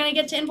 Ladies, we are going to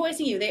get to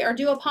invoicing you. They are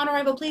due upon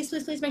arrival. Please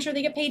make sure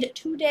they get paid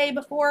today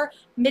before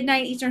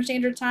midnight Eastern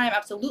Standard Time.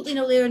 Absolutely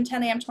no later than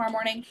 10 a.m. tomorrow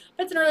morning.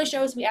 But it's an early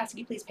show, so we ask that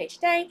you please pay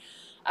today.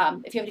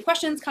 If you have any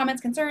questions,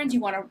 comments, concerns, you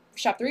want to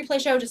shop the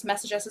replay show, just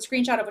message us a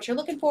screenshot of what you're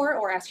looking for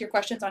or ask your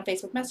questions on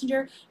Facebook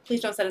Messenger.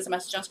 Please don't send us a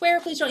message on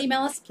Square. Please don't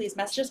email us. Please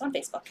message us on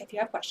Facebook if you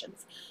have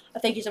questions.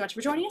 Thank you so much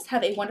for joining us.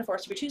 Have a wonderful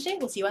rest of your Tuesday.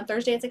 We'll see you on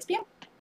Thursday at 6 p.m.